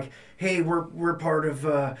label of like, hey, we're part of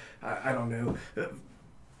I don't know,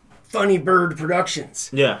 Funny Bird Productions.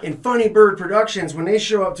 Yeah. And Funny Bird Productions, when they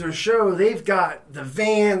show up to a show, they've got the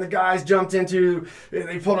van the guys jumped into,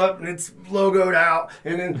 they pulled up and it's logoed out,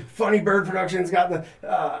 and then Funny Bird Productions got the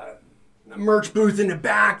merch booth in the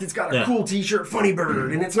back that's got a cool t-shirt, Funny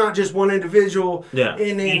Bird, and it's not just one individual. Yeah.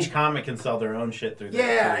 And then, each comic can sell their own shit through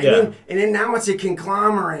that. And then now it's a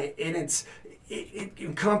conglomerate, and it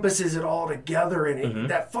encompasses it all together, and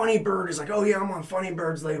that Funny Bird is like, oh yeah, I'm on Funny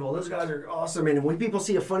Bird's label. Those guys are awesome. And when people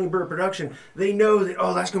see a Funny Bird production, they know that,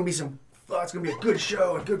 oh, that's gonna be it's gonna be a good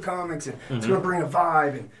show and good comics, and it's gonna bring a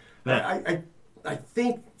vibe. And I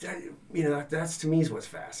think that, you know, that's to me is what's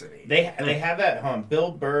fascinating. They have that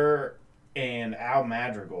Bill Burr and Al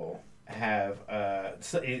Madrigal have a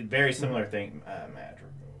very similar thing. Madrigal.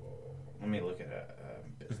 Let me look at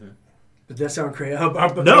business. Did that sound crazy?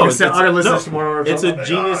 It's a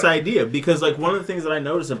genius idea, because like one of the things that I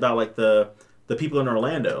noticed about like the people in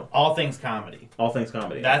Orlando, All Things Comedy.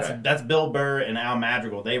 That's Bill Burr and Al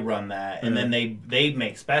Madrigal. They run that, and then they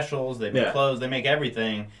make specials, they make clothes, they make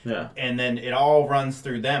everything. Yeah. And then it all runs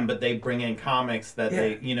through them, but they bring in comics that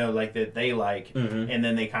they that they like, and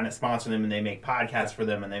then they kind of sponsor them, and they make podcasts for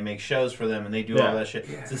them, and they make shows for them, and they do all that shit.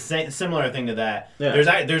 It's a similar thing to that. Yeah.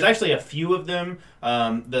 There's actually a few of them.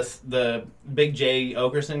 The Big J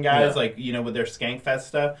Okerson guys, like with their Skankfest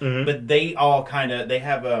stuff, but they all they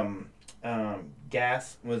have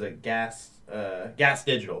Gas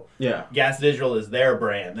Digital. Yeah. Gas Digital is their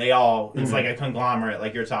brand. They all it's like a conglomerate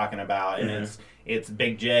like you're talking about, and it's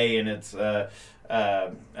Big J, and it's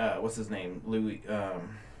what's his name? Louis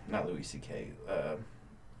not Louis CK.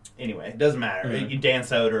 Anyway, it doesn't matter. Mm-hmm. Dan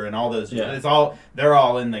Soder and all those. Yeah. They're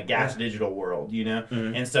all in the gas digital world, you know.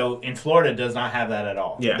 Mm-hmm. And so in Florida does not have that at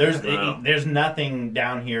all. Yeah. There's nothing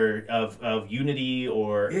down here of unity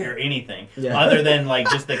or anything Yeah. other than like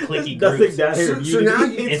just the clicky Nothing groups. down here. So now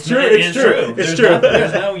it's true.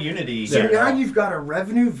 There's no unity. So here now at all. you've got a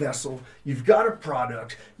revenue vessel, you've got a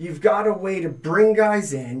product, you've got a way to bring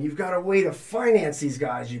guys in, you've got a way to finance these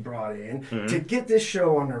guys you brought in to get this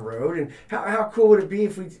show on the road. And how cool would it be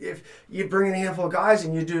if you bring in a handful of guys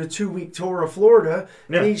and you do a 2-week tour of Florida,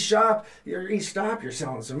 and each stop you're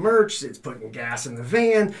selling some merch, it's putting gas in the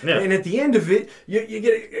van, and at the end of it, you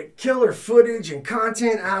get a killer footage and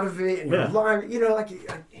content out of it, and you're live, you know, like.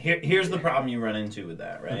 Here's the problem you run into with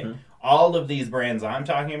that, right? All of these brands I'm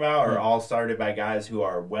talking about are all started by guys who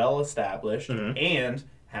are well established and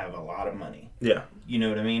have a lot of money. Yeah. You know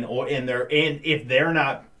what I mean? And if they're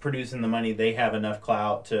not producing the money, they have enough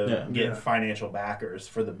clout to get financial backers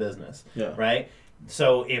for the business. Yeah. Right?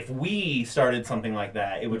 So if we started something like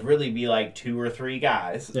that, it would really be like 2 or 3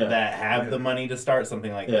 guys that have the money to start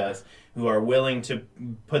something like this, who are willing to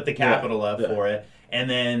put the capital up for it. And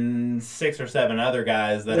then 6 or 7 other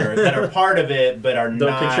guys that are part of it, but don't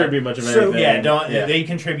contribute much of anything. They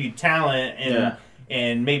contribute talent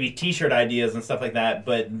and maybe T-shirt ideas and stuff like that.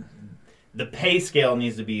 But the pay scale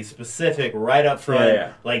needs to be specific right up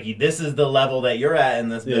front. Like this is the level that you're at in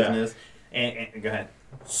this business. And go ahead.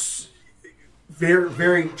 Very,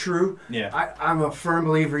 very true. Yeah, I'm a firm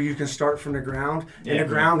believer you can start from the ground, and the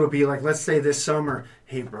ground would be like, let's say this summer,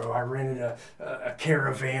 hey bro, I rented a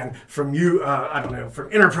caravan from you, I don't know,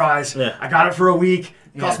 from Enterprise. I got it for a week.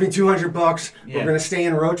 Cost me $200. We're gonna stay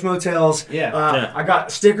in Roach motels. I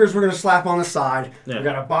got stickers we're gonna slap on the side. We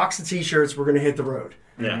got a box of T-shirts. We're gonna hit the road.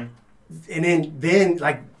 And then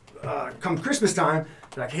like come Christmas time,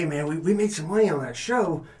 like, hey man, we made some money on that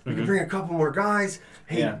show. We can bring a couple more guys.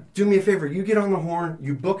 Hey, do me a favor. You get on the horn.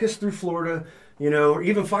 You book us through Florida. You know, or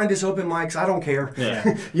even find us open mics. I don't care.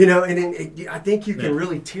 You know, and then I think you can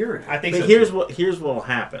really tier it. I think. But so here's what will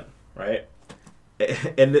happen, right?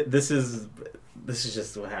 And this is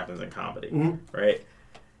just what happens in comedy, right?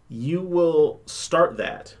 You will start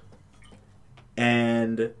that,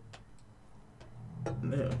 and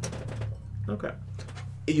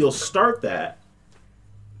you'll start that.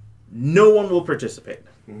 No one will participate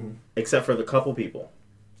except for the couple people.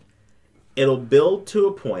 It'll build to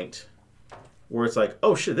a point where it's like,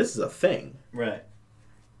 oh shit, this is a thing. Right.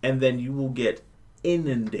 And then you will get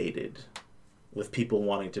inundated with people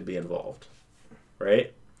wanting to be involved.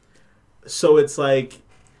 Right? So it's like,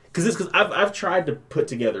 because I've tried to put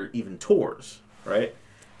together even tours, right?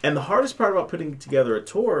 And the hardest part about putting together a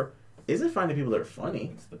tour isn't finding people that are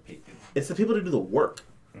funny. It's the people to do the work.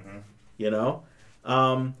 You know?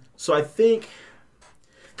 So I think,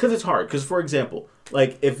 because it's hard. Because, for example,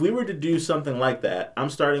 like, if we were to do something like that, I'm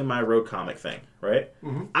starting my road comic thing, right?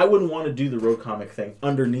 I wouldn't want to do the road comic thing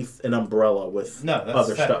underneath an umbrella with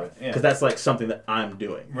other stuff. Because that's, like, something that I'm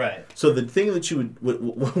doing. Right. So the thing that you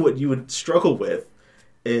what you would struggle with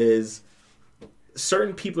is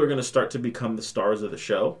certain people are going to start to become the stars of the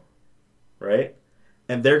show, right?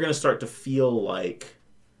 And they're going to start to feel like,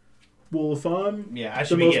 well, if I'm I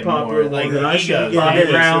should the most popular one, then I should be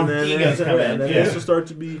getting around, and then this will start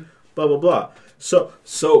to be blah, blah, blah. So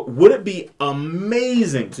would it be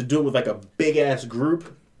amazing to do it with like a big-ass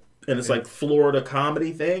group, and it's like Florida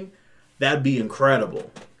comedy thing? That'd be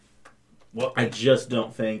incredible. Well, I just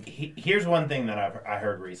don't think... Here's one thing that I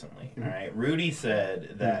heard recently. All right, Rudy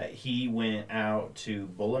said that he went out to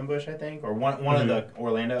Bullenbush, I think, or one of the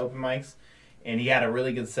Orlando open mics, and he had a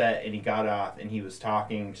really good set, and he got off, and he was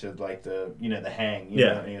talking to, like, the hang, you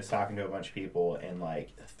know, and he was talking to a bunch of people, and, like,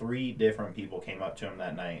 3 different people came up to him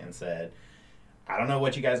that night and said, I don't know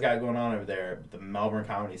what you guys got going on over there, but the Melbourne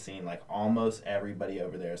comedy scene, like, almost everybody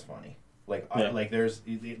over there is funny. Like there's,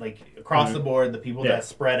 like, across the board, the people that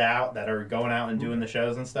spread out, that are going out and doing the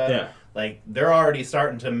shows and stuff, like, they're already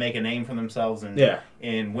starting to make a name for themselves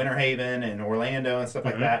in Winter Haven and Orlando and stuff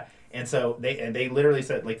like that. And so they literally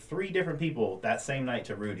said, like, 3 different people that same night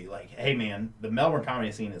to Rudy, like, hey, man, the Melbourne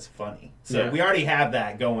comedy scene is funny. So we already have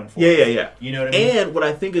that going for us. You know what I mean? And what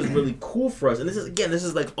I think is really cool for us, and this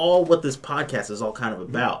is like all what this podcast is all kind of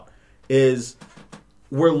about, is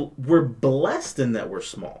we're blessed in that we're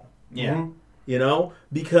small. You know?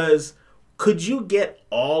 Because could you get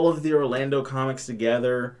all of the Orlando comics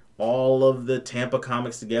together, all of the Tampa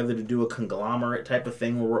comics together to do a conglomerate type of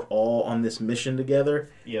thing where we're all on this mission together?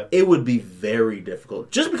 It would be very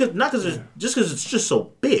difficult. Just because it's just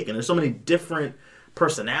so big and there's so many different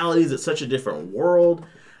personalities. It's such a different world.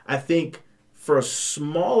 I think for a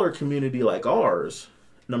smaller community like ours,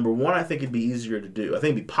 number one, I think it'd be easier to do. I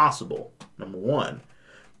think it'd be possible, number one.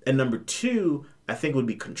 And number two, I think would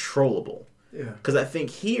be controllable. Yeah. Because I think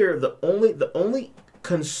here, the only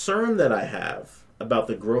concern that I have about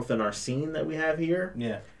the growth in our scene that we have here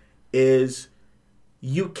is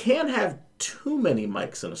you can't have too many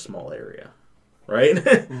mics in a small area, right?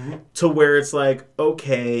 Mm-hmm. To where it's like,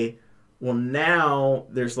 okay, well now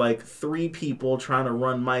there's like 3 people trying to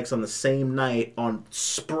run mics on the same night on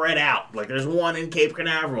spread out. Like there's one in Cape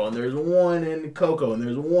Canaveral and there's one in Cocoa and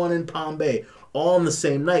there's one in Palm Bay, all on the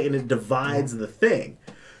same night, and it divides the thing.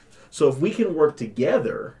 So if we can work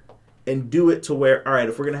together and do it to where, all right,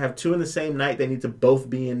 if we're going to have 2 in the same night, they need to both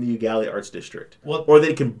be in the Ugali Arts District. Well, or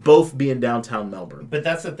they can both be in downtown Melbourne. But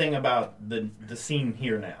that's the thing about the scene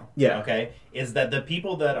here now. Yeah. Okay? Is that the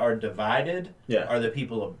people that are divided are the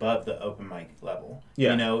people above the open mic level.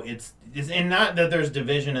 Yeah. You know, it's and not that there's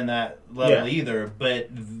division in that level either, but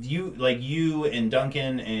you and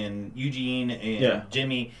Duncan and Eugene and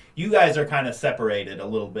Jimmy, you guys are kind of separated a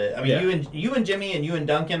little bit. I mean, you and Jimmy and you and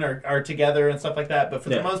Duncan are together and stuff like that, but for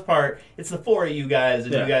the most part, it's the 4 of you guys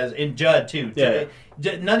and you guys and Judd too. Yeah.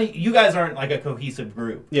 None of you guys aren't like a cohesive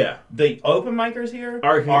group. Yeah. The open micers here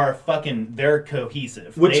are fucking, they're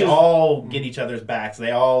cohesive. They all get each other's backs.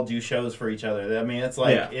 They all do shows for each other. I mean, it's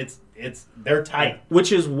like they're tight.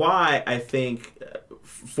 Which is why I think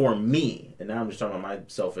for me, and now I'm just talking about my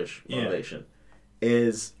selfish motivation,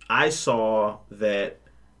 is I saw that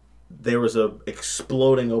there was a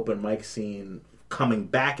exploding open mic scene coming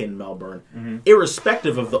back in Melbourne,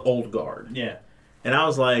 irrespective of the old guard. Yeah. And I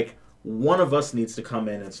was like, one of us needs to come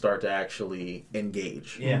in and start to actually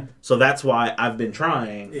engage. Yeah. So that's why I've been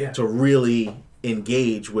trying to really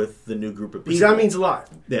engage with the new group of people. That means a lot.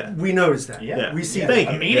 Yeah. We noticed that. Yeah. We see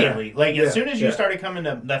that. Immediately. Yeah. Like, as soon as you started coming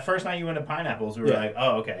to, that first night you went to Pineapples, we were like,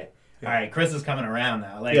 oh, okay. All right, Chris is coming around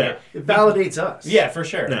now. Like, it validates us. Yeah, for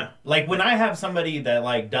sure. Yeah. Like when I have somebody that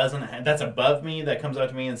like that's above me that comes up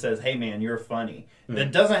to me and says, "Hey, man, you're funny."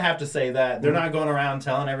 That doesn't have to say that. They're not going around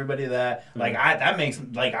telling everybody that. Like that makes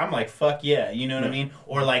like I'm like fuck yeah, you know what I mean?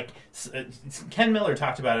 Or like Ken Miller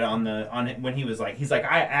talked about it on when he was like he's like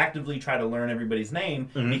I actively try to learn everybody's name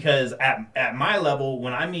because at my level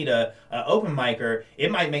when I meet a open micer, it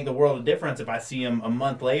might make the world of difference if I see him a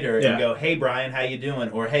month later and go, "Hey Brian, how you doing?"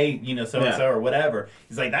 Or "Hey, you know, so and so," or whatever.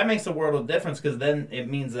 He's like that makes the world of difference because then it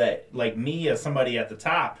means that like me as somebody at the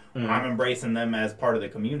top, I'm embracing them as part of the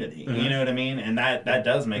community. You know what I mean? And that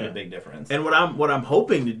does make a big difference. And what I'm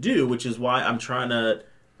hoping to do, which is why I'm trying to,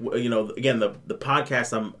 you know, again the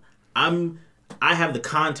podcast I have the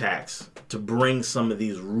contacts to bring some of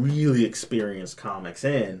these really experienced comics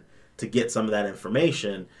in to get some of that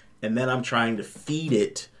information, and then I'm trying to feed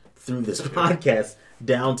it through this podcast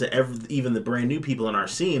down to even the brand new people in our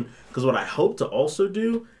scene. Because what I hope to also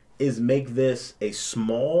do is make this a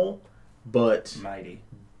small but mighty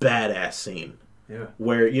badass scene. Yeah.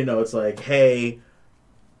 Where, you know, it's like, hey,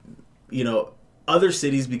 you know, other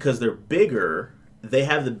cities, because they're bigger, they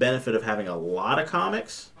have the benefit of having a lot of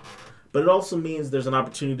comics, but it also means there's an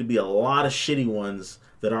opportunity to be a lot of shitty ones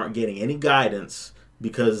that aren't getting any guidance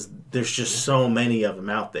because there's just so many of them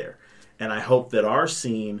out there. And I hope that our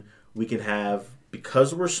scene, we can have,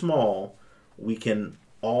 because we're small, we can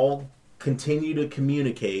all continue to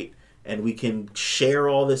communicate and we can share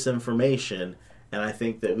all this information. And I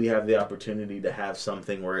think that we have the opportunity to have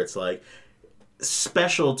something where it's like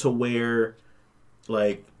special to where,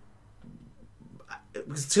 like,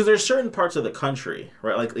 because there's certain parts of the country,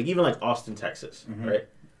 right? Like even like Austin, Texas, right?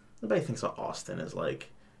 Nobody thinks of Austin as like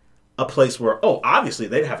a place where, oh, obviously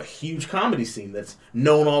they'd have a huge comedy scene that's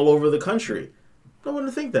known all over the country. No one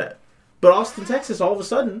would think that. But Austin, Texas, all of a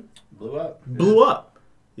sudden blew up,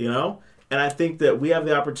 you know? And I think that we have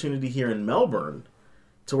the opportunity here in Melbourne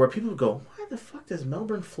to where people go, why the fuck does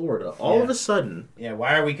Melbourne, Florida, all of a sudden... Yeah,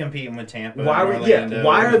 why are we competing with Tampa? Why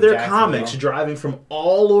are there comics driving from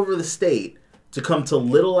all over the state to come to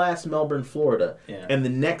little ass Melbourne, Florida? Yeah. And the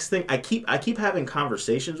next thing, I keep having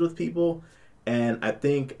conversations with people, and I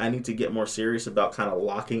think I need to get more serious about kind of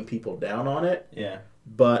locking people down on it. Yeah.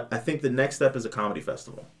 But I think the next step is a comedy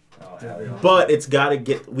festival. Oh, hell yeah. But it's got to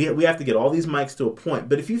get... We have to get all these mics to a point.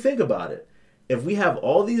 But if you think about it, if we have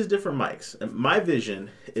all these different mics, and my vision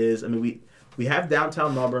is, I mean, we have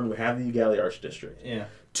downtown Melbourne, we have the Ugali Arts District. Yeah.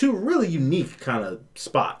 2 really unique kind of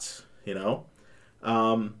spots, you know?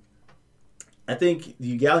 I think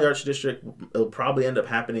the Ugali Arts District will probably end up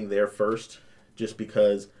happening there first, just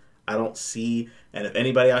because I don't see, and if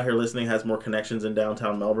anybody out here listening has more connections in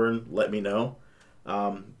downtown Melbourne, let me know.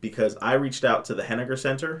 Because I reached out to the Henniger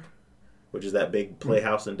Center, which is that big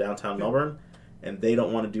playhouse in downtown Melbourne, and they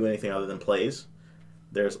don't want to do anything other than plays.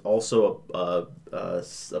 There's also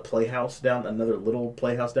a playhouse another little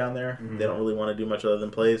playhouse down there. Mm-hmm. They don't really want to do much other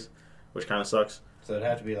than plays, which kind of sucks. So it'd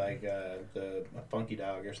have to be like a Funky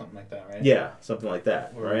Dog or something like that, right? Yeah, something like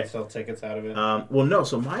that, Where right? we sell tickets out of it? Well, no.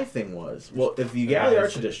 So my thing was, if the Ugalli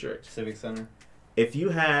Arts District... Civic Center? If you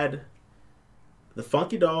had the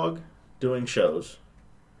Funky Dog doing shows,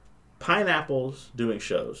 Pineapples doing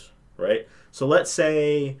shows, right? So let's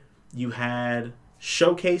say you had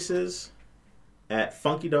showcases at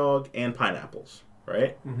Funky Dog and Pineapples,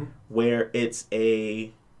 right? Mm-hmm. Where it's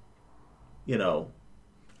a,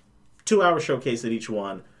 2-hour showcase at each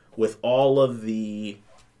one with all of the,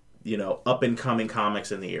 up-and-coming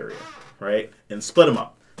comics in the area, right? And split them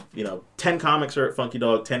up. 10 comics are at Funky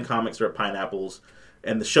Dog, 10 comics are at Pineapples,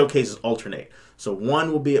 and the showcases alternate. So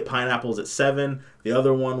one will be at Pineapples at 7, the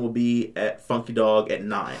other one will be at Funky Dog at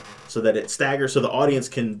 9, so that it staggers so the audience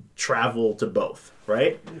can travel to both,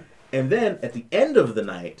 right? And then at the end of the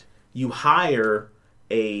night, you hire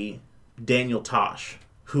a Daniel Tosh,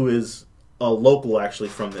 who is a local actually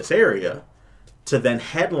from this area, to then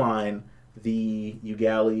headline the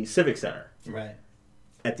Ugalli Civic Center. Right.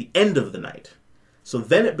 At the end of the night. So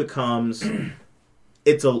then it becomes,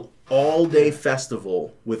 it's a all-day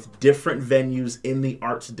festival with different venues in the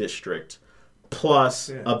Arts District, plus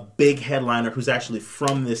a big headliner who's actually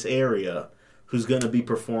from this area, who's going to be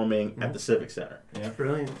performing at the Civic Center. Yeah,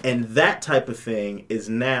 brilliant. And that type of thing is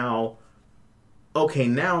now,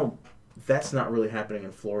 now that's not really happening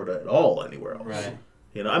in Florida at all anywhere else.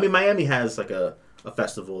 Right. Miami has like a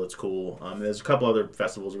festival that's cool. There's a couple other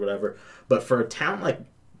festivals or whatever. But for a town like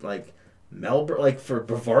Melbourne, like for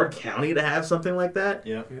Brevard County to have something like that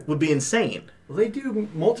would be insane. Well, they do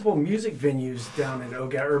multiple music venues down in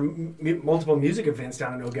Ogalli, or multiple music events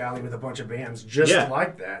down in Ogalli with a bunch of bands just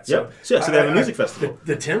like that. So, so they have a music festival.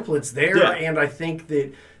 The template's there, and I think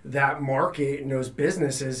that market and those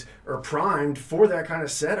businesses are primed for that kind of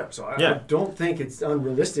setup. So I don't think it's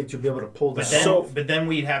unrealistic to be able to pull that. But then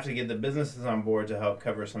we'd have to get the businesses on board to help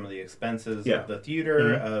cover some of the expenses of the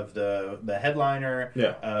theater, of the headliner,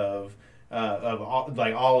 of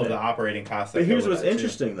all of the operating costs. But here's what's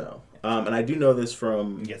interesting, though, and I do know this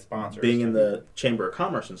from being in the Chamber of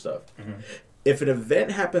Commerce and stuff. Mm-hmm. If an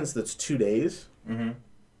event happens that's 2 days, you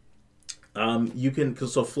can,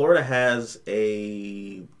 so Florida has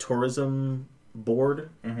a tourism board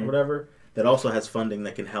or whatever that also has funding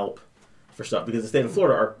that can help for stuff, because the state of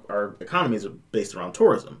Florida, our economies are based around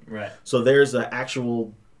tourism. Right. So there's an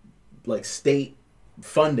actual state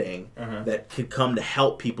funding that could come to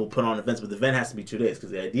help people put on events, but the event has to be 2 days,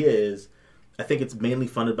 because the idea is, I think it's mainly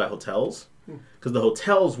funded by hotels, because the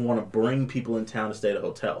hotels want to bring people in town to stay at a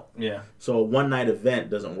hotel. Yeah. So a one-night event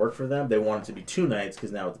doesn't work for them. They want it to be 2 nights,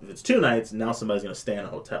 because now if it's 2 nights, now somebody's going to stay in a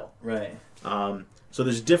hotel. Right. So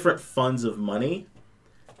there's different funds of money,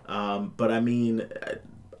 but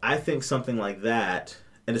I think something like that,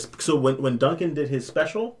 and so when Duncan did his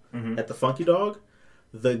special at the Funky Dog,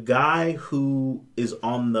 the guy who is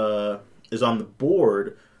on the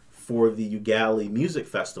board for the Ugalli Music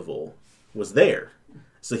Festival was there.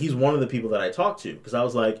 So he's one of the people that I talked to, because I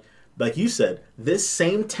was like you said, this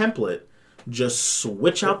same template, just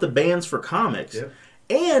switch out the bands for comics,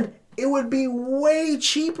 and it would be way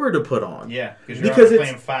cheaper to put on. Yeah, because you're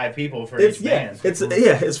playing 5 people for each band.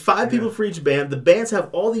 It's 5 people for each band. The bands have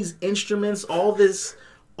all these instruments, all the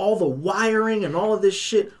wiring and all of this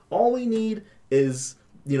shit. All we need is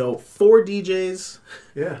 4 DJs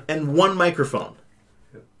and 1 microphone.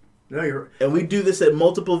 No, and we do this at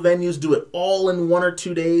multiple venues, do it all in 1 or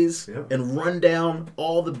 2 days, and run down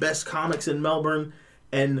all the best comics in Melbourne.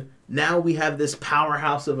 And now we have this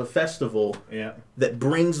powerhouse of a festival that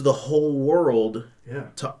brings the whole world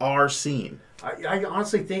to our scene. I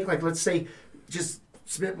honestly think, let's say, just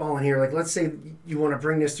spitballing here, let's say you want to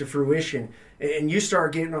bring this to fruition, and you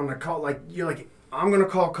start getting on the call, you're like, I'm going to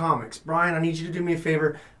call comics. Brian, I need you to do me a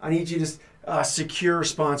favor. I need you to secure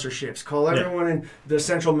sponsorships. Call everyone in the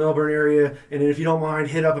central Melbourne area, and then if you don't mind,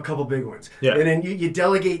 hit up a couple big ones. Yeah. And then you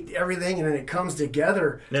delegate everything, and then it comes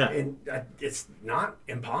together. Yeah. And it's not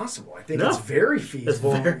impossible. I think it's very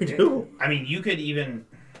feasible. It's very doable. You could even...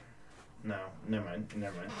 No, never mind.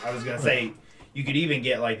 I was going to say... You could even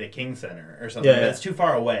get the King Center or something. That's too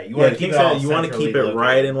far away. You want to keep it. You want to keep it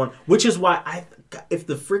right in one. Which is why if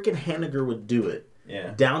the freaking Henniger would do it,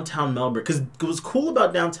 downtown Melbourne. Because what's cool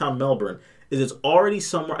about downtown Melbourne is it's already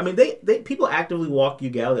somewhere. They people actively walk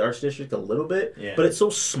Ugalli Arts District a little bit, but it's so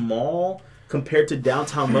small compared to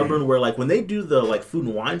downtown Melbourne, where when they do the Food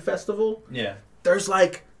and Wine Festival, there's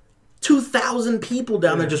 2,000 people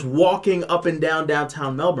down there just walking up and down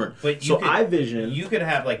downtown Melbourne. But you could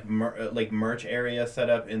have merch area set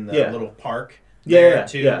up in the little park there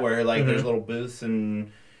too, where like there's little booths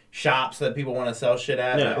and shops that people want to sell shit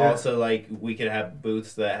at, but also like we could have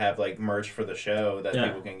booths that have like merch for the show that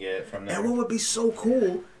people can get from there. And what would be so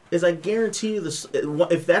cool is I guarantee you this,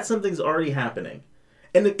 if that something's already happening.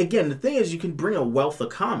 And again, the thing is, you can bring a wealth of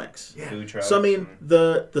comics. Yeah. Food trucks. So I mean,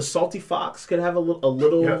 the Salty Fox could have a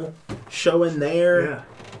little show in there. Yeah.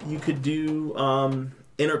 You could do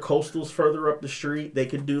Intercoastals further up the street. They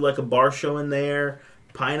could do like a bar show in there.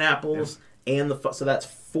 Pineapples and so that's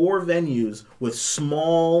 4 venues with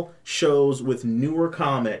small shows with newer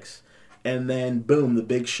comics, and then boom, the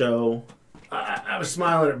big show. I was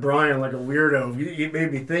smiling at Brian like a weirdo. You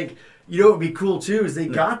made me think. You know what would be cool too is they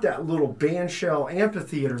got that little band shell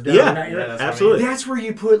amphitheater down in that area. Absolutely. That's where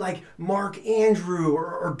you put like Mark Andrew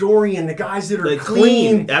or Dorian, the guys that are like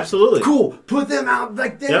clean. Absolutely. Cool. Put them out.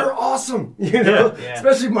 Like they're awesome. You know? Yeah.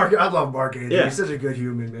 Especially Mark. I love Mark Andrew. Yeah. He's such a good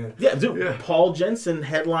human, man. Yeah, dude. Paul Jensen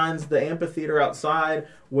headlines the amphitheater outside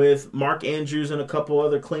with Mark Andrews and a couple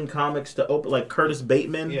other clean comics to open. Like Curtis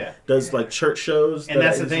Bateman does like church shows. And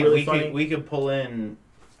that's the thing. Really we could pull in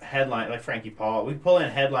headline like Frankie Paul. We pull in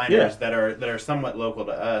headliners that are somewhat local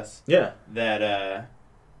to us. Yeah. That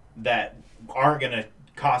aren't gonna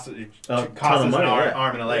cost us an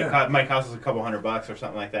arm and a leg. Yeah. Might cost us a couple $100 or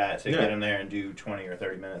something like that to get them there and do 20 or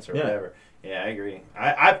 30 minutes or whatever. Yeah, I agree.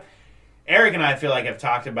 Eric and I feel like have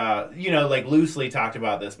talked about, like loosely talked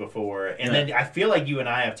about this before, and then I feel like you and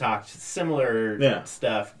I have talked similar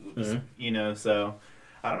stuff. So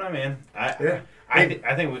I don't know, man. I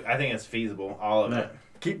think it's feasible, all of it.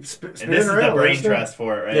 Keep spinning and this is the brain trust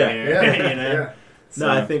for it right here. Yeah. So.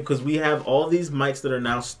 No, I think because we have all these mics that are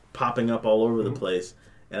now popping up all over the place,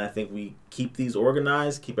 and I think we keep these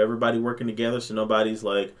organized, keep everybody working together, so nobody's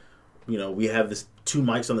like, we have this 2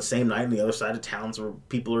 mics on the same night on the other side of town, so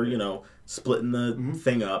people are, splitting the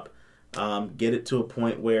thing up. Get it to a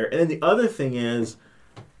point where, and then the other thing is,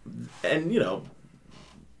 and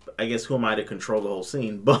I guess who am I to control the whole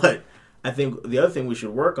scene, but I think the other thing we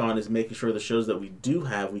should work on is making sure the shows that we do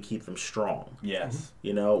have, we keep them strong. Yes.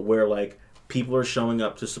 Where like people are showing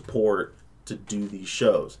up to support to do these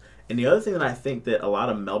shows. And the other thing that I think that a lot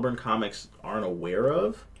of Melbourne comics aren't aware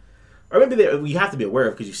of, or maybe you have to be aware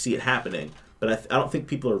of because you see it happening, but I don't think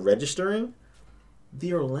people are registering.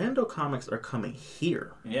 The Orlando comics are coming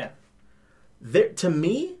here. Yeah. To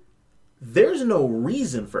me, there's no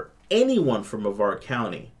reason for anyone from Brevard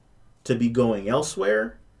County to be going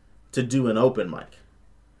elsewhere to do an open mic,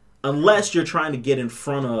 unless you're trying to get in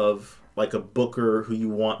front of like a booker who you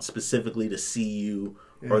want specifically to see you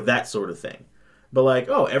or that sort of thing. But like,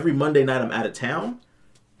 every Monday night I'm out of town,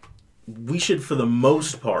 we should for the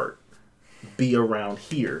most part be around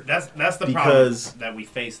here. That's the problem that we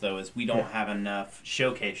face though, is we don't have enough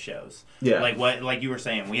showcase shows. Yeah. Like you were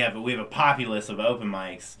saying, we have a populace of open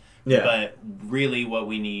mics. Yeah. But really what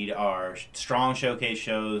we need are strong showcase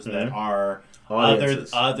shows that are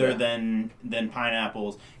other than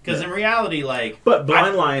Pineapples, because in reality, but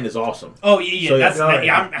Blind Lion is awesome. Oh yeah, so,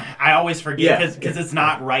 I always forget because it's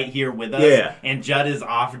not right here with us, and Judd is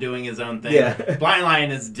off doing his own thing. Yeah. Blind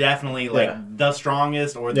Lion is definitely the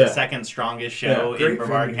strongest or the second strongest show in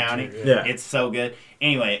Brevard County. Yeah, it's so good.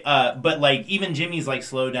 Anyway, but even Jimmy's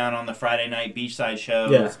slowed down on the Friday night beachside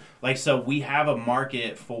shows. Yeah. So we have a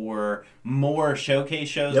market for more showcase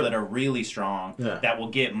shows that are really strong that will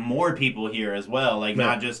get more people here as well,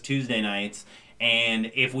 not just Tuesday nights.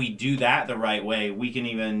 And if we do that the right way, we can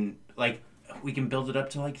even we can build it up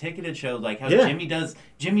to ticketed shows, how Jimmy does.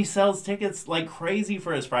 Jimmy sells tickets like crazy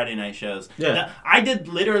for his Friday night shows. Yeah. I did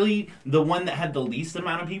literally the one that had the least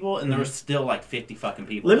amount of people, and there was still 50 fucking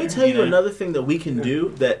people. Let me tell you another thing that we can do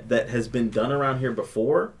that has been done around here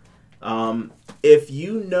before. If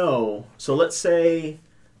so let's say,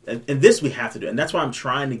 and this we have to do, and that's why I'm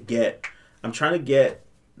trying to get.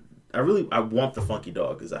 I want the Funky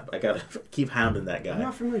Dog because I gotta keep hounding that guy. I'm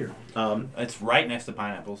not familiar. It's right next to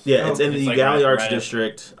Pineapples. Yeah, it's in the Ugali Arts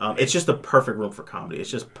District. It's just a perfect room for comedy. It's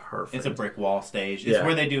just perfect. It's a brick wall stage. It's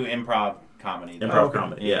where they do improv comedy.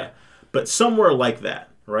 Comedy, yeah. But somewhere like that,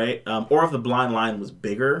 right? Or if the Blind Lion was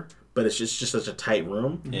bigger, but it's just such a tight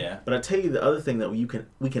room. Yeah. But I tell you the other thing that we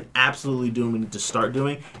can absolutely do and we need to start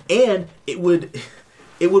doing, and it would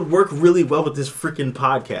work really well with this freaking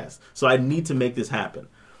podcast. So I need to make this happen.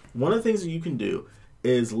 One of the things that you can do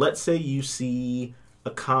is, let's say you see a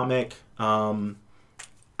comic, I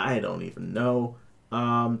don't even know,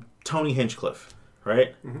 Tony Hinchcliffe,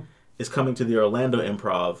 right? Mm-hmm. Is coming to the Orlando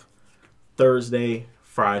Improv Thursday,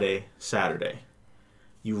 Friday, Saturday.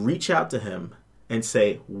 You reach out to him and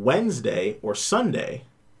say, Wednesday or Sunday,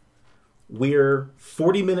 we're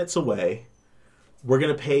 40 minutes away. We're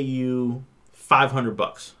going to pay you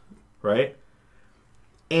 $500, right?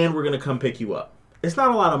 and we're going to come pick you up. It's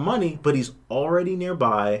not a lot of money, but he's already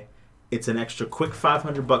nearby. It's an extra quick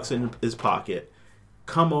 $500 in his pocket.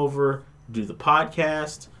 Come over, do the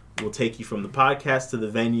podcast. We'll take you from the podcast to the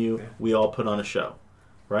venue. Yeah. We all put on a show,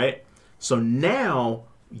 right? So now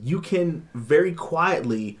you can very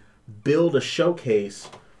quietly build a showcase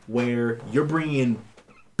where you're bringing in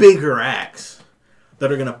bigger acts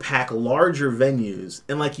that are going to pack larger venues.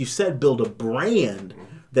 And like you said, build a brand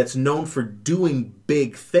that's known for doing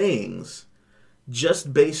big things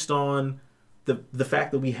just based on the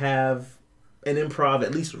fact that we have an improv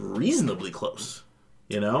at least reasonably close,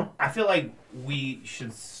 you know? I feel like we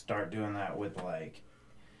should start doing that with like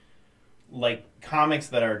comics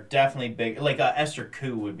that are definitely big. Like Esther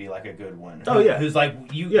Koo would be like a good one. Oh yeah, who's like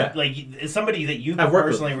like somebody that you can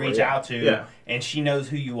personally reach out to, and she knows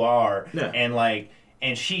who you are,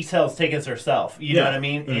 and she sells tickets herself. You know what I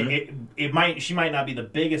mean? Mm-hmm. She might not be the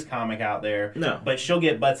biggest comic out there, but she'll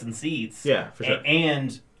get butts and seats. Yeah, for sure.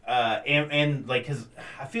 And like, because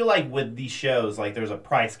I feel like with these shows, like there's a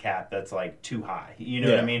price cap that's like too high. You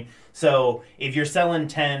know what I mean? So if you're selling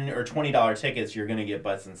 $10 or $20 tickets, you're going to get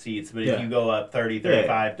butts and seats. But if you go up $30,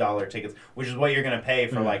 $35 tickets, which is what you're going to pay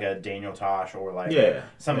for like a Daniel Tosh or like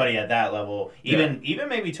somebody at that level, even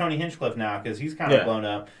maybe Tony Hinchcliffe now, because he's kind of blown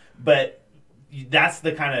up. But that's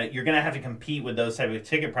the kind of, you're going to have to compete with those type of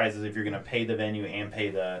ticket prices if you're going to pay the venue and pay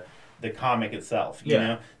the comic itself, you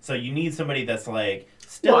know? So you need somebody that's like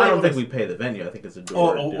still. Well, I don't think we pay the venue. I think it's a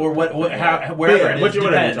door. Or wherever it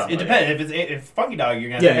is. It depends. If Funky Dog, you're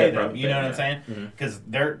gonna have to pay them. You know what I'm saying? Because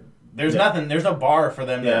there's nothing. There's no bar for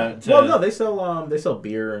them to. Well, no, they sell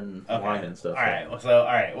beer and wine and stuff. All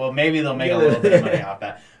right. Well, maybe they'll make a little bit of money off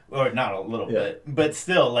that, or not a little bit, but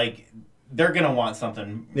still, like they're gonna want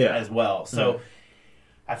something as well. So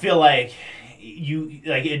I feel like.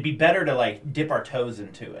 It'd be better to like dip our toes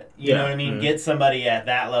into it. You know what I mean? Get somebody at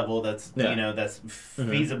that level that's that's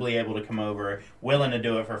feasibly able to come over, willing to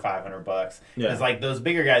do it for $500. Because like those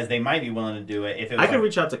bigger guys, they might be willing to do it. If it was I can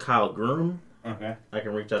reach out to Kyle Groom. Okay. I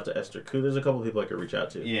can reach out to Esther Koo. There's a couple of people I could reach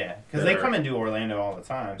out to. Yeah, because they come and do Orlando all the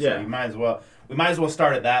time. So we might as well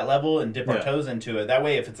start at that level and dip our toes into it. That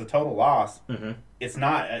way, if it's a total loss, it's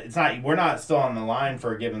not. We're not still on the line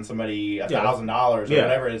for giving somebody $1,000 or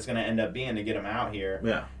whatever it's going to end up being to get them out here.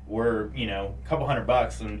 Yeah, we're a couple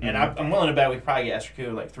 $100, and I'm willing to bet we could probably get Esther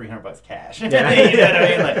Koo like $300 cash. You know what I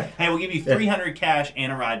mean? Like, hey, we'll give you $300 cash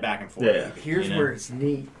and a ride back and forth. Yeah. Here's where it's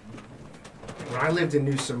neat. When I lived in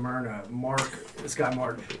New Smyrna, this guy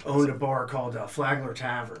Mark, owned a bar called Flagler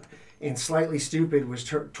Tavern. And Slightly Stupid was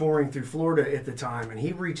touring through Florida at the time. And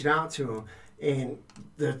he reached out to him. And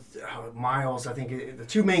Miles, I think, the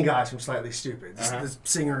two main guys from Slightly Stupid, this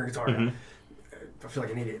singer and guitar guy, I feel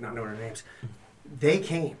like an idiot not knowing their names. They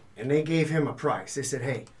came and they gave him a price. They said,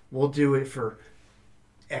 hey, we'll do it for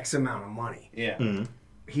X amount of money. Yeah. Mm-hmm.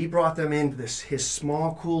 He brought them into his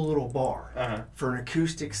small, cool little bar for an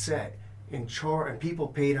acoustic set. And people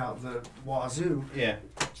paid out the wazoo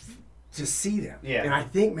to see them. Yeah. And I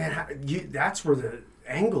think, man, that's where the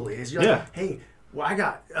angle is. You're like, hey, well, I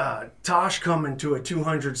got Tosh coming to a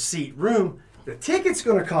 200-seat room. The ticket's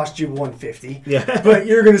going to cost you $150. Yeah. But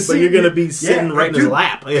you're going to see. But you're going to be sitting right in his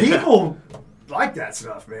lap. People like that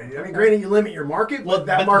stuff, man. I mean, granted, you limit your market, but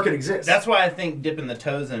that market exists. That's why I think dipping the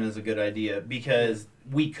toes in is a good idea, because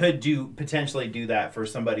we could potentially do that for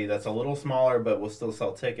somebody that's a little smaller but will still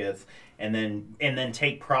sell tickets, and then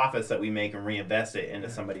take profits that we make and reinvest it into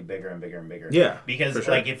somebody bigger and bigger and bigger. Yeah, because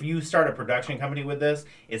like if you start a production company with this,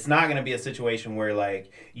 it's not going to be a situation where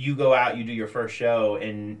like you go out, you do your first show,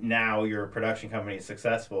 and now your production company is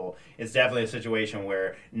successful. It's definitely a situation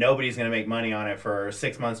where nobody's going to make money on it for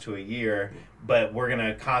 6 months to a year, but we're going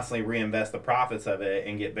to constantly reinvest the profits of it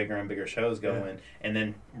and get bigger and bigger shows going, and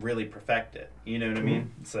then really perfect it. You know what I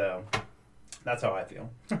mean? So that's how I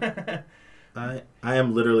feel. I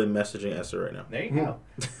am literally messaging Esther right now. There you go.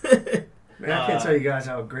 Man, I can't tell you guys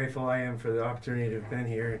how grateful I am for the opportunity to have been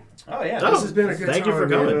here. Oh, yeah. This has been a good time. Thank you for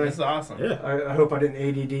coming. This is awesome. Yeah. I hope I didn't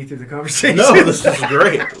ADD through the conversation. No, this is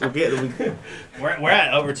great. We're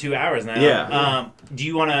at over 2 hours now. Yeah. Do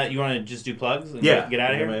you wanna just do plugs and get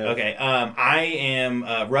out of here? Yeah. Okay. I am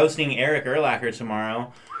roasting Eric Erlacher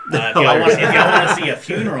tomorrow. If y'all want to see a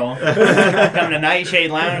funeral, come to Nightshade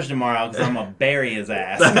Lounge tomorrow because I'm going to bury his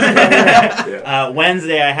ass.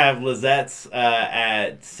 Wednesday I have Lizette's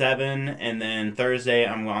at 7, and then Thursday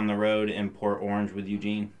I'm on the road in Port Orange with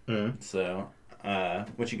Eugene. Mm-hmm. So,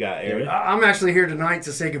 what you got, Eric? I'm actually here tonight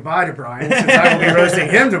to say goodbye to Brian, since I will be roasting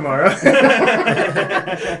him tomorrow.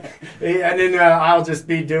 And then I'll just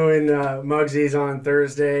be doing Mugsies on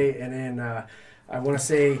Thursday, and then I want to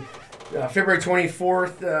say February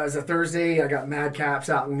 24th is a Thursday. I got Madcaps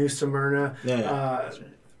out in New Smyrna.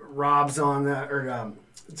 Rob's on that, or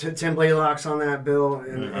Tim Blaylock's on that bill,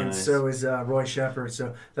 and so is Roy Shepard.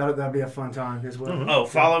 So that'll be a fun time as well. Oh,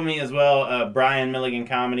 follow me as well, Brian Milligan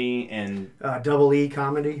Comedy and Double E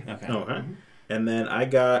Comedy. Okay. And then I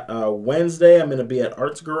got Wednesday, I'm going to be at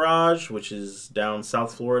Arts Garage, which is down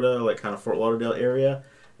South Florida, like kind of Fort Lauderdale area.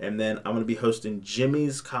 And then I'm going to be hosting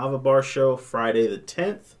Jimmy's Kava Bar Show Friday the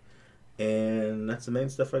 10th. And that's the main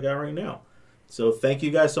stuff I got right now. So thank you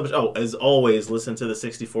guys so much. Oh, as always, listen to the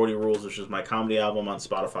 60/40 Rules, which is my comedy album on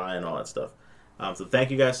Spotify and all that stuff. So thank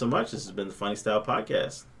you guys so much. This has been the Funny Style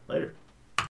Podcast. Later.